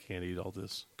he's like, "I can't eat all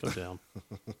this. Go down."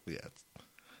 Yeah,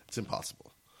 it's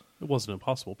impossible. It wasn't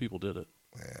impossible. People did it.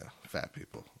 Yeah, fat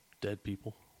people, Dead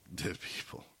people. dead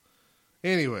people.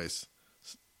 Anyways,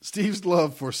 Steve's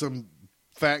love for some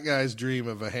fat guy's dream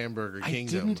of a hamburger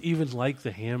kingdom. I didn't even like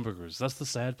the hamburgers. That's the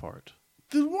sad part.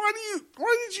 Then why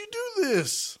did you do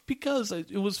this? Because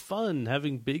it was fun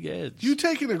having Big Ed's. You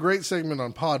taken a great segment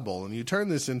on Podbowl and you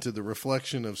turned this into the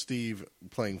reflection of Steve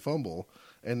playing fumble,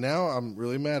 and now I'm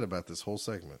really mad about this whole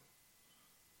segment.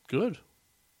 Good.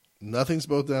 Nothing's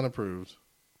both down approved.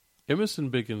 Emerson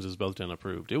Biggins is both down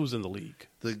approved. It was in the league.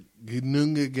 The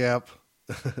Gununga Gap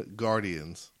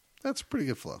Guardians. That's pretty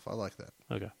good fluff. I like that.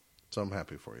 Okay. So I'm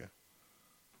happy for you.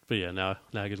 But yeah, now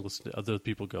I get to listen to other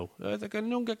people go, the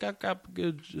Gununga Gap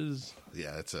is...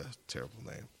 Yeah, it's a terrible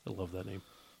name. I love that name.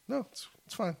 No, it's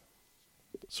fine.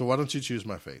 So why don't you choose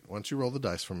my fate? Why don't you roll the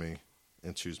dice for me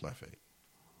and choose my fate?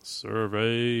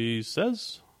 Survey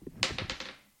says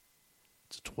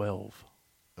it's a 12.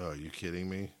 Oh, are you kidding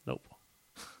me? Nope.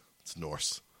 It's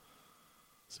Norse.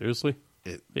 Seriously?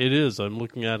 It is. I'm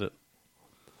looking at it.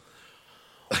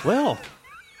 Well,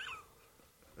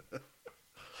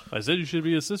 I said you should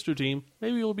be a sister team.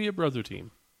 Maybe you'll be a brother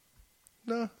team.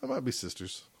 No, that might be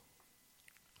sisters.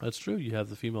 That's true. You have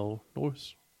the female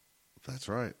Norse. That's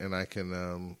right, and I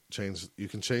can change. You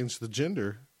can change the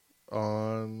gender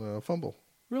on Fumble.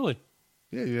 Really?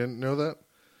 Yeah, you didn't know that.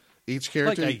 Each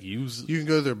character, Like I use... you can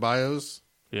go to their bios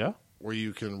Yeah? where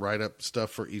you can write up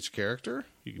stuff for each character.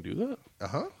 You can do that?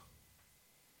 Uh-huh.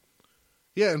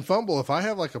 Yeah, in Fumble, if I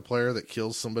have like a player that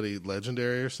kills somebody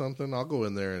legendary or something, I'll go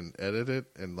in there and edit it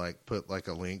and like put like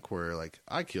a link where like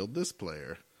I killed this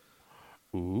player.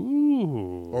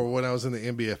 Ooh. Or when I was in the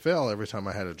NBFL, every time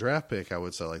I had a draft pick, I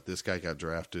would say like this guy got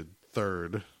drafted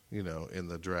third, in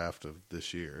the draft of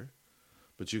this year.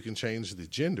 But you can change the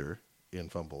gender in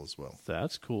Fumble as well.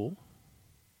 That's cool.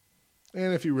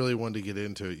 And if you really wanted to get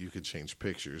into it, you could change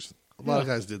pictures. A lot of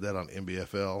guys did that on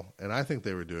NBFL, and I think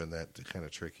they were doing that to kind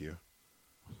of trick you.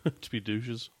 To be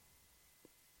douches.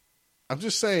 I'm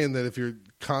just saying that if you're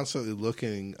constantly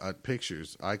looking at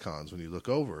pictures, icons, when you look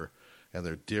over, and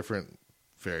they're different,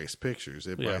 various pictures,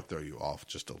 it might throw you off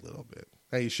just a little bit.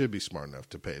 Now, you should be smart enough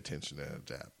to pay attention and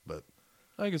adapt, but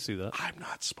I can see that. I'm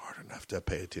not smart enough to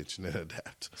pay attention and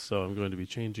adapt. So I'm going to be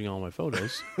changing all my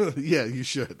photos. Yeah, you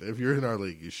should. If you're in our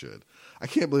league, you should. I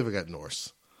can't believe I got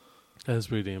Norse. That's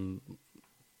pretty damn...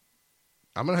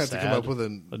 I'm going to have to come Sad, up with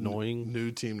an annoying.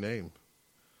 new team name.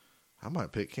 I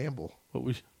might pick Campbell.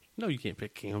 No, you can't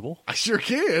pick Campbell. I sure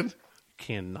can. You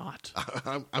cannot.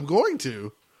 I'm going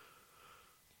to.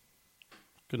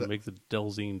 Couldn't make the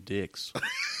Delzine Dicks.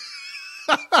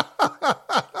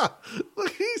 Look,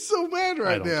 he's so mad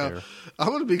right don't now. care. I'm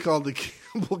going to be called the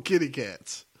Campbell Kitty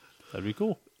Cats. That'd be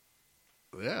cool.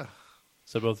 Yeah.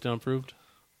 Is that both down approved?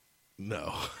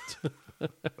 No.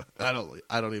 I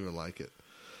don't even like it.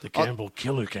 The Campbell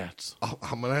Killer Cats.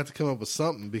 I'm going to have to come up with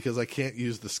something because I can't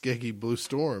use the Skeggy Blue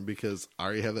Storm because I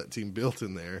already have that team built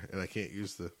in there and I can't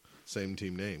use the same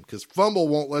team name because Fumble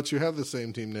won't let you have the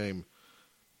same team name.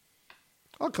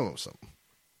 I'll come up with something.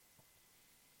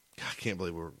 God, I can't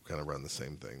believe we're going to run the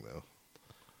same thing, though.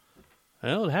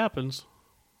 Well, it happens.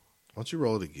 Why don't you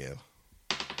roll it again?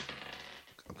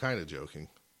 I'm kind of joking.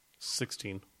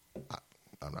 16.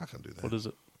 I'm not going to do that. What is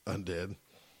it? Undead.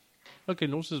 Okay,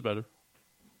 Norse is better.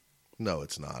 No,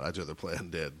 it's not. I'd rather play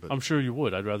Undead, but I'm sure you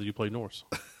would. I'd rather you play Norse.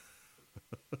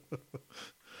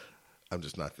 I'm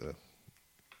just not going to.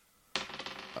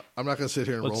 I'm not going to sit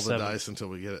here and What's roll 7? the dice until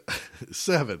we get it.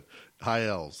 7 high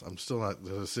elves. I'm still not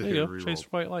going to sit There here you and go. re-roll.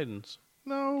 Chase White Lightnings.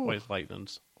 No. White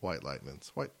Lightnings. White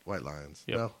lightnings. White lions.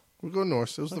 Yep. No. We're going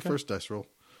Norse. It was the Okay. first dice roll.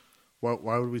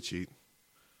 Why would we cheat?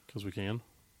 Because we can.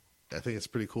 I think it's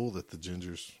pretty cool that the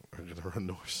gingers are going to run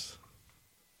Norse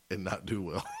and not do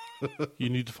well. You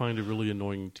need to find a really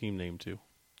annoying team name, too.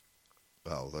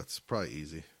 Oh, that's probably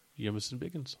easy. Yemison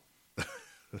Biggins.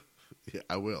 Yeah,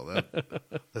 I will.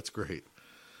 That's great.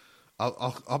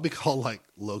 I'll be called like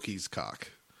Loki's cock.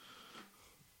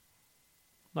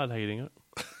 Not hating it.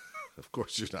 Of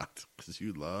course you're not, because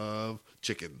you love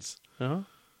chickens. Uh-huh.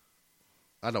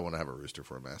 I don't want to have a rooster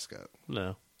for a mascot,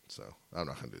 No. so I'm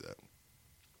not going to do that.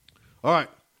 All right.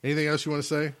 Anything else you want to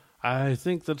say? I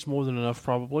think that's more than enough,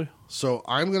 probably. So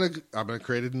I'm gonna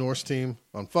create a Norse team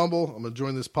on Fumble. I'm gonna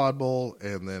join this Pod Bowl,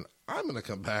 and then I'm gonna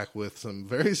come back with some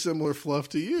very similar fluff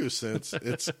to you, since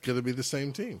it's gonna be the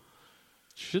same team.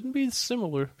 Shouldn't be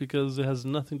similar because it has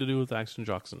nothing to do with Axton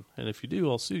Johnson. And if you do,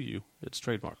 I'll sue you. It's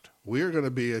trademarked. We are gonna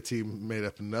be a team made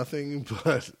up of nothing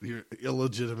but your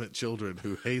illegitimate children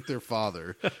who hate their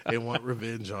father and want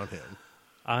revenge on him.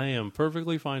 I am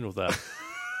perfectly fine with that.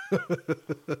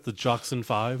 The Jockson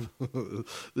 5.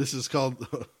 This is called.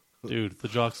 Dude, the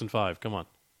Jockson 5. Come on.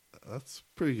 That's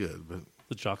pretty good, but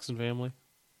The Jockson family.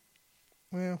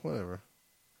 well, whatever.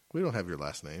 We don't have your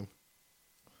last name.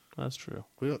 That's true.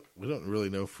 We don't really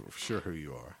know for sure who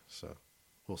you are, so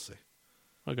we'll see.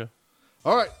 Okay.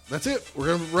 All right, that's it. We're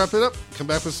going to wrap it up. Come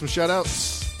back with some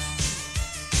shout-outs.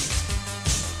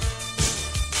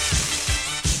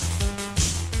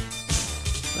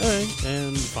 All right.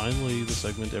 And finally, the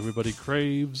segment everybody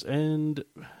craves and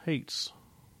hates.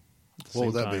 At the What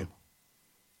would same that be? time.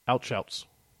 Outshouts.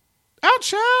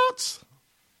 Out-shouts!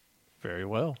 Very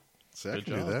well. See, I Good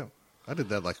can job. do that. I did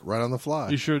that like right on the fly.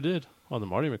 You sure did. On the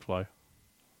Marty McFly.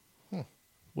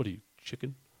 What are you,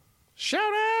 chicken?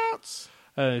 Shout-outs!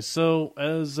 So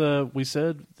as we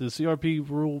said, the CRP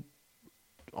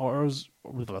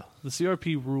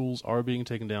rules are being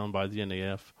taken down by the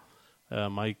NAF.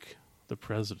 Mike, the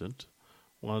president,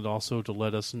 wanted also to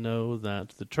let us know that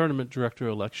the tournament director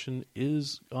election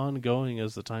is ongoing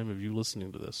as the time of you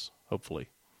listening to this. Hopefully,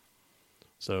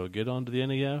 so get on to the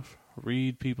NAF,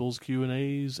 read people's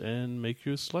Q&As, and make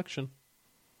your selection.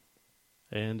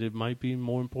 And it might be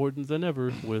more important than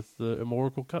ever with the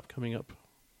Immortal Cup coming up.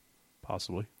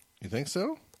 Possibly. You think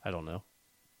so? I don't know.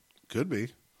 Could be.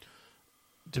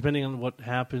 Depending on what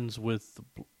happens with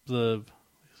the...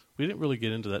 We didn't really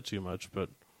get into that too much, but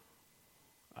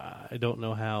I don't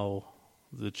know how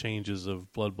the changes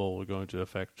of Blood Bowl are going to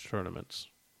affect tournaments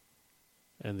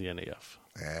and the NAF.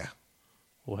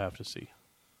 We'll have to see.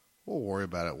 We'll worry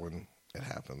about it when it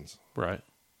happens. Right.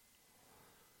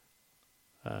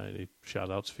 Any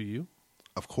shout-outs for you?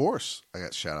 Of course, I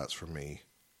got shout-outs for me.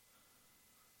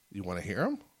 You want to hear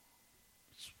them?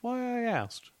 That's why I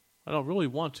asked. I don't really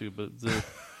want to, but the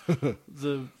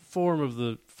the form of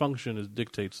the function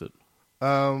dictates it.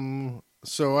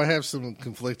 So I have some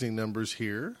conflicting numbers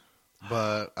here,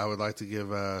 but I would like to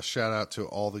give a shout-out to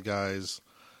all the guys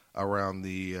around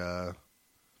the,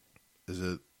 is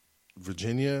it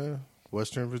Virginia,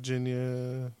 Western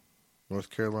Virginia, North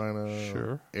Carolina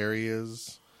Sure.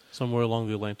 areas? Somewhere along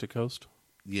the Atlantic coast?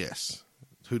 Yes.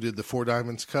 Who did the Four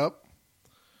Diamonds Cup?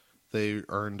 They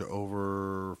earned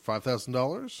over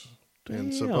 $5,000.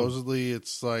 And Damn. supposedly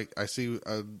it's like, I see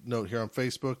a note here on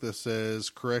Facebook that says,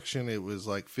 correction, it was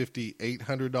like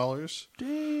 $5,800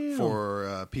 Damn.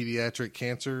 for pediatric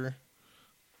cancer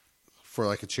for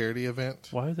like a charity event.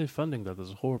 Why are they funding that? That's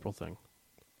a horrible thing.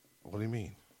 What do you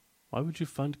mean? Why would you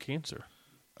fund cancer?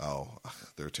 Oh,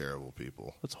 they're terrible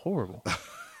people. That's horrible.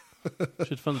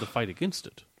 Should fund the fight against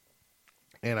it.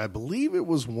 And I believe it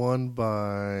was won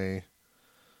by,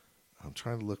 I'm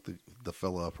trying to look the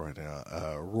fellow up right now,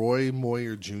 Roy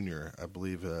Moyer Jr. I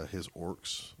believe his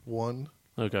Orcs won.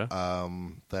 Okay.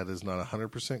 That is not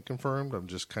 100% confirmed. I'm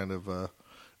just kind of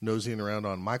nosing around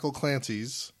on Michael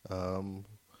Clancy's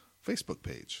Facebook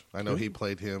page. I know he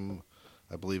played him,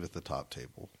 I believe, at the top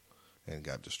table and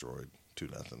got destroyed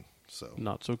 2-0. So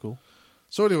Not so cool.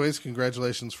 So anyways,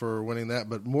 congratulations for winning that.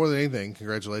 But more than anything,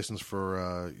 congratulations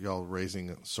for y'all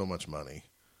raising so much money.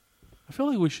 I feel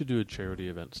like we should do a charity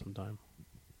event sometime.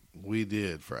 We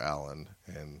did for Alan,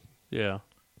 and Yeah.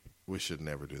 we should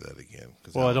never do that again.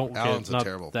 Cause Well, I don't Alan's get a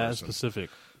terrible that person. specific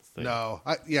thing. No,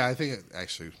 I think it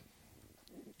actually,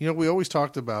 we always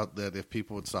talked about that if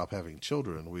people would stop having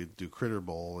children, we'd do Critter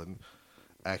Bowl and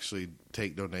actually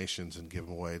take donations and give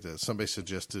them away. Somebody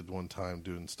suggested one time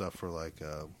doing stuff for like,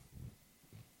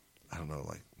 I don't know,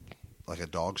 like a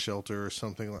dog shelter or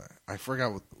something. I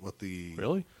forgot what the...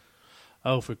 Really?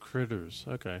 Oh, for critters.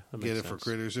 Okay, that makes Get it sense. for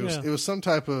critters. Yeah. It was some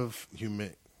type of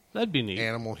That'd be neat.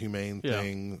 animal humane Yeah.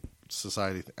 thing,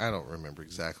 society. I don't remember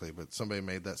exactly, but somebody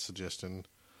made that suggestion.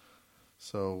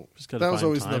 So Just gotta that was find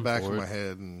always in the time back for of it. my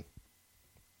head.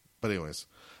 But anyways,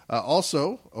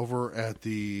 also over at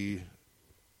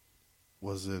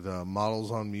was it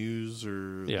Models on Muse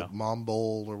or Yeah. the Mom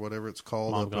Bowl or whatever it's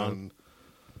called up MomCon. in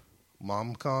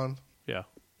MomCon? Yeah.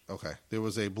 Okay. There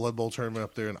was a Blood Bowl tournament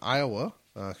up there in Iowa.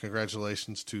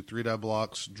 Congratulations to 3 Die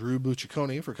Block's Drew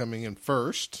Bucciccone for coming in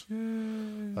first.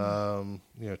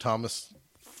 Thomas,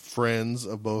 friends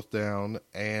of Both Down,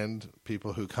 and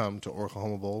people who come to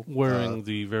Oklahoma Bowl. Wearing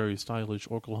the very stylish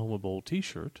Oklahoma Bowl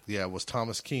T-shirt. Was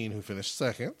Thomas Keene who finished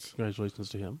second. Congratulations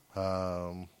to him.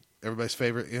 Everybody's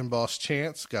favorite in-boss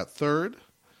Chance got third.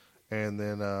 And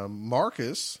then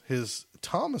Marcus,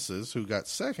 Thomas's, who got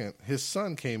second, his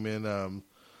son came in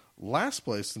last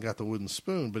place and got the wooden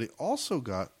spoon, but he also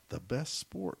got the best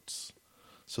sports.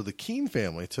 So the Keene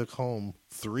family took home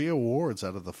 3 awards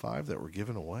out of the 5 that were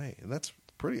given away, and that's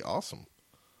pretty awesome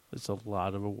It's a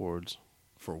lot of awards.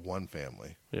 for one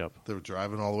family. Yep. They were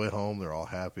driving all the way home. They're all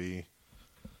happy.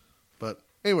 But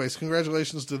anyways,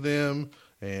 congratulations to them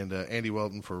and Andy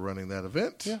Weldon for running that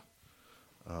event. Yeah.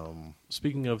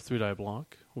 Speaking of 3 Die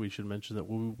Block, we should mention that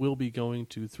we will be going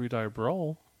to 3 Die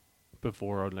Brawl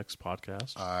before our next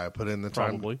podcast. I put in the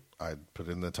Probably. time. I put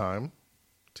in the time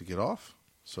to get off.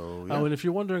 So yeah. Oh, and if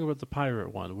you're wondering about the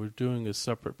pirate one, we're doing a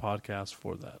separate podcast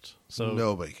for that. So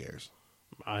Nobody cares.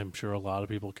 I'm sure a lot of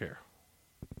people care.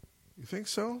 You think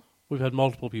so? We've had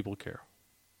multiple people care.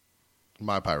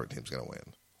 My pirate team's gonna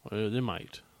win. They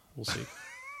might. We'll see.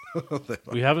 They might.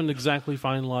 We haven't exactly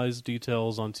finalized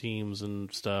details on teams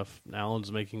and stuff.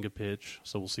 Alan's making a pitch,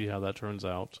 so we'll see how that turns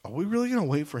out. Are we really gonna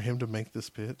wait for him to make this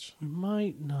pitch? We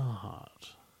might not,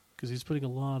 because he's putting a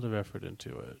lot of effort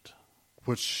into it.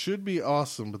 Which should be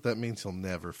awesome, but that means he'll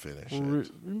never finish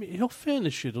it. He'll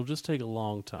finish it. It'll just take a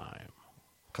long time.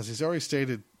 Because he's already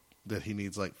stated that he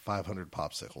needs like 500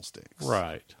 popsicle sticks.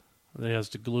 Right. And he has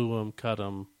to glue them, cut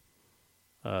them,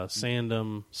 sand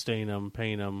them, stain them,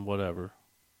 paint them, whatever.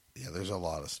 Yeah, there's a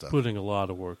lot of stuff. Putting a lot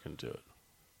of work into it.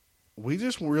 We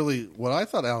just really, what I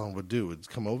thought Alan would do is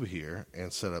come over here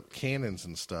and set up cannons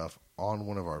and stuff on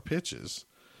one of our pitches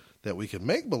that we could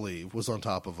make believe was on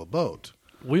top of a boat.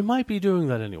 We might be doing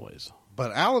that anyways,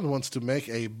 But Alan wants to make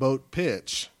a boat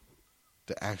pitch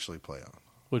to actually play on.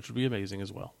 which would be amazing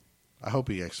as well. I hope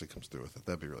he actually comes through with it.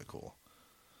 That'd be really cool.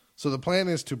 So the plan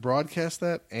is to broadcast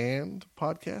that and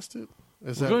podcast it?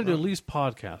 We're going to at least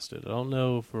podcast it. I don't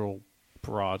know if we'll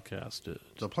broadcast it.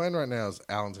 The plan right now is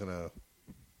Alan's going to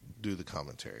do the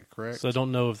commentary, correct? So I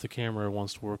don't know if the camera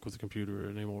wants to work with the computer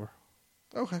anymore.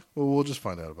 Okay. Well, we'll just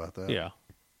find out about that. Yeah.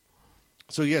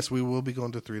 So, yes, we will be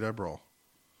going to 3 Die Brawl.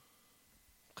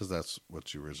 Because that's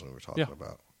what you originally were talking Yeah.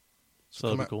 about. So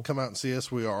that'd come be out, cool. come out and see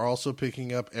us. We are also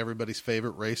picking up everybody's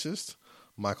favorite racist,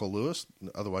 Michael Lewis,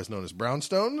 otherwise known as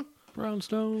Brownstone.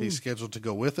 Brownstone. He's scheduled to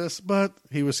go with us, but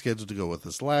he was scheduled to go with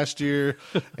us last year,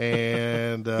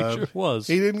 and He sure was.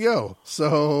 he didn't go.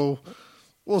 So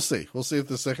we'll see. We'll see if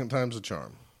the second time's a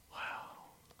charm.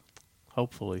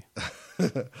 Hopefully.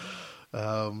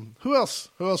 Who else?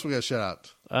 Who else we got to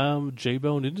shout out?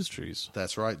 J-Bone Industries.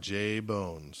 That's right, Jay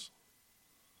Bones.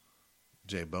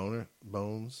 Jay Boner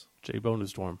Bones. J-Bone is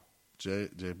Storm. Jay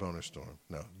Boner Storm.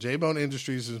 No, Jay Bone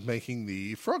Industries is making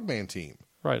the Frogman team.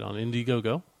 Right, on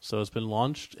Indiegogo. So it's been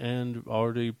launched and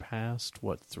already passed,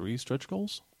 3 stretch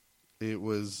goals? It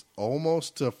was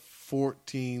almost to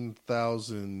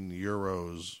 14,000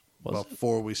 euros Was it?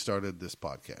 before we started this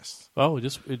podcast. Oh, it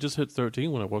just hit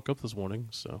 13 when I woke up this morning.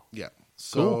 So Yeah.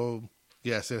 So,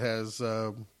 yes, it has,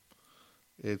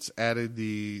 it's added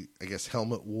the, I guess,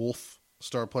 Helmut Wolf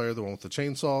star player, the one with the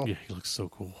chainsaw. yeah, he looks so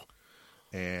cool.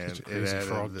 And Such a it crazy added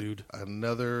frog dude.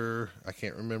 another, I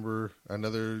can't remember,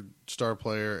 another star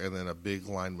player and then a big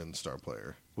lineman star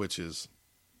player, which is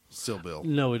still Bill.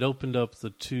 No, it opened up the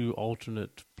 2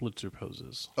 alternate blitzer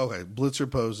poses. Okay, Blitzer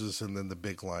poses and then the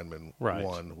big lineman Right.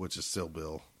 one, which is still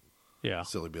Bill, Yeah,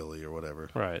 Silly Billy or whatever.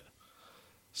 right.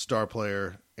 Star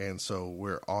player. And so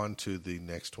we're on to the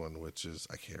next one, which is,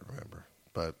 I can't remember,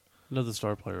 but Another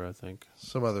star player, I think.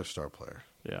 some other star player,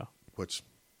 Yeah, which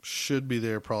should be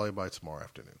there probably by tomorrow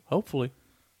afternoon. hopefully.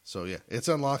 So, yeah, it's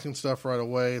unlocking stuff right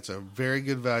away. It's a very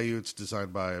good value. It's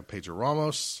designed by Pedro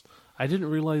Ramos. I didn't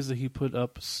realize that he put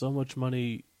up so much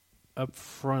money up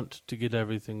front to get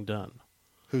everything done.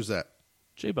 Who's that?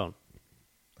 J-Bone.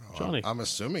 Oh, Johnny. I'm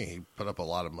assuming he put up a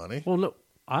lot of money. Well, no,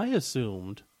 I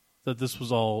assumed that this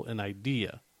was all an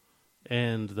idea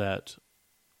and that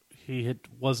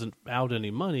wasn't out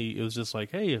any money. It was just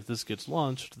like, hey, if this gets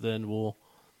launched, then we'll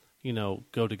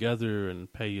go together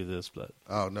and pay you this, but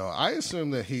Oh no, I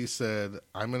assume that he said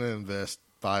I'm going to invest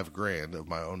 $5,000 of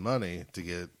my own money to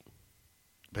get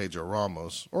Pedro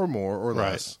Ramos or more or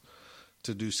Right. less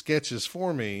to do sketches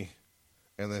for me,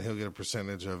 and then he'll get a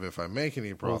percentage of if I make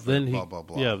any profit. then blah blah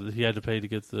blah. yeah, he had to pay to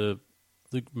get the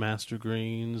master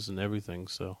greens and everything.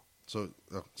 So So,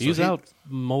 he's out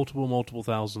multiple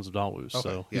thousands of dollars. Okay,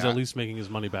 So he's yeah. at least making his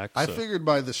money back. I so. figured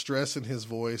by the stress in his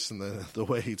voice and the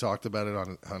way he talked about it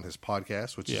on his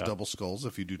podcast, which is Yeah. Double Skulls,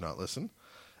 if you do not listen,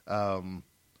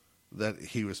 that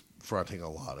he was fronting a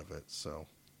lot of it. So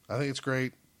I think it's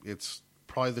great. It's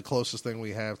probably the closest thing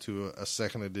we have to a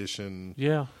second edition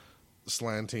Yeah,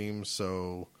 Slan team.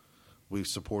 So we've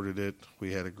supported it.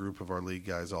 We had a group of our league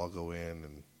guys all go in,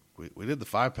 and we did the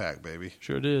 5-pack, baby.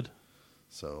 sure did.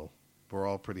 So we're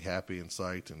all pretty happy and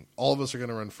psyched, and all of us are going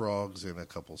to run frogs in a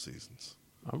couple seasons.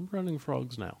 I'm running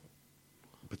frogs now.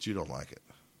 But you don't like it.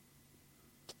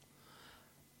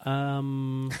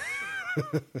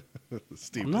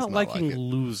 Steve I'm does not liking like it.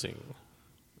 losing.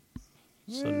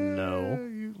 So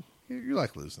no, You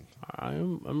like losing.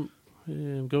 I'm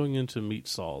going into meat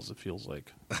saws. It feels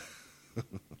like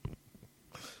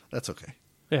That's okay.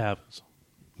 it happens.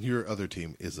 Your other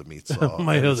team is a meat saw.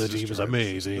 My and other it's team is destroyed.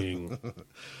 amazing.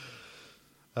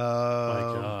 My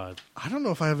God, I don't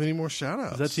know if I have any more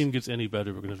shout-outs. if that team gets any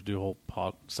better, we're going to have to do a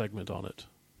whole segment on it.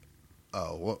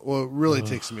 Oh, what really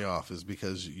ticks me off is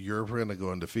because you're going to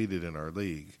go undefeated in our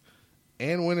league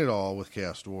and win it all with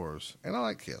Chaos Dwarves. And I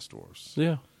like Chaos Dwarves.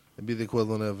 Yeah, It'd be the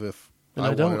equivalent of if And I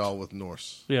I won don't. it all with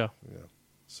Norse. yeah. Yeah.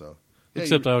 So, yeah,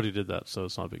 Except I already did that, so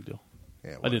it's not a big deal.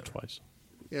 yeah, I did whatever. twice.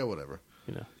 Yeah, whatever.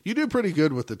 You know. You do pretty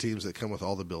good with the teams that come with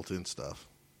all the built-in stuff.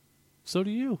 So do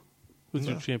you with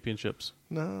No. your championships.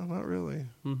 No, not really.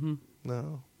 Mm-hmm.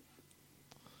 No.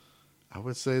 I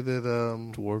would say that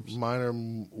Dwarves. mine are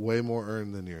way more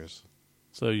earned than yours.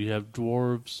 So you have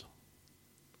dwarves,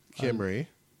 Kimry.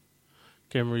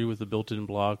 Camry with the built-in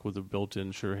block, with the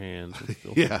built-in sure hands. With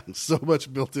built- Yeah, so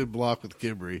much built-in block with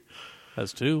Kimry.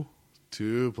 Has two,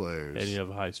 2 players. and you have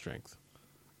high strength.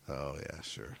 Oh, yeah,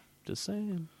 sure. Just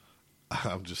saying.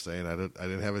 I'm just saying I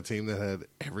didn't have a team that had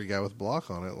every guy with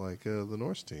block on it like the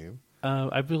Norse team.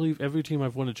 I believe every team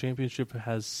I've won a championship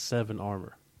has 7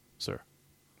 armor, sir.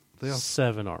 They all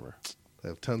 7 armor. They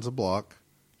have tons of block,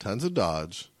 tons of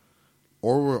dodge,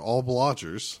 or we're all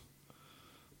blodgers.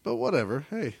 But whatever.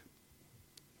 Hey,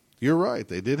 you're right.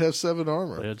 They did have 7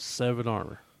 armor. They had 7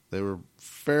 armor. They were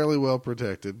fairly well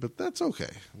protected, but that's okay.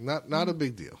 Not a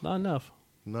big deal. Not enough.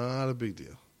 Not a big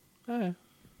deal. Eh.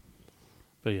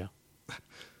 But yeah.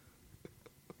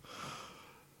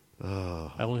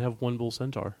 Oh. I only have 1 bull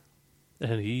centaur,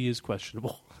 and he is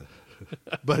questionable.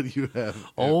 But you have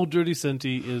Old Dirty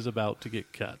Senti is about to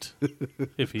get cut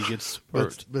if he gets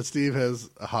hurt. but Steve has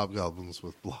hobgoblins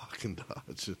with block and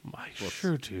dodge. I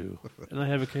sure do. And I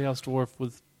have a Chaos Dwarf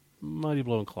with Mighty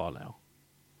Blow and Claw now.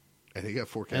 And he got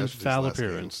 4 And casualties foul last game.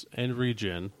 appearance and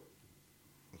regen.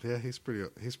 Yeah, he's pretty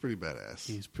badass.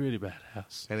 He's pretty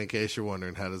badass. And in case you're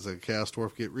wondering, how does a Chaos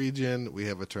Dwarf get regen? We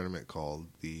have a tournament called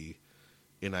the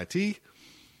NIT,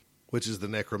 which is the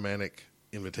Necromantic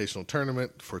Invitational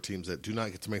Tournament for teams that do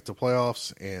not get to make the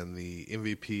playoffs. And the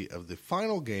MVP of the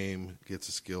final game gets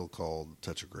a skill called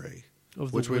Touch of Grey,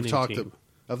 Of the which we've winning talked team.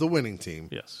 of the winning team.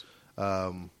 Yes.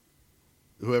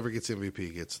 Whoever gets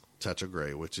MVP gets Touch of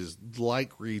Grey, which is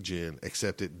like regen,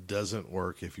 except it doesn't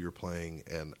work if you're playing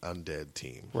an undead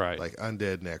team. Right. Like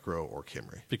Undead, Necro, or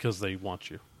Kimry. Because they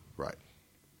want you. Right.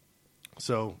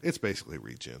 So it's basically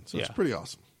regen. So it's Yeah. pretty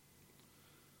awesome.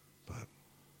 But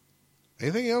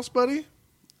anything else, buddy?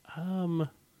 I'm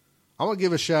gonna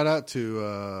give a shout out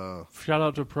to Shout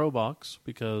out to ProBox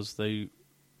because they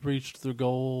reached their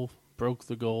goal, broke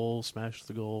the goal, smashed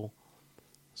the goal.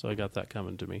 So I got that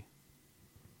coming to me.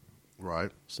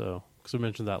 right. So, because I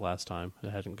mentioned that last time,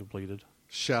 it hadn't completed.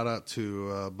 Shout out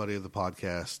to a buddy of the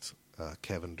podcast,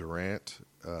 Kevin Durant,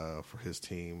 for his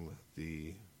team,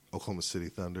 the Oklahoma City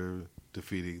Thunder,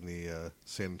 defeating the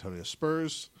San Antonio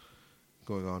Spurs,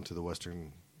 going on to the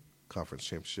Western Conference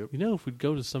Championship. You know, if we'd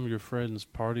go to some of your friends'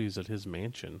 parties at his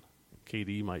mansion,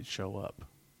 KD might show up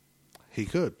He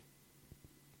could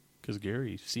because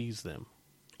Gary sees them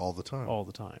all the time. all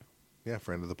the time. Yeah,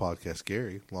 friend of the podcast,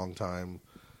 Gary, long time.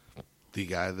 The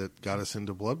guy that got us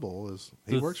into Blood Bowl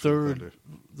he works for the Thunder.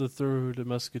 The third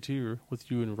musketeer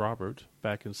with you and Robert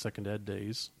back in second ed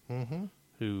days,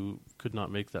 who could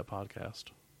not make that podcast.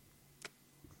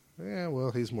 Yeah,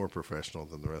 well, he's more professional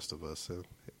than the rest of us. So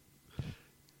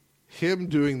him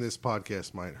doing this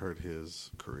podcast might hurt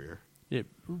his career. It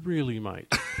really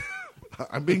might.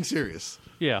 I'm being serious.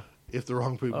 Yeah. if the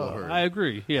wrong people heard. I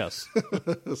agree. Yes.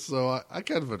 So I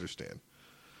kind of understand.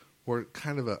 We're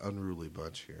kind of an unruly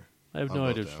bunch here. I have on no Both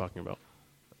idea what Down. you're talking about.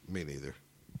 Me neither.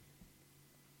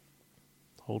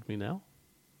 Hold me now.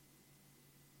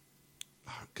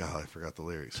 Oh, God, I forgot the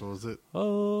lyrics. What was it?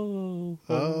 Oh,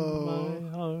 hold my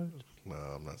heart. No,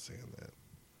 I'm not singing that.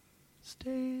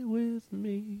 Stay with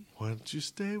me. Why don't you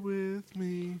stay with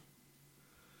me?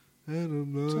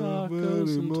 And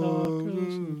Tacos and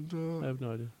tacos. I have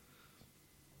no idea.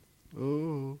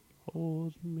 Oh.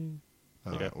 Hold me.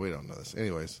 All Okay. right, we don't know this.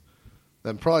 Anyways,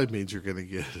 that probably means you're going to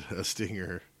get a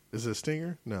stinger. Is it a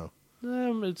stinger? No.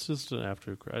 It's just an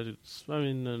after credit. We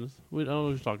don't know what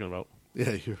you're talking about.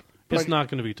 Yeah, you're It's probably, not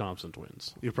going to be Thompson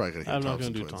Twins. You're probably going to I'm get not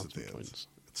Thompson going to do Twins at Thompson the end. Twins.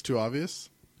 It's too obvious.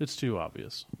 It's too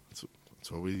obvious.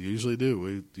 That's what we usually do.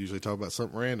 We usually talk about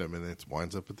something random, and it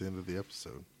winds up at the end of the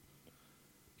episode.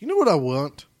 You know what I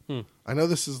want? I know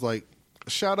this is like a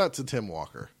shout out to Tim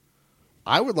Walker.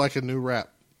 I would like a new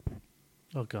rap.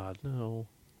 Oh, God, no.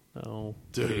 No.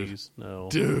 Dude. Please, no.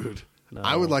 Dude, No.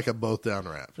 I would like a both down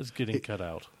rap. It's getting cut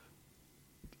out.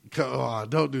 Come on,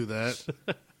 don't do that.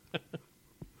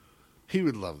 He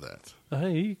would love that.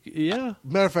 Hey, yeah.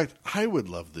 Matter of fact, I would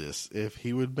love this if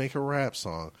he would make a rap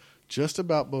song just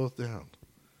about both down.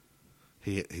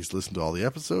 He's listened to all the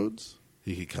episodes.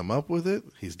 He could come up with it.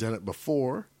 He's done it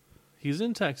before. He's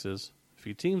in Texas. If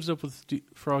he teams up with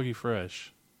Froggy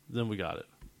Fresh, then we got it.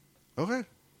 Okay.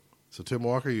 So, Tim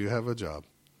Walker, you have a job.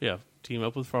 Yeah, team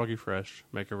up with Froggy Fresh,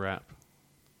 make a rap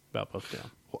about Both Down.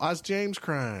 Why is James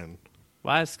crying?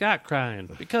 Why is Scott crying?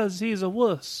 Because he's a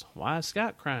wuss. Why is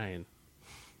Scott crying?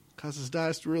 Because his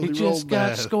dice really He rolled just got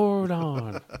bad. scored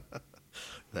on.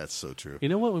 That's so true. You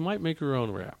know what? We might make our own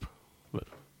rap. But,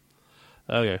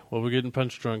 okay, well, we're getting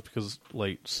punch drunk because it's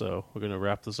late, so we're going to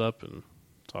wrap this up and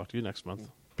talk to you next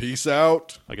month. Peace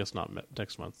out. I guess not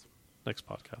next month. Next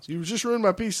podcast. You just ruined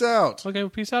my peace out. Okay, well,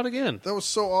 peace out again. That was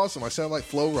so awesome. I sound like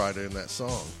Flo Rida in that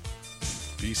song.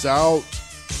 Peace out.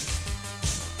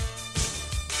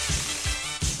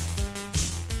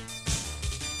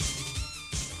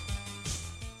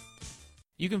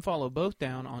 You can follow Both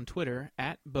Down on Twitter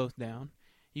at Both Down.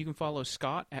 You can follow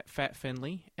Scott at Fat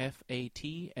Finley,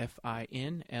 FATFINLEY,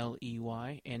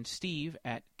 and Steve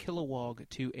at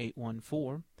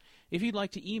Kilowog2814. If you'd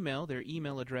like to email, their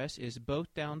email address is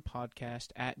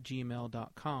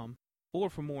bothdownpodcast@gmail.com. Or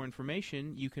for more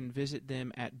information, you can visit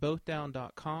them at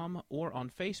bothdown.com or on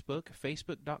Facebook,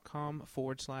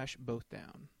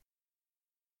 facebook.com/bothdown.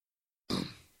 All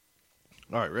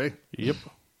right, Ray. Yep.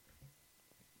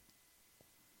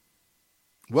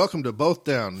 Welcome to Both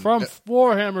Down. From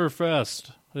Warhammer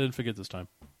Fest. I didn't forget this time.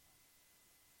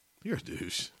 You're a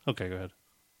douche. Okay, go ahead.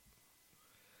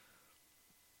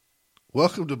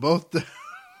 Welcome to Both Down.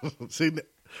 See,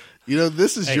 you know,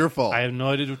 this is Hey, your fault. I have no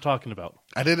idea what you're talking about.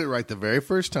 I did it right the very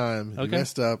first time. You Okay.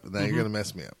 messed up, and now you're going to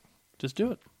mess me up. Just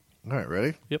do it. All right,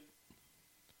 ready? Yep.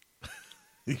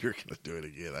 You're going to do it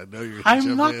again. I know you're going to I'm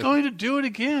jump not in. going to do it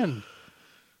again.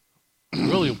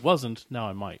 Really wasn't. Now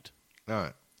I might. All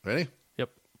right, ready? Yep.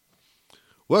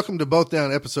 Welcome to Both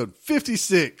Down, episode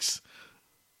 56.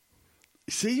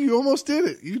 See, you almost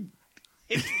did it.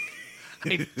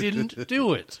 I didn't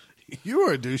do it. You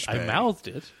are a douchebag. I mouthed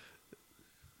it.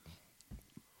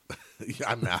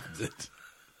 I mouthed it.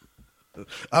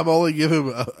 I'm only giving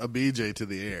a BJ to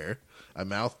the air. I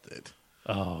mouthed it.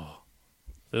 Oh.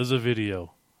 There's a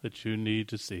video that you need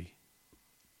to see.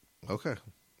 Okay.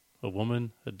 A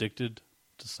woman addicted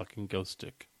to sucking ghost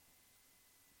stick.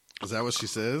 Is that what she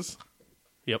says?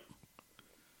 Yep.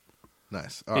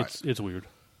 Nice. All right. It's weird.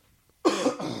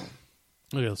 Okay,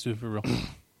 let's do it for real.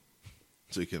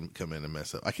 So you can come in and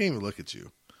mess up. I can't even look at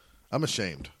you. I'm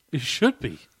ashamed. You should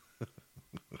be.